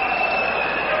going.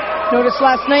 Notice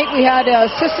last night we had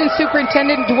Assistant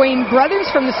Superintendent Dwayne Brothers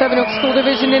from the Seven Oaks School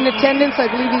Division in attendance. I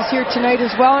believe he's here tonight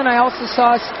as well. And I also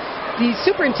saw the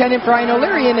Superintendent Brian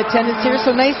O'Leary in attendance here.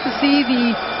 So nice to see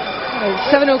the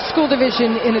Seven Oaks School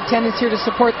Division in attendance here to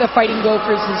support the Fighting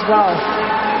Gophers as well.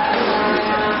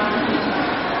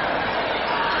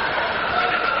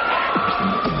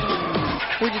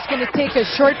 We're just going to take a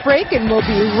short break and we'll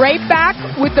be right back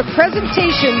with the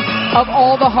presentation of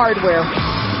all the hardware.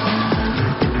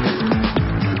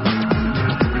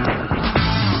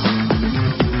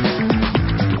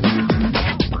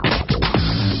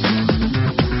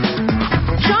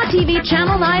 TV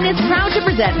Channel 9 is proud to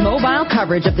present mobile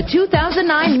coverage of the 2009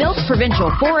 Milk Provincial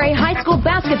 4A High School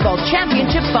Basketball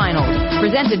Championship Finals.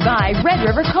 Presented by Red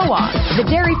River Co-op, the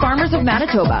Dairy Farmers of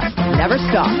Manitoba, Never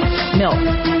Stop, Milk,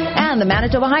 and the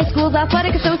Manitoba High Schools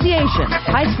Athletic Association.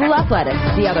 High school athletics,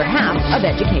 the other half of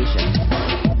education.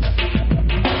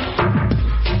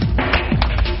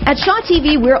 At Shaw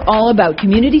TV, we're all about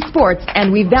community sports,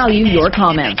 and we value your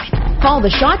comments. Call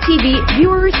the Shaw TV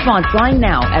viewer response line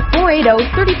now at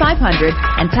 480-3500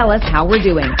 and tell us how we're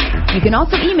doing. You can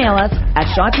also email us at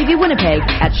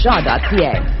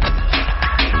shawtvwinnipeg@shaw.ca.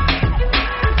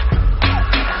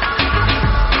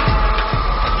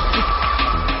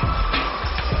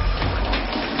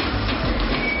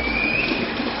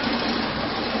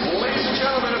 Ladies and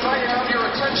gentlemen, if I have your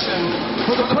attention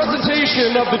for the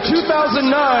presentation of the 2009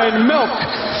 Milk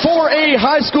 4A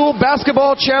High School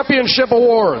Basketball Championship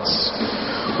Awards.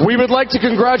 We would like to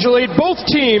congratulate both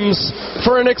teams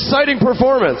for an exciting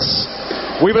performance.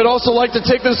 We would also like to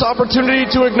take this opportunity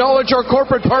to acknowledge our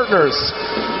corporate partners.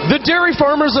 The Dairy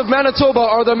Farmers of Manitoba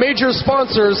are the major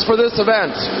sponsors for this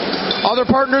event. Other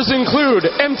partners include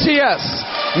MTS,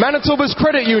 Manitoba's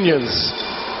credit unions,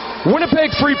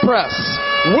 Winnipeg Free Press,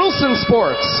 Wilson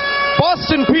Sports,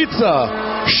 Boston Pizza,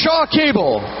 Shaw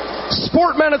Cable,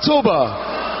 Sport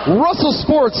Manitoba, Russell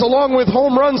Sports, along with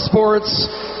Home Run Sports,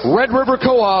 Red River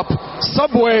Co-op,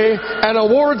 Subway, and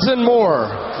awards and more.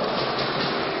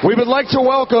 We would like to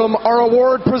welcome our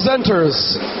award presenters,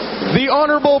 the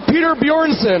Honorable Peter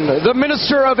Bjornson, the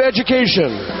Minister of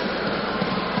Education,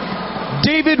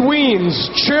 David Weems,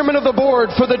 Chairman of the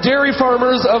Board for the Dairy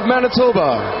Farmers of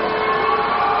Manitoba,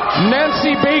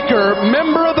 Nancy Baker,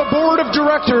 Member of the Board of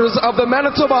Directors of the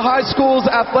Manitoba High Schools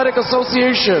Athletic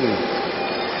Association,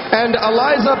 and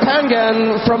Eliza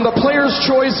Pangan from the Players'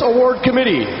 Choice Award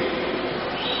Committee.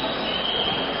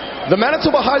 The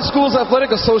Manitoba High Schools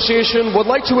Athletic Association would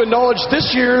like to acknowledge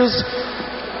this year's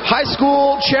High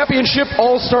School Championship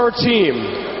All-Star team.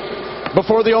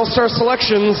 Before the All-Star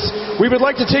selections, we would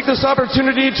like to take this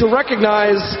opportunity to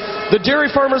recognize the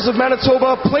Dairy Farmers of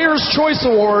Manitoba Players' Choice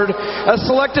Award as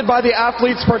selected by the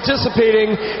athletes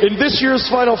participating in this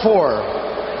year's Final Four.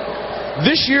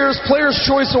 This year's Players'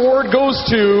 Choice Award goes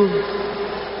to,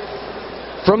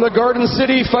 from the Garden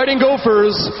City Fighting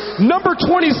Gophers, number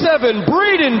 27,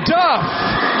 Braden Duff.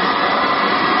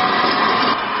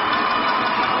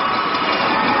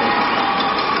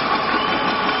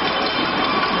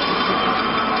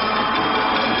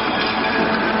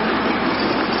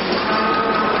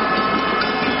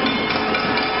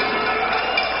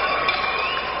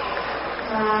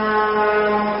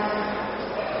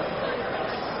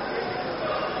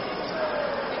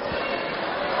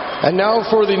 And now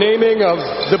for the naming of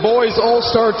the boys'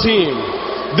 All-Star team.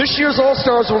 This year's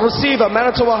All-Stars will receive a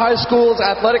Manitoba High Schools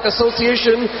Athletic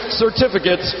Association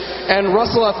certificate and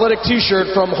Russell Athletic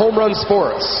t-shirt from Home Run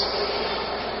Sports.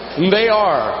 And they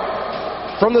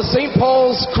are, from the St.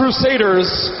 Paul's Crusaders,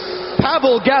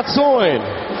 Pavel Gatsoin.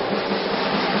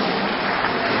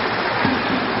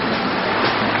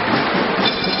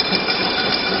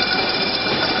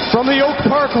 From the Oak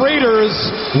Park Raiders,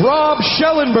 Rob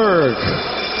Schellenberg.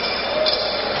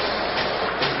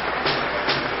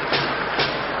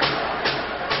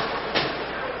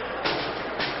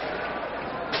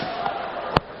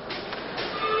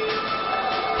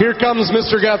 Here comes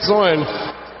Mr. Gatsoin.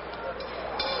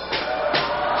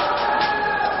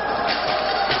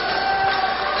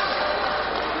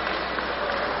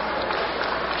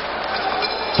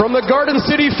 From the Garden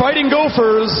City Fighting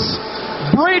Gophers,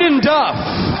 Braden Duff.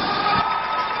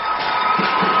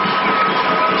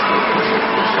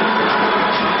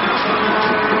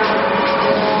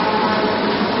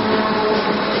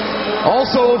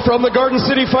 Also from the Garden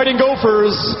City Fighting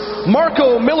Gophers,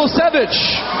 Marko Milosevic.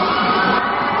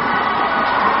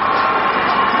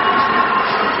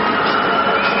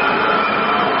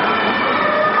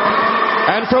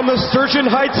 from the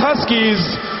Sturgeon Hts Huskies,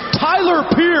 Tyler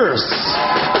Pierce.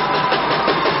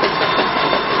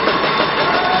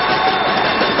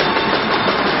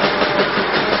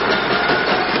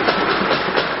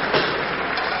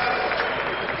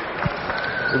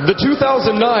 The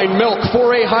 2009 Milk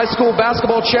 4A High School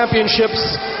Basketball Championships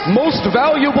Most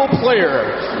Valuable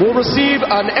Player will receive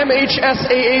an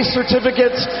MHSAA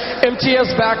certificate,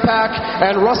 MTS backpack,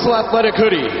 and Russell Athletic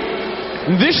hoodie.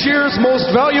 This year's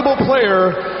Most Valuable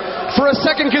Player for a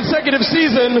second consecutive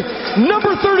season,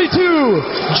 number 32,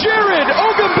 Jared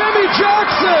Ogambemi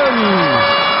Jackson.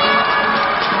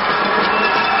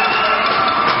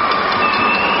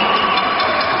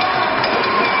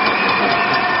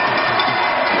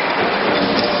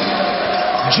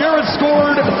 Jared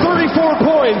scored 34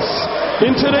 points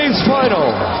in today's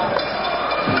final.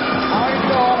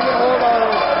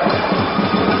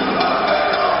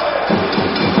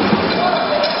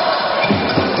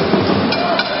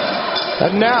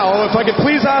 And now, if I could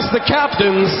please ask the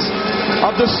captains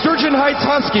of the Sturgeon Hts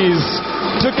Huskies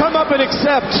to come up and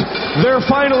accept their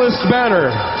finalist banner.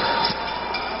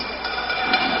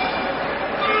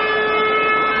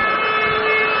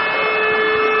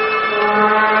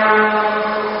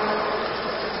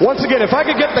 Once again, if I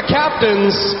could get the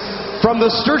captains from the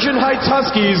Sturgeon Hts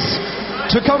Huskies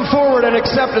to come forward and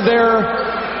accept their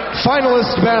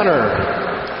finalist banner.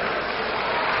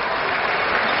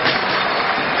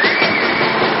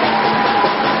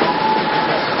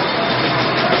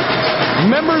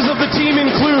 Members of the team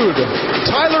include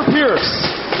Tyler Pierce,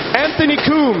 Anthony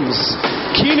Coombs,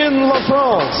 Keenan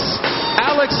LaFrance,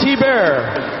 Alex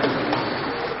Hebert,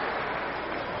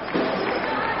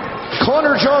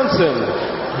 Connor Johnson,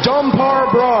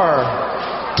 Dompar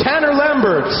Brar, Tanner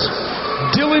Lambert,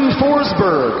 Dylan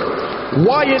Forsberg,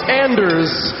 Wyatt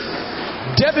Anders,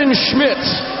 Devin Schmidt,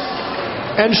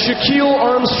 and Shaquille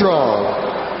Armstrong.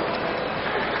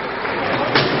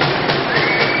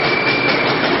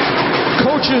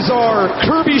 Coaches are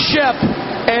Kirby Shep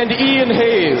and Ian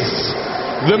Hayes.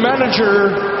 The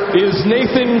manager is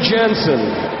Nathan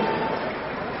Jansen.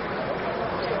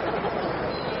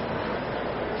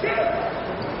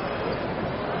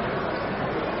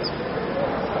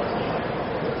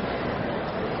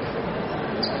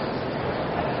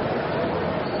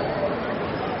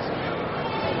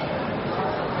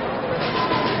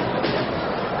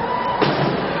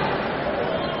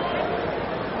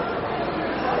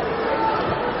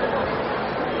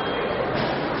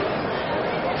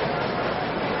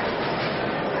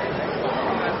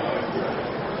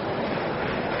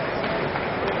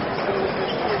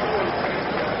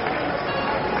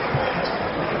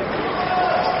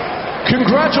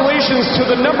 Congratulations to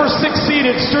the number 6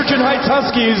 seeded Sturgeon Hts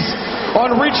Huskies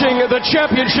on reaching the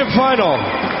championship final.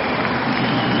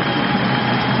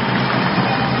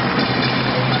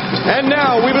 And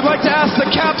now we would like to ask the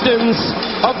captains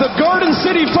of the Garden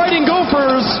City Fighting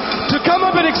Gophers to come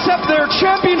up and accept their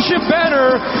championship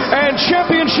banner and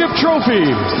championship trophy.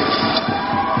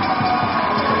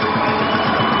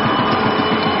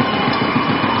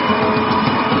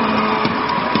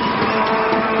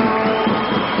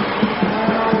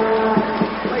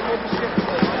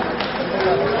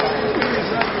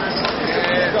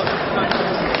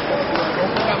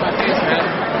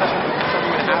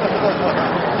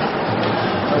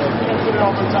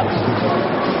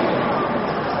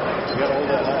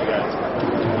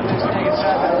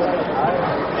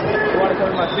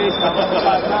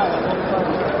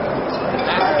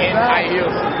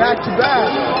 Back to back.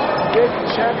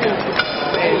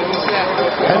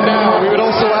 And now we would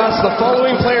also ask the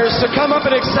following players to come up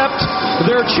and accept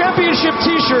their championship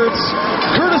t-shirts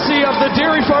courtesy of the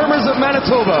Dairy Farmers of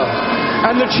Manitoba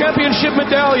and the championship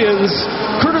medallions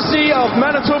courtesy of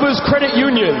Manitoba's credit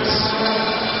unions.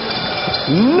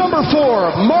 Number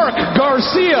 4, Mark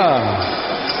Garcia.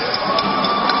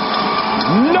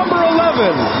 Number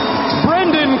 11,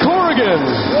 Brendan Corrigan.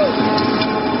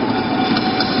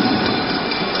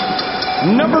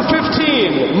 Number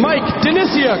 15, Mike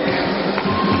Denisiuk.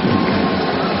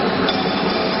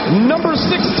 Number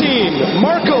 16,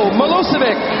 Marko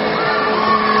Milosevic.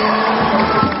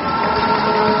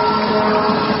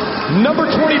 Number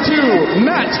 22,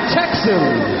 Matt Texan.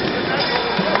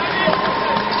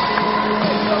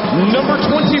 Number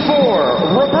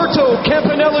 24, Roberto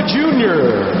Campanella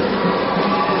Jr.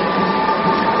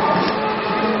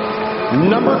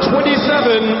 Number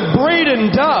 27,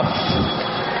 Braden Duff.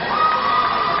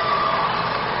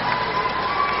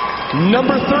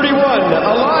 Number 31,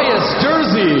 Elias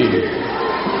Dursey.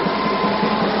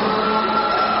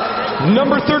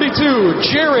 Number 32,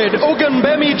 Jared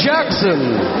Ogambemi Jackson.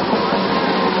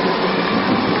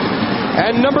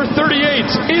 And number 38,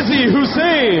 Izzy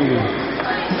Hussein.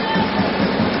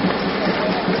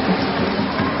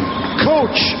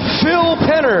 Coach Phil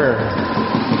Penner.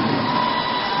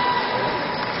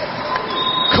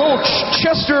 Coach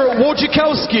Chester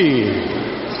Wojciechowski.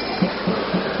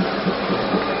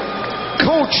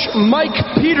 Coach Mike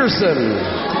Peterson.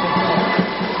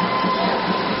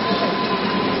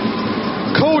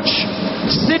 Coach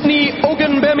Sydney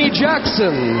Ogunbemi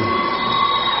Jackson.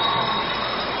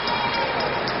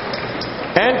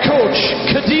 And Coach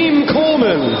Kadeem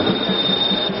Coleman.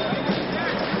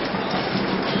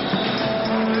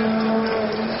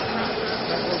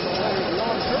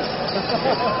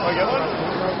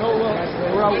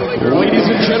 Ladies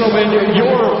and gentlemen,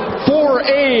 your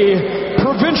 4A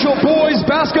Provincial Boys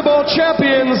Basketball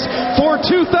Champions for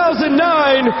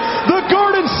 2009, the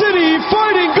Garden City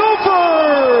Fighting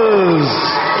Gophers!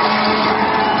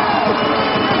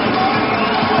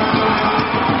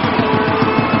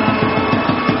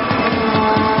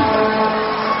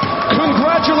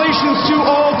 Congratulations to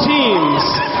all teams,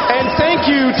 and thank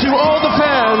you to all the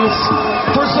fans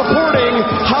for supporting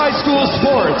high school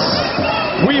sports.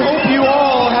 We hope you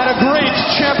all had a great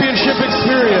championship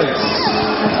experience.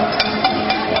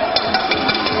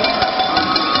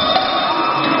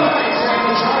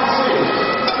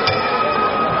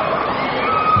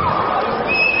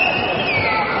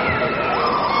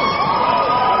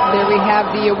 There we have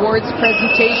the awards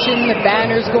presentation, the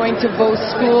banners going to both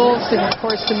schools, and of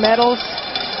course the medals.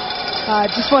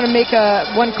 Just want to make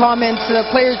one comment. The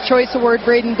Player's Choice Award,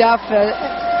 Braden Duff,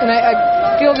 and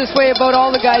I feel this way about all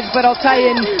the guys, but I'll tell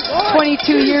you, in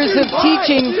 22 years of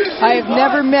teaching, I have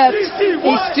never met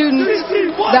a student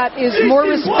that is more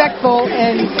respectful,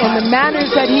 and the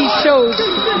manners that he shows,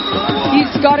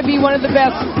 he's got to be one of the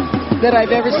best that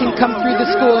I've ever seen come through the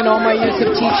school in all my years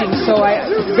of teaching. So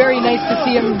very nice to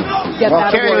see him get that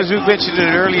Kerry award. was mentioned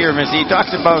it earlier, Missy. He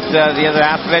talked about the other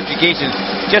half of education,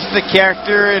 just the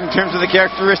character in terms of the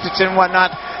characteristics and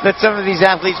whatnot that some of these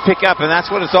athletes pick up, and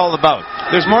that's what it's all about.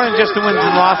 There's more than just the wins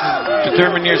and losses to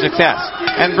determine your success.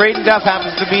 And Braden Duff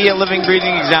happens to be a living,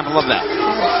 breathing example of that.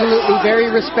 Absolutely,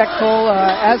 very respectful,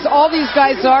 as all these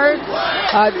guys are.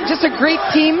 Just a great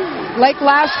team, like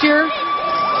last year.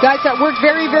 Guys that work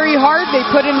very, very hard. They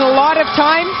put in a lot of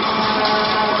time.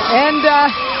 And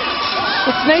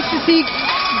it's nice to see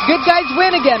good guys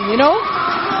win again, you know?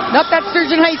 Not that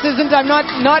Sturgeon Hts isn't. I'm not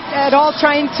at all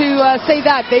trying to say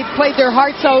that. They played their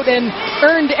hearts out and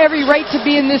earned every right to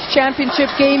be in this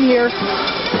championship game here.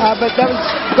 But that was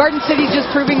Garden City just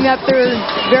proving that they're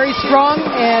very strong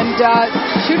and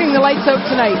shooting the lights out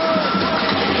tonight.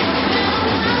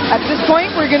 At this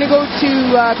point, we're going to go to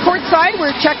courtside,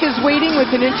 where Chuck is waiting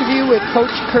with an interview with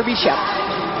Coach Kirby Shep.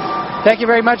 Thank you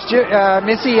very much,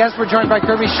 Missy. Yes, we're joined by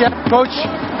Kirby Shep. Coach,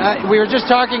 we were just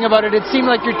talking about it. It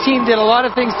seemed like your team did a lot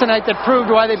of things tonight that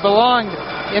proved why they belonged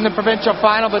in the provincial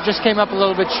final, but just came up a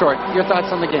little bit short. Your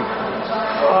thoughts on the game?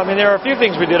 I mean, there are a few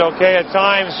things we did okay. At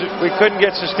times, we couldn't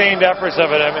get sustained efforts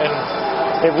of it. I mean,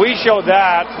 if we showed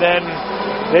that, then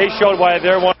they showed why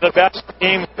they're one of the best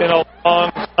teams in a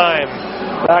long time.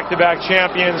 Back-to-back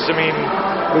champions. I mean,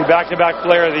 we back-to-back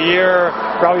player of the year,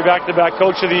 probably back-to-back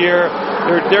coach of the year.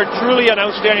 They're truly an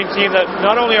outstanding team that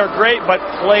not only are great, but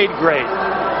played great.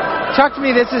 Talk to me.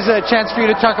 This is a chance for you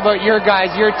to talk about your guys,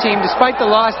 your team. Despite the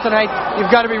loss tonight, you've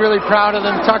got to be really proud of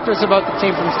them. Talk to us about the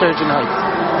team from Sturgeon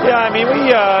Hts. Yeah, I mean,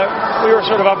 we were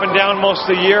sort of up and down most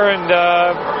of the year, and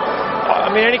I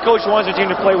mean, any coach wants a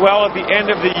team to play well at the end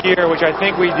of the year, which I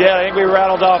think we did. I think we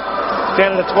rattled off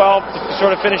 10 of the 12 to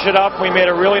sort of finish it up. We made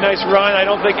a really nice run. I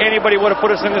don't think anybody would have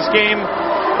put us in this game.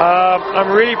 I'm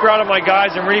really proud of my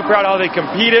guys. I'm really proud of how they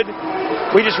competed.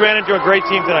 We just ran into a great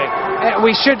team tonight.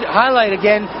 We should highlight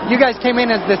again, you guys came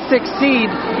in as the 6th seed,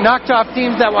 knocked off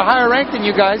teams that were higher ranked than you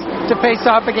guys to face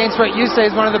off against what you say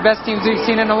is one of the best teams we've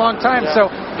seen in a long time. Yeah. So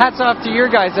hats off to your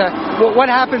guys. What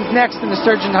happens next in the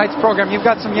Sturgeon Hts program? You've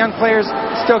got some young players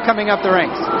still coming up the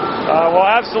ranks. Well,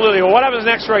 absolutely. Well, what happens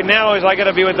next right now is I got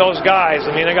to be with those guys.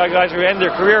 I mean, I got guys who end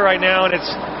their career right now, and it's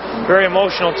a very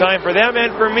emotional time for them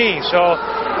and for me. So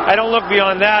I don't look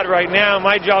beyond that right now.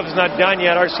 My job's not done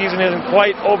yet. Our season isn't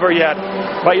quite over yet.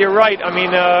 But you're right. I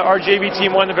mean, our JV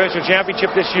team won the Provincial Championship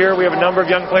this year. We have a number of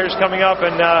young players coming up,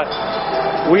 and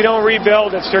we don't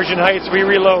rebuild at Sturgeon Hts. We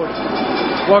reload.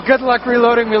 Well, good luck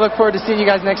reloading. We look forward to seeing you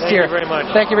guys next year. Thank you very much.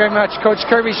 Thank you very much. Coach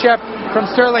Kirby Shep from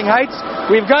Sterling Heights.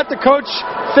 We've got the coach,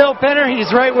 Phil Penner. He's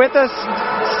right with us.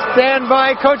 Stand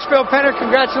by. Coach Phil Penner,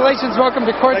 congratulations. Welcome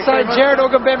to courtside. Jared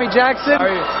Ogunbemi Jackson,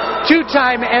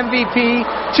 two-time MVP,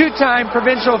 two-time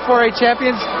Provincial 4A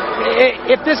champions.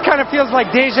 if this kind of feels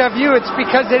like deja vu, it's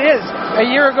because it is. A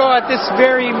year ago at this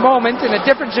very moment, in a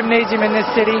different gymnasium in this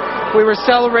city, we were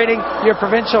celebrating your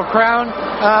provincial crown.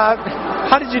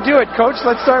 How did you do it, Coach?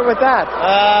 Let's start with that.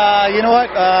 You know what?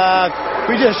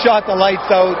 We just shot the lights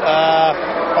out.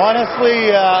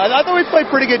 Honestly, I thought we played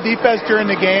pretty good defense during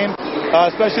the game,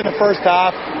 especially in the first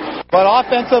half. But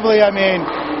offensively, I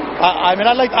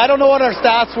don't know what our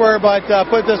stats were, but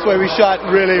put it this way, we shot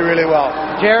really, really well.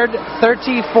 Jared,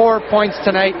 34 points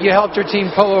tonight. You helped your team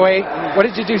pull away. What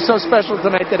did you do so special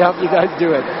tonight that helped you guys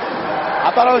do it? I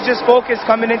thought I was just focused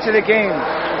coming into the game.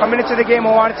 Coming into the game,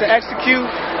 I wanted to execute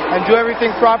and do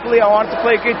everything properly. I wanted to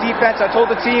play good defense. I told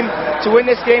the team to win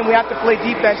this game, we have to play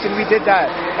defense, and we did that.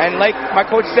 And like my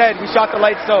coach said, we shot the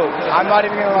lights out. I'm not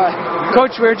even going to lie.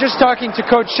 Coach, we were just talking to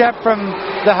Coach Shep from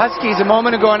the Huskies a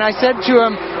moment ago, and I said to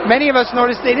him, many of us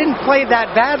noticed they didn't play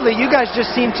that badly. You guys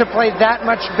just seemed to play that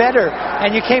much better,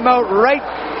 and you came out right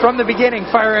from the beginning,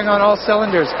 firing on all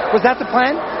cylinders. Was that the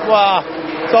plan? Well,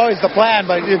 it's always the plan,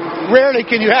 but rarely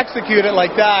can you execute it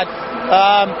like that.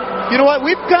 You know what?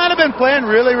 We've kind of been playing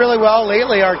really, really well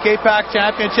lately. Our K-Pac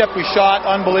championship, we shot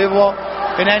unbelievable.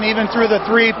 And then even through the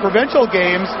 3 provincial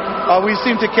games, we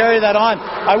seem to carry that on.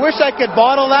 I wish I could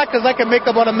bottle that because I could make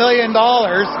about $1 million.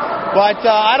 But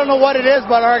I don't know what it is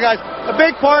about our guys. A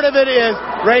big part of it is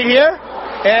right here.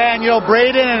 And,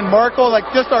 Braden and Marco, like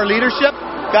just our leadership.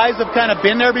 Guys have kind of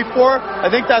been there before. I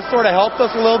think that sort of helped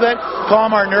us a little bit,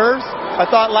 calm our nerves. I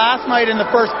thought last night in the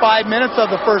first 5 minutes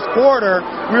of the first quarter,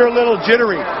 we were a little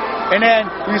jittery. And then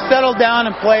we settled down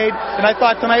and played. And I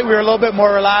thought tonight we were a little bit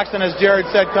more relaxed and, as Jared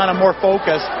said, kind of more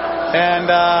focused. And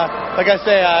like I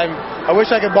say, I wish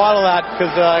I could bottle that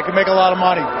because I could make a lot of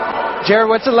money.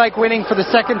 Jared, what's it like winning for the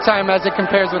second time as it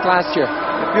compares with last year?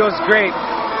 It feels great.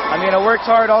 I worked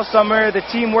hard all summer. The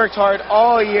team worked hard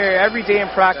all year, every day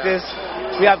in practice.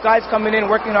 We have guys coming in,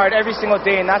 working hard every single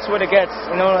day, and that's what it gets.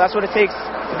 That's what it takes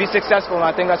to be successful, and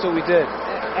I think that's what we did.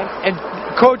 And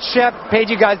Coach Shep paid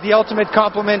you guys the ultimate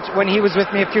compliment when he was with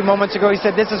me a few moments ago. He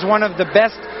said this is one of the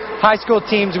best high school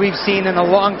teams we've seen in a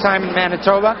long time in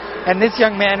Manitoba, and this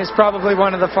young man is probably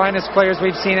one of the finest players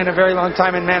we've seen in a very long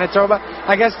time in Manitoba.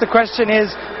 I guess the question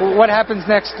is, what happens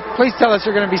next? Please tell us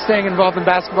you're going to be staying involved in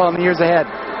basketball in the years ahead.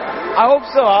 I hope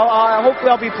so. Hopefully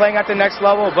I'll be playing at the next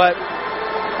level, but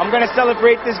I'm going to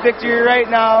celebrate this victory right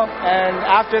now, and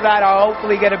after that, I'll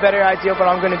hopefully get a better idea of what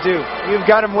I'm going to do. You've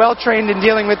got him well trained in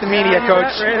dealing with the media, Coach.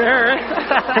 Right there.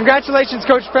 Congratulations,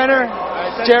 Coach Penner.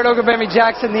 Jared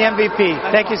Ogabemi-Jackson, the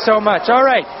MVP. Thank you so much. All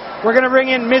right, we're going to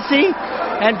bring in Missy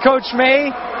and Coach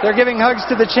May. They're giving hugs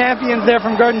to the champions there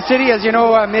from Garden City. As you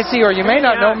know, Missy, or you may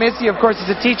not know, Missy, of course, is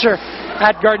a teacher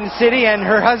at Garden City, and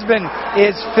her husband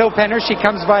is Phil Penner. She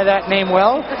comes by that name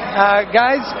well.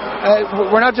 Guys,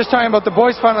 we're not just talking about the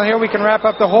boys' final here. We can wrap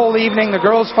up the whole evening. The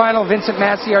girls' final, Vincent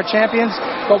Massey, our champions.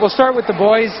 But we'll start with the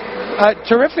boys.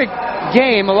 Terrific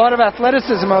game, a lot of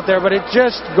athleticism out there, but it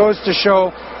just goes to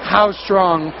show how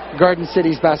strong Garden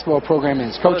City's basketball program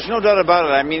is. Coach? Well, there's no doubt about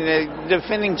it.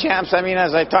 Defending champs,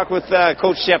 as I talked with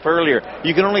Coach Shep earlier,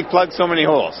 you can only plug so many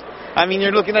holes.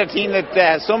 You're looking at a team that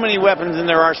has so many weapons in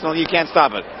their arsenal, you can't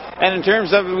stop it. And in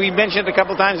terms of, we mentioned it a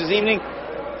couple times this evening,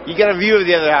 you get a view of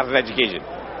the other half of education.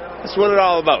 That's what it's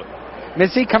all about.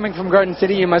 Missy, coming from Garden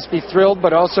City, you must be thrilled,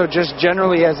 but also just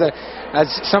generally as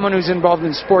someone who's involved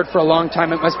in sport for a long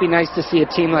time, it must be nice to see a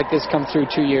team like this come through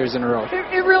 2 years in a row.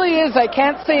 It really is. I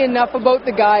can't say enough about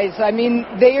the guys.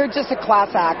 They are just a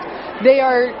class act. They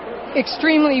are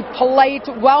extremely polite,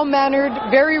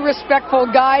 well-mannered, very respectful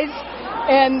guys,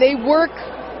 and they work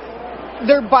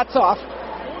their butts off.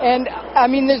 And,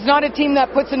 there's not a team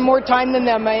that puts in more time than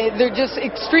them. They're just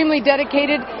extremely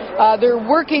dedicated. They're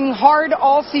working hard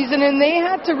all season, and they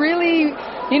had to really,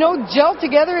 gel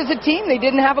together as a team. They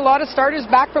didn't have a lot of starters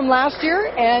back from last year,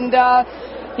 and,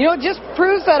 it just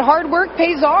proves that hard work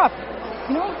pays off.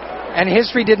 And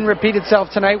history didn't repeat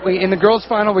itself tonight. In the girls'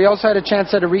 final, we also had a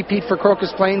chance at a repeat for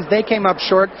Crocus Plains. They came up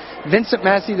short. Vincent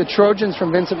Massey, the Trojans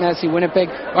from Vincent Massey,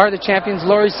 Winnipeg, are the champions.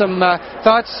 Laurie, some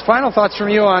final thoughts from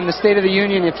you on the State of the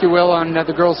Union, if you will, on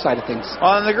the girls' side of things.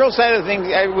 On the girls' side of things,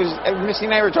 Missy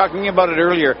and I were talking about it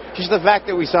earlier. Just the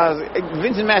fact that we saw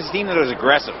Vincent Massey's team that was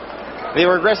aggressive. They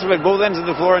were aggressive at both ends of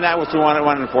the floor, and that was what we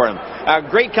wanted for them. A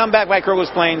great comeback by Crocus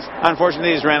Plains.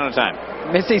 Unfortunately, they just ran out of time.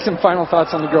 Missy, some final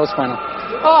thoughts on the girls' final.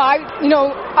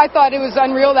 I thought it was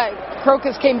unreal that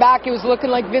Crocus came back, it was looking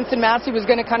like Vincent Massey was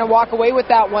going to kind of walk away with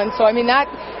that one. So, I mean, that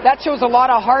shows a lot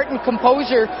of heart and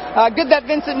composure. Good that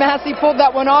Vincent Massey pulled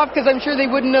that one off, because I'm sure they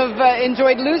wouldn't have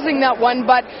enjoyed losing that one.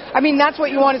 But, I mean, that's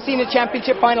what you want to see in a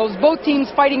championship final, is both teams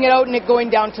fighting it out and it going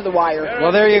down to the wire.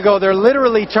 Well, there you go. They're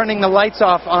literally turning the lights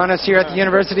off on us here at the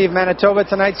University of Manitoba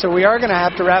tonight, so we are going to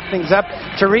have to wrap things up.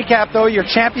 To recap, though, your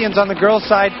champions on the girls'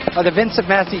 side are the Vincent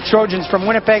Massey Trojans from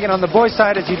Winnipeg, and on the boys'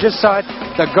 side, as you just saw it,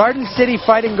 the Garden City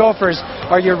Fighting Gophers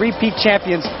are your repeat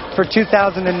champions for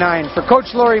 2009. For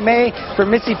Coach Laurie May, for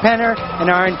Missy Penner, and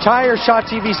our entire Shaw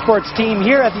TV Sports team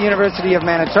here at the University of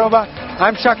Manitoba,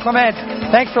 I'm Chuck Clement.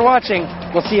 Thanks for watching.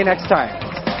 We'll see you next time.